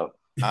fuck it up.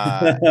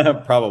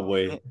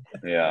 Probably.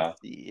 Yeah.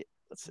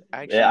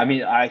 Yeah, I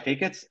mean, I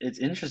think it's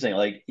interesting.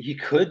 Like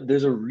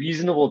there's a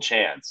reasonable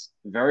chance,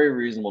 very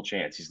reasonable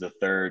chance he's the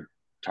 3rd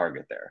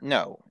target there.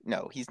 No,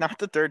 he's not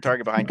the 3rd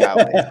target behind Kyle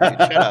Pitts. Dude,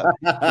 shut up.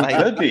 He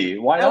could be.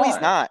 Why not? No,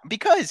 he's not.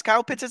 Because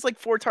Kyle Pitts has like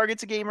 4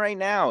 targets a game right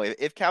now.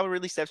 If Calvin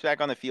Ridley steps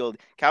back on the field,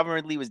 Calvin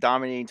Ridley was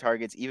dominating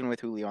targets even with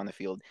Julio on the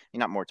field.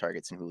 Not more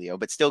targets than Julio,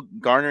 but still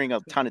garnering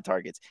a ton of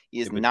targets. He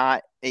is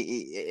not.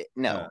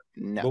 No.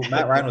 Well,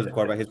 Matt Ryan was the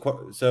quarterback.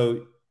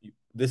 So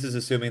this is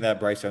assuming that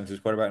Bryce Young's his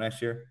quarterback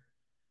next year.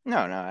 No,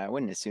 I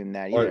wouldn't assume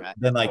that either. Or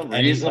then like a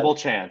reasonable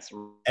chance.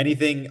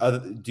 Anything other?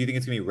 Do you think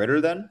it's gonna be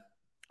Ritter then?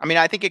 I mean,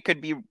 I think it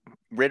could be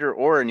Ritter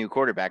or a new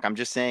quarterback. I'm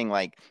just saying,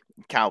 like,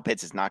 Kyle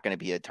Pitts is not going to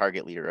be a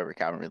target leader over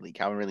Calvin Ridley.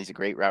 Calvin Ridley's a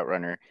great route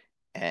runner,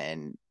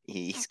 and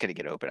he's going to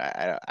get open.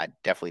 I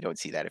definitely don't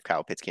see that if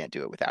Kyle Pitts can't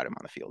do it without him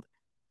on the field.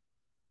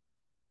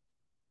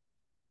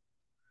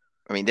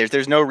 I mean,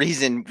 there's no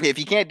reason if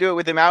he can't do it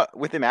with him out.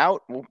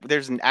 Well,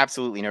 there's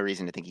absolutely no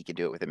reason to think he could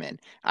do it with him in.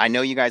 I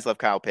know you guys love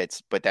Kyle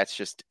Pitts, but that's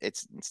just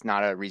it's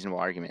not a reasonable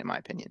argument in my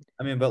opinion.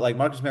 I mean, but like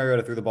Marcus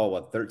Mariota threw the ball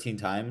 13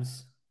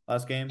 times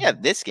last game? Yeah,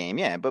 this game,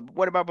 yeah. But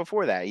what about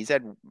before that? He's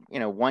had,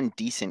 1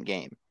 decent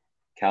game.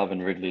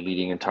 Calvin Ridley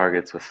leading in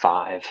targets with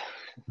 5.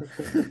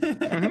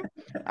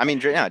 I mean,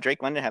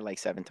 Drake London had like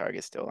 7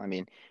 targets still. I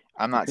mean,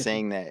 I'm not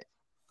saying that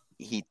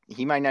he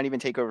might not even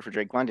take over for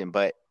Drake London,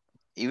 but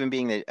even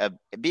being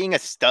a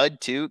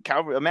stud too.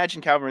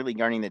 Imagine Calvin Ridley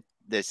guarding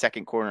the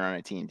 2nd corner on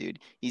a team, dude.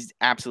 He's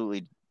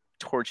absolutely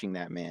torching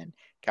that man.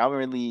 Calvin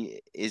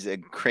Ridley is a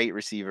great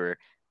receiver,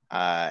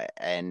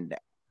 and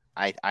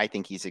I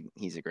think he's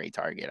a great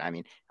target. I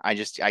mean, I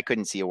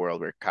couldn't see a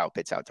world where Kyle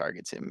Pitts out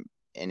targets him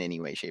in any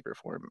way, shape, or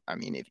form. I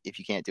mean, if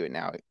you can't do it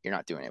now, you're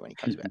not doing it when he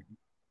comes back.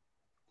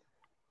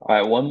 All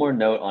right, one more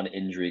note on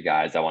injury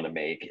guys I want to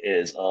make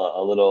is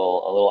a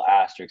little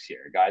asterisk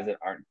here. Guys that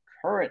aren't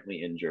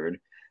currently injured,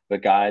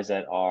 but guys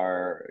that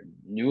are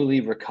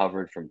newly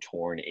recovered from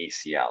torn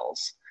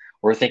ACLs.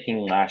 We're thinking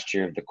last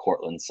year of the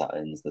Cortland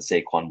Suttons, the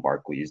Saquon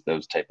Barkleys,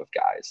 those type of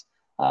guys.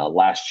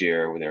 Last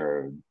year, they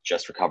were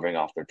just recovering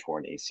off their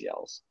torn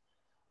ACLs.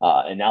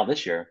 And now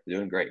this year, they're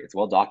doing great. It's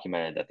well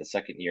documented that the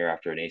 2nd year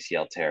after an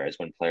ACL tear is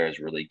when players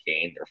really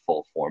gain their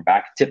full form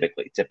back,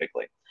 typically.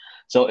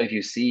 So if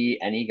you see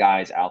any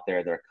guys out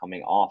there that are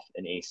coming off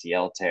an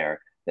ACL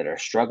tear that are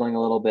struggling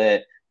a little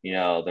bit,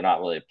 they're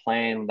not really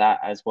playing that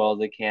as well as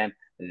they can,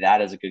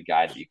 that is a good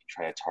guy that you can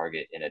try to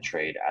target in a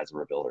trade as a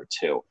rebuilder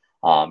too.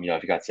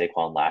 If you got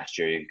Saquon last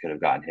year, you could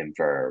have gotten him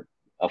for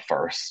a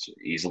 1st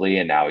easily,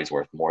 and now he's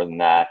worth more than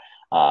that.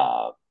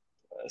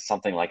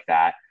 Something like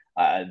that.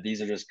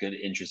 These are just good,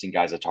 interesting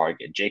guys to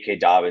target. J.K.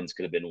 Dobbins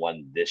could have been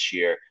one this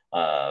year.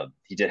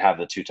 He did have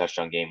the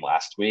 2-touchdown game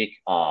last week.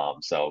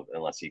 So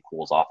unless he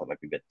cools off, it might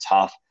be a bit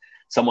tough.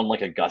 Someone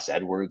like a Gus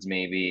Edwards,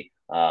 maybe,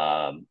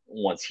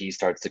 once he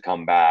starts to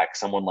come back,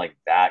 someone like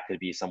that could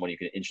be someone you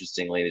can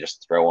interestingly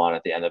just throw on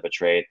at the end of a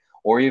trade,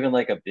 or even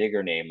like a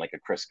bigger name like a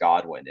Chris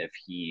Godwin, if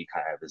he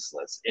kind of is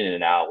in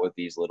and out with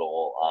these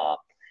little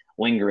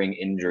lingering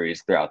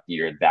injuries throughout the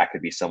year. That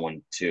could be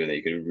someone too that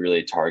you could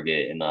really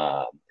target in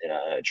a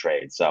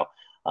trade. So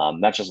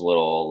that's just a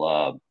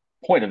little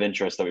point of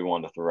interest that we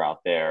wanted to throw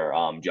out there.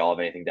 Do y'all have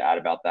anything to add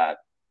about that?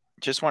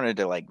 Just wanted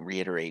to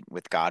reiterate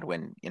with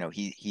Godwin,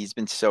 he's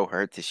been so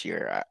hurt this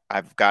year.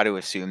 I've got to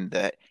assume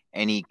that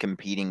any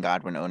competing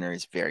Godwin owner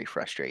is very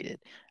frustrated.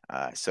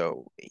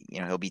 So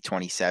he'll be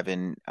 27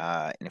 in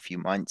a few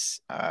months,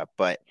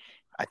 but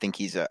I think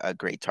he's a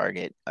great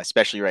target,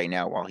 especially right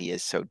now while he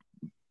is so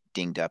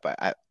dinged up.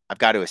 I've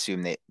got to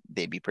assume that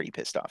they'd be pretty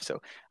pissed off.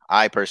 So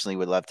I personally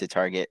would love to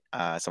target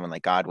someone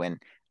like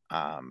Godwin.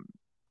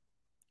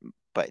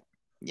 But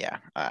yeah,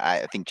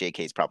 I think JK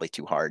is probably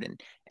too hard,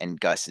 and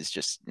Gus is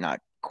just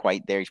not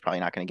quite there. He's probably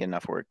not going to get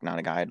enough work. Not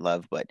a guy I'd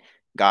love, but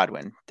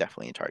Godwin,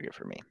 definitely a target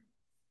for me.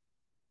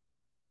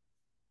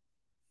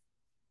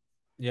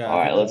 Yeah, All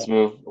I right, think let's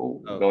move.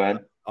 Ooh, oh, go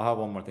ahead. I'll have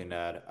one more thing to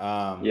add.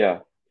 Yeah.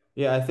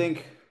 Yeah, I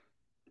think,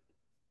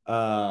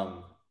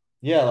 um,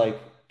 yeah, like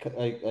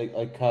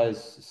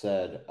Kaz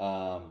said,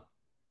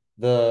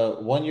 the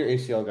 1 year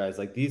ACL guys,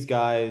 like these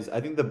guys, I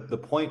think the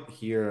point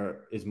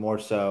here is more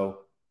so,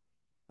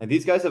 and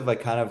these guys have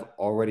like kind of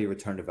already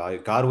returned to value.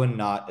 Godwin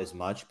not as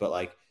much, but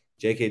like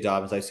J.K.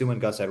 Dobbins, I assume when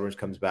Gus Edwards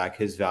comes back,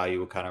 his value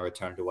will kind of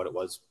return to what it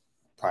was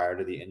prior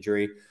to the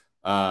injury.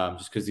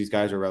 Just because these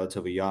guys are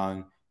relatively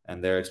young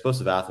and they're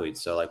explosive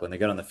athletes, so like when they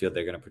get on the field,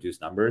 they're going to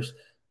produce numbers.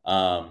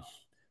 Um,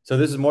 so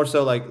this is more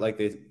so Kaiser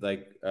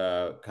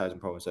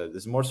Promo said,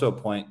 this is more so a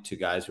point to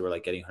guys who are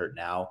like getting hurt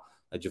now,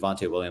 like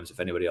Javonte Williams. If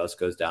anybody else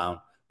goes down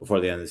before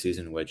the end of the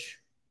season, which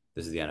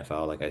this is the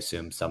NFL, like I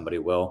assume somebody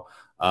will.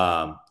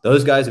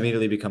 Those guys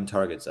immediately become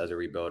targets as a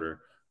rebuilder.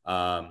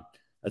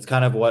 That's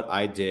kind of what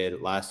I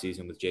did last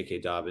season with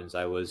J.K. Dobbins.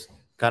 I was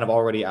kind of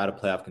already out of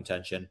playoff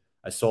contention.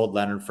 I sold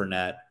Leonard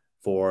Fournette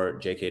for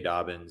J.K.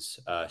 Dobbins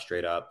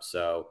straight up.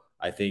 So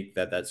I think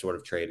that sort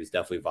of trade is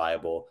definitely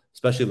viable,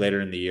 especially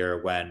later in the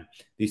year when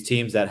these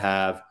teams that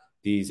have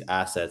these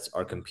assets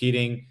are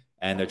competing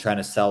and they're trying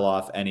to sell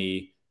off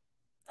any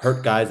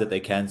hurt guys that they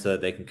can so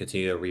that they can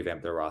continue to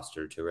revamp their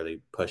roster to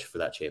really push for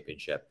that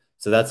championship.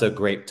 So that's a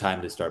great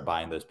time to start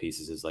buying those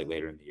pieces is like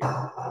later in the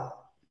year.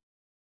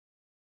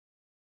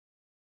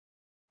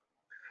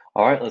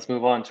 All right, let's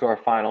move on to our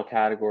final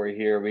category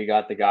here. We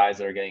got the guys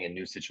that are getting in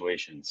new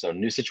situations. So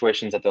new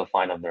situations that they'll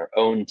find on their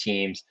own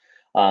teams.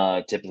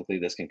 Typically,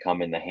 this can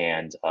come in the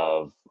hand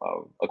of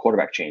a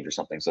quarterback change or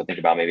something. So think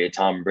about maybe a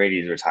Tom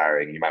Brady's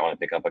retiring, and you might want to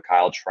pick up a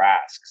Kyle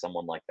Trask,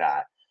 someone like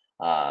that,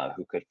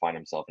 who could find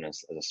himself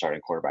as a starting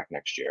quarterback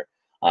next year.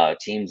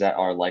 Teams that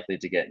are likely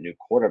to get new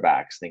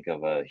quarterbacks. Think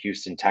of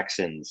Houston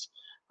Texans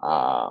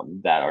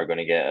that are going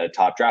to get a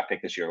top draft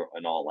pick this year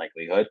in all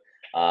likelihood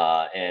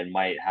and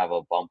might have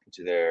a bump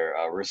to their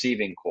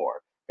receiving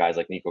core. Guys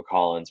like Nico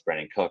Collins,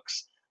 Brandon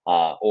Cooks,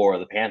 or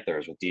the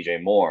Panthers with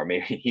DJ Moore.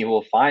 Maybe he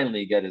will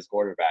finally get his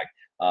quarterback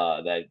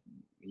that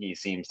he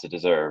seems to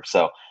deserve.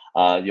 So,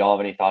 y'all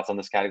have any thoughts on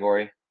this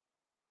category?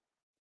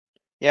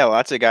 Yeah,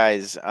 lots of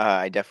guys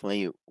I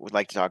definitely would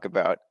like to talk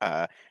about.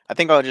 I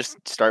think I'll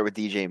just start with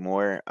DJ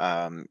Moore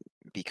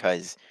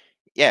because,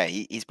 yeah,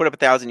 he's put up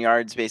 1,000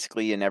 yards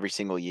basically in every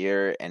single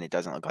year, and it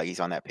doesn't look like he's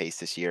on that pace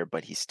this year,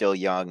 but he's still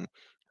young.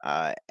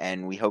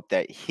 And we hope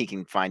that he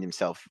can find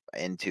himself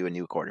into a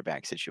new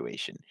quarterback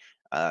situation.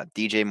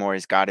 DJ Moore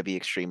has got to be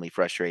extremely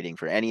frustrating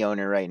for any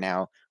owner right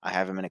now. I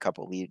have him in a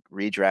couple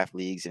redraft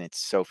leagues, and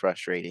it's so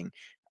frustrating.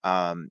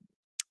 Um,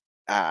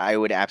 I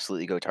would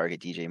absolutely go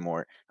target DJ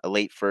Moore. A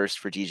late first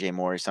for DJ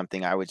Moore is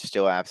something I would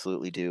still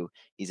absolutely do.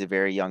 He's a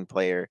very young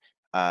player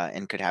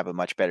and could have a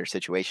much better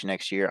situation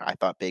next year. I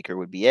thought Baker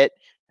would be it.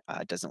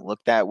 It doesn't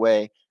look that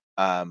way.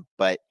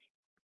 But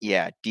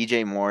yeah,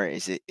 DJ Moore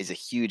is a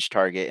huge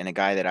target and a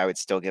guy that I would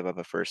still give up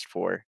a first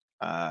for.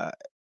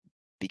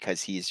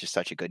 Because he's just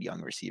such a good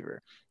young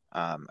receiver.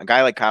 A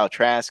guy like Kyle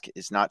Trask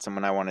is not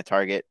someone I want to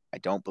target. I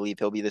don't believe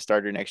he'll be the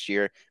starter next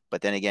year. But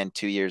then again,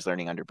 2 years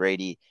learning under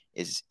Brady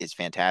is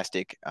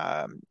fantastic.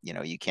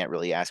 You can't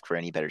really ask for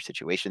any better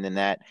situation than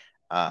that.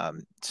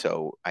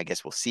 So I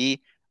guess we'll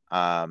see.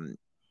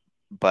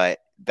 But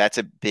that's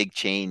a big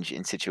change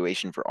in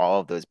situation for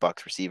all of those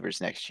Bucs receivers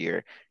next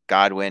year.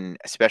 Godwin,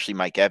 especially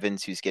Mike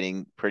Evans, who's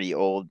getting pretty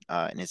old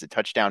and is a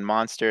touchdown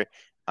monster.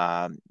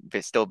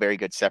 But still very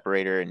good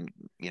separator and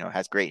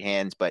has great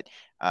hands. But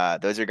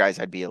those are guys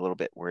I'd be a little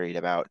bit worried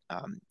about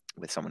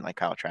with someone like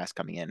Kyle Trask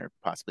coming in or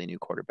possibly a new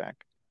quarterback.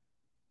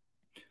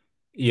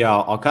 Yeah,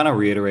 I'll kind of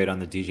reiterate on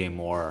the DJ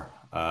Moore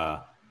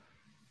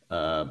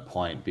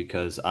point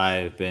because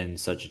I've been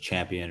such a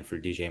champion for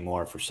DJ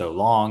Moore for so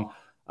long.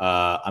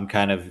 I'm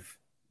kind of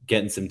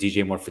getting some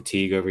DJ Moore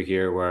fatigue over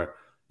here where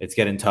it's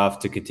getting tough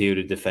to continue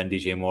to defend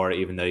DJ Moore,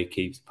 even though he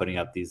keeps putting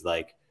up these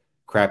like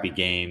crappy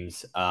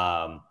games.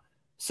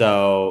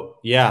 So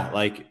yeah,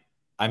 like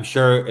I'm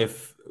sure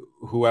if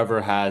whoever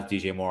has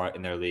DJ Moore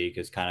in their league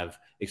has kind of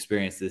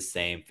experienced this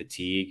same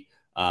fatigue.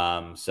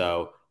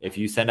 So if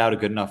you send out a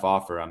good enough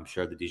offer, I'm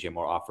sure the DJ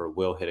Moore offer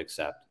will hit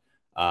accept.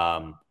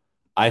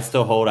 I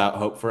still hold out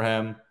hope for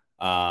him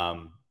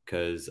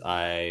because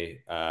I'm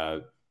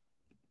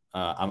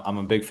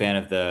a big fan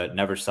of the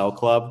Never Sell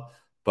Club.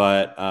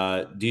 But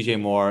DJ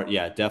Moore,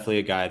 yeah, definitely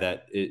a guy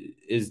that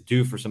is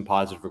due for some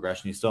positive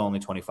regression. He's still only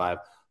 25.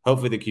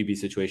 Hopefully the QB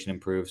situation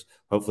improves.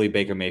 Hopefully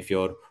Baker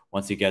Mayfield,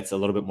 once he gets a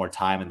little bit more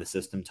time in the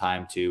system,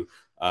 time to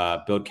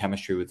build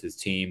chemistry with his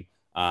team,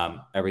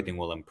 everything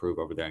will improve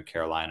over there in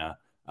Carolina.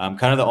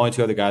 Kind of the only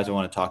two other guys I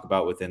want to talk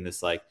about within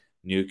this like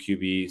new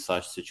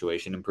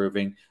QB/situation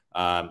improving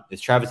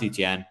is Travis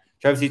Etienne.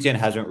 Travis Etienne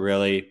hasn't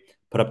really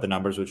put up the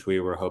numbers which we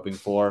were hoping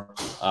for,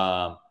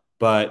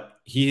 but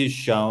he has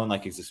shown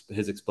like his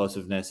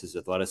explosiveness, his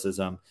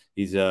athleticism.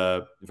 He's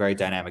a very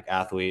dynamic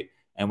athlete,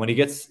 and when he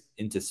gets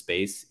into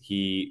space,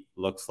 he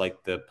looks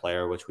like the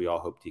player which we all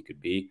hoped he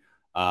could be.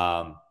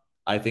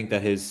 I think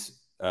that his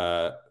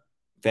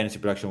fantasy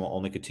production will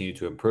only continue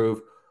to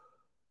improve.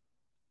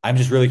 I'm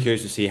just really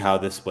curious to see how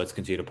this splits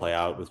continue to play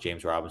out with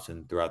James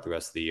Robinson throughout the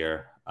rest of the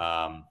year,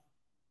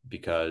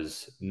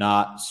 because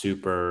not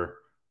super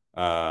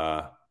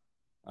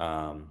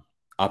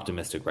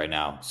optimistic right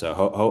now. So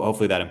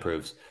hopefully that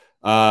improves.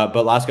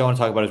 But last guy I want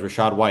to talk about is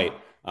Rachaad White.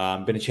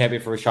 Been a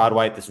champion for Rachaad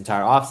White this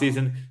entire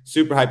offseason.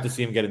 Super hyped to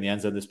see him get in the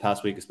end zone this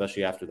past week,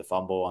 especially after the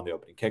fumble on the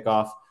opening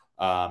kickoff,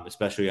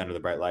 especially under the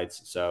bright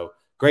lights. So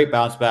great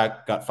bounce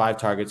back. Got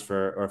 5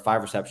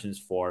 receptions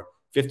for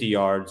 50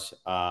 yards.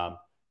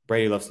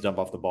 Brady loves to dump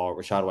off the ball.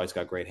 Rachaad White's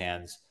got great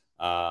hands.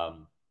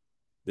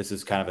 This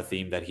is kind of a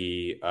theme that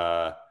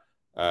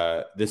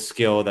this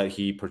skill that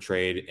he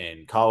portrayed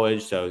in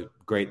college. So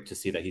great to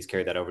see that he's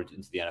carried that over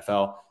into the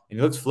NFL. And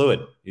he looks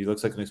fluid. He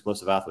looks like an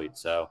explosive athlete.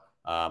 So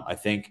I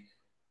think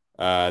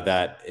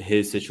that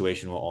his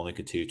situation will only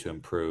continue to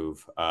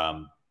improve.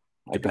 I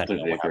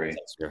completely agree.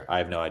 I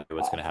have no idea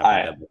what's going to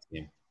happen with that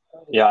team.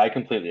 Yeah, I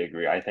completely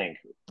agree. I think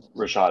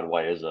Rachaad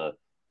White is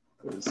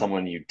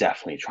someone you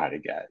definitely try to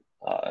get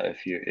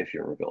if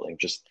you're rebuilding.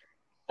 Just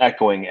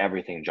echoing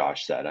everything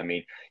Josh said. I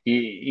mean,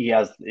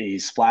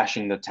 he's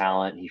flashing the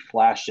talent. He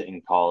flashed it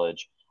in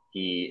college.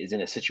 He is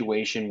in a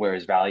situation where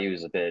his value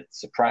is a bit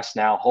suppressed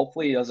now.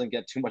 Hopefully, he doesn't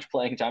get too much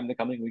playing time in the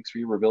coming weeks for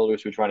you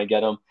rebuilders who are trying to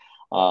get him,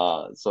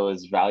 so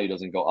his value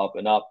doesn't go up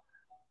and up.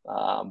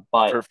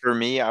 But for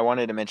me, I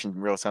wanted to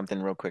mention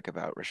something real quick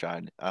about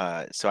Rachaad.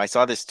 So I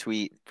saw this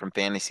tweet from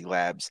Fantasy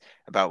Labs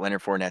about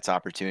Leonard Fournette's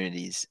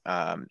opportunities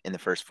in the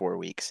first 4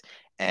 weeks.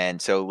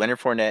 And so Leonard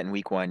Fournette in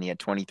week 1, he had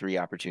 23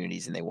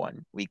 opportunities and they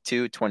won. Week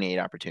 2, 28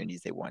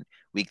 opportunities, they won.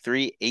 Week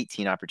 3,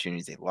 18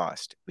 opportunities, they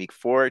lost. Week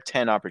 4,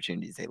 10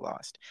 opportunities, they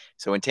lost.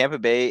 So when Tampa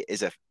Bay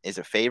is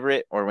a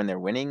favorite or when they're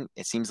winning,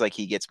 it seems like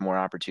he gets more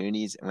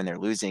opportunities. And when they're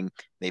losing,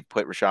 they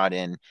put Rachaad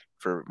in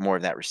for more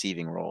of that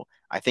receiving role.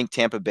 I think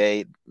Tampa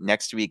Bay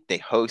next week, they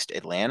host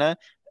Atlanta.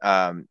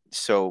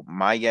 So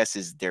my guess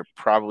is they're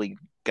probably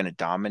going to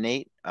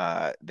dominate.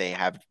 They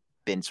have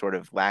been sort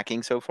of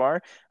lacking so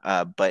far,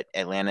 but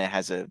Atlanta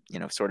has a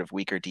sort of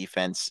weaker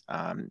defense.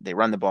 They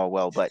run the ball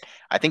well, but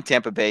I think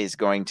Tampa Bay is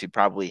going to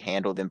probably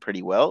handle them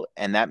pretty well,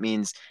 and that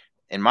means,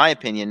 in my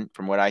opinion,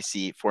 from what I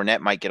see, Fournette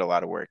might get a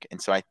lot of work,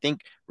 and so I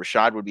think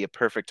Rachaad would be a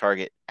perfect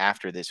target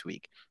after this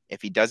week.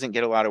 If he doesn't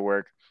get a lot of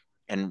work,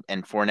 and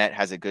Fournette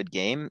has a good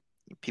game,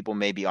 people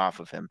may be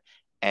off of him,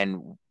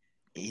 and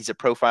he's a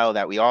profile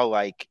that we all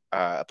like,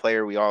 a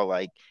player we all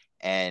like,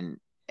 and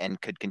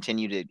could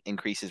continue to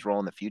increase his role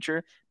in the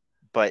future.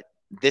 But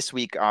this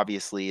week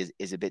obviously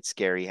is a bit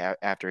scary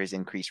after his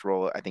increased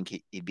role. I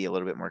think he'd be a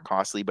little bit more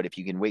costly, but if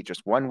you can wait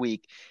just 1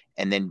 week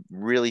and then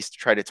really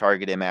try to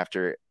target him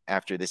after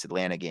this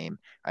Atlanta game,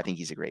 I think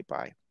he's a great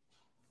buy.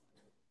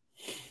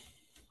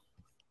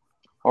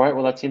 All right,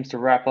 well, that seems to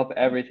wrap up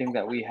everything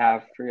that we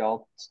have for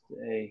y'all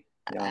today.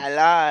 Yeah. I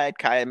lied.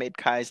 I made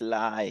Kai's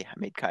lie. I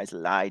made Kai's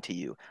lie to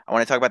you. I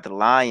want to talk about the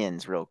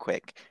Lions real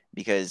quick,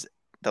 because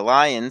the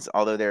Lions,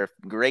 although they're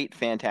a great,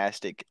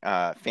 fantastic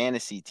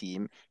fantasy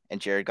team, and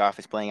Jared Goff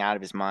is playing out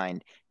of his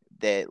mind,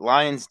 the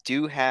Lions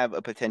do have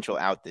a potential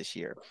out this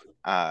year.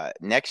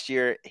 Next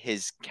year,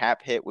 his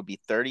cap hit would be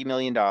 $30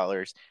 million,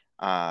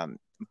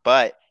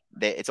 but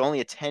it's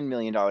only a $10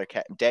 million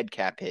dead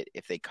cap hit.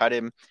 If they cut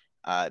him,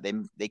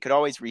 they could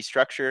always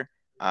restructure.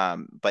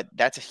 But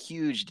that's a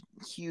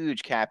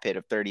huge cap hit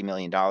of $30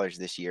 million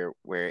this year,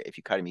 where if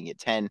you cut him, you get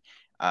 10.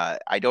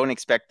 I don't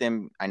expect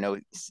them. I know,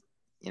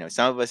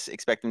 some of us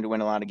expect them to win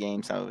a lot of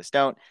games. Some of us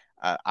don't.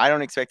 I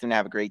don't expect them to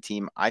have a great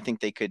team. I think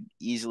they could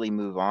easily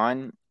move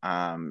on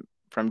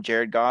from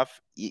Jared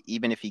Goff,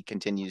 even if he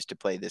continues to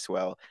play this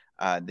well.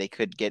 They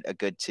could get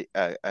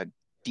a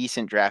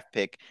decent draft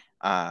pick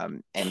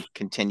and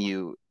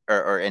continue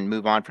and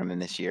move on from him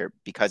this year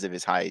because of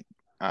his high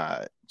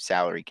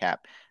salary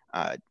cap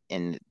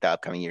in the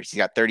upcoming years. He's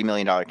got $30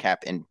 million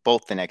cap in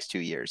both the next 2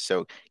 years.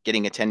 So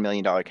getting a $10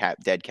 million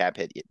dead cap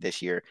hit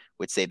this year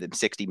would save them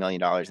 $60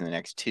 million in the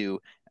next 2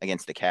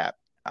 against the cap.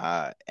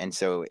 And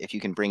so if you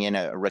can bring in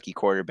a rookie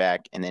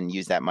quarterback and then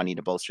use that money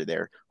to bolster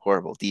their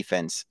horrible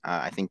defense,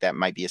 I think that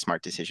might be a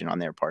smart decision on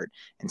their part.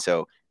 And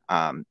so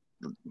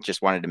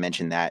just wanted to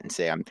mention that and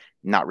say I'm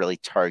not really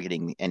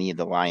targeting any of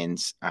the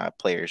Lions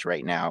players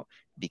right now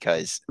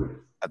because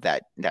of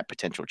that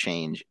potential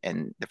change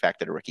and the fact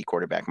that a rookie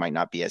quarterback might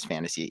not be as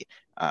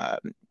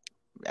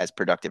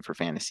productive for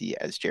fantasy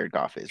as Jared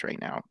Goff is right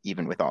now,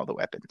 even with all the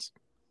weapons.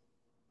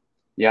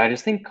 Yeah, I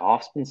just think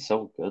Goff's been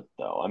so good,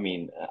 though. I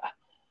mean,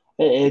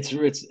 it's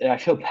I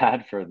feel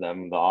bad for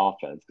them, the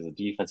offense, because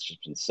the defense has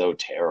just been so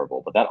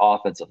terrible. But that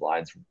offensive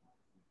line's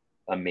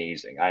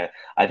amazing. I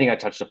think I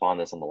touched upon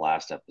this on the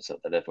last episode,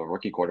 that if a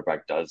rookie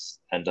quarterback does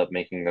end up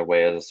making their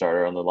way as a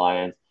starter on the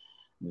Lions,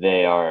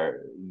 they are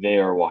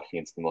walking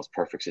into the most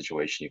perfect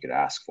situation you could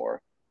ask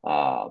for.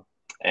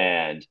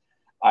 And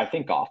I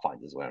think Goff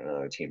finds his way on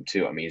another team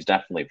too. I mean, he's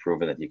definitely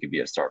proven that he could be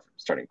a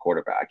starting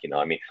quarterback.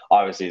 I mean,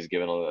 obviously he's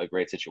given a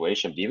great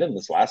situation, but even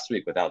this last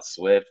week without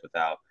Swift,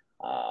 without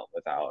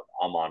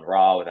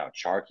Amon-Ra, without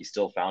Chark, he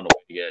still found a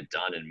way to get it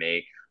done and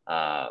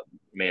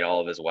made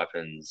all of his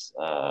weapons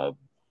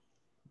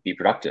be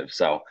productive.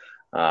 So,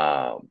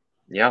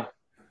 yeah,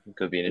 it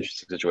could be an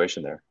interesting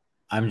situation there.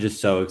 I'm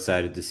just so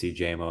excited to see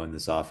JMO in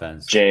this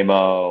offense. I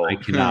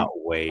JMO, cannot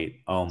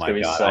wait. Oh it's my gonna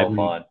be God. so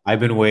fun.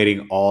 I've been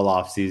waiting all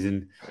off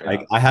season.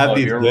 Like Yeah. I have Oh, if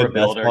these you're a good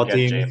best rebuilder, ball get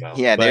teams, JMO.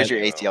 Yeah, there's but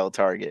your JMO. ACL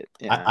target.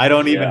 Yeah. I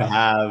don't even Yeah.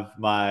 have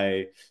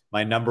my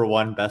number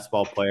one best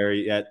ball player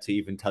yet to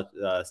even touch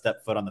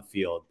step foot on the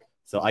field.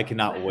 So I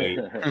cannot wait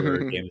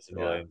for Jameson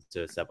Yeah. Williams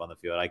to step on the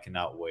field. I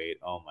cannot wait.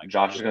 Oh my God.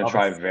 Josh is going to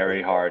try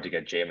very hard to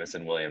get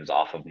Jameson Williams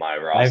off of my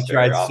I've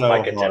tried roster, off my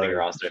so contending hard.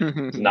 roster.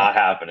 It's not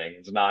happening.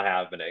 It's not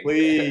happening.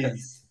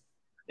 Please.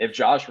 If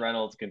Josh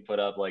Reynolds can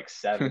put up like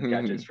 7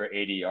 catches for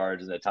 80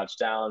 yards and a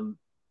touchdown,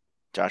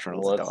 Josh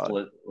Reynolds a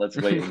dog. let's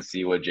wait and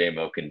see what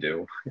JMO can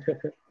do.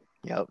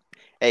 Yep.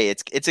 Hey,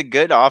 it's a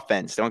good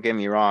offense. Don't get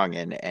me wrong,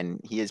 and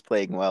he is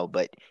playing well,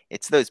 but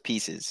it's those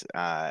pieces,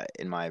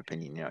 in my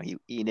opinion.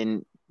 He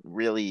didn't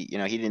really,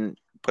 he didn't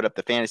put up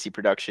the fantasy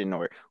production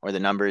or the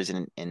numbers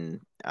in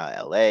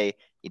LA.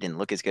 He didn't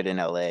look as good in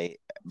LA.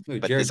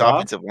 Dude, But Jared this Goff?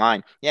 offensive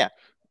line, yeah,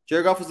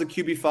 Jared Goff was the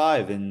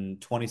QB5 in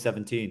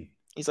 2017.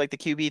 he's like the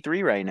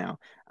QB3 right now.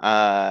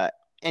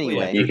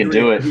 Anyway, He can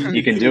do it.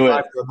 He can do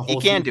it. he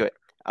can do it.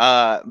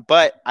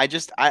 But I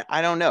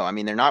don't know. I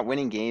mean, they're not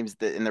winning games,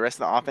 and the rest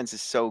of the offense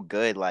is so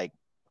good. Like,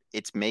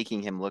 it's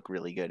making him look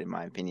really good, in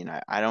my opinion.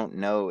 I don't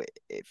know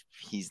if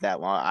he's that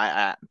long.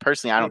 I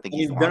personally, I don't think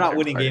he's. They're not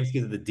winning games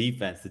because of the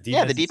defense.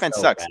 Yeah, the defense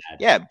sucks. Bad.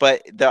 Yeah,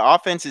 but the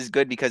offense is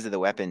good because of the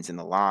weapons in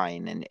the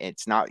line, and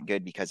it's not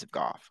good because of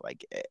Goff.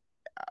 Like,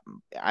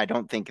 I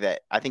don't think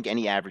that. I think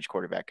any average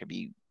quarterback could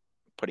be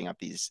putting up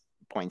these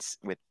points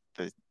with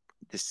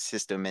this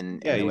system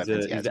and the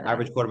weapons. He's an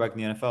average quarterback in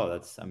the NFL.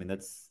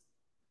 That's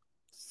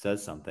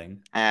says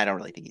something. I don't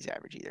really think he's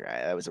average either.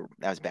 That was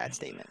a bad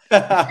statement.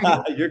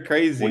 You're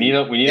crazy. We need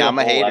a I'm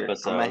a whole hater.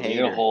 episode. I'm a We need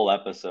hater. a whole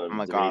episode. I'm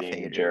a Goff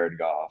hater. Jared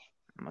Goff.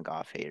 I'm a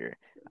Goff hater.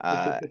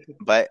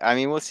 But I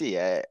mean, we'll see.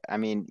 I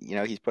mean,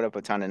 he's put up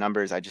a ton of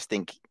numbers. I just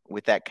think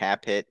with that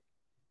cap hit,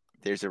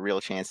 there's a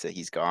real chance that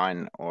he's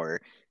gone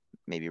or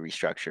maybe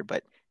restructure.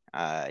 But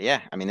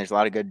yeah, I mean, there's a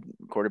lot of good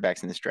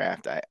quarterbacks in this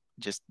draft. I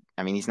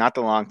mean, he's not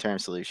the long-term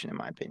solution in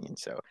my opinion.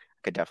 So I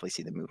could definitely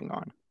see them moving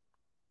on.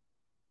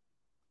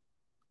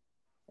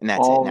 And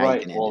that's all it. Now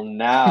right. Well,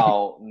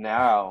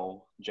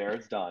 now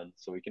Jared's done,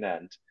 so we can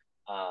end.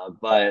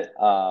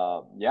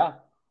 Yeah,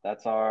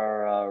 that's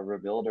our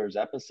Rebuilders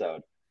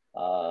episode.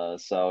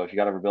 So if you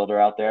got a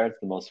Rebuilder out there, it's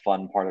the most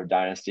fun part of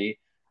Dynasty.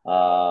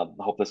 I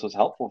hope this was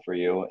helpful for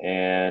you,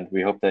 and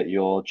we hope that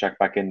you'll check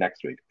back in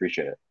next week.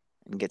 Appreciate it.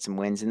 And get some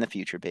wins in the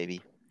future,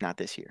 baby. Not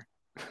this year.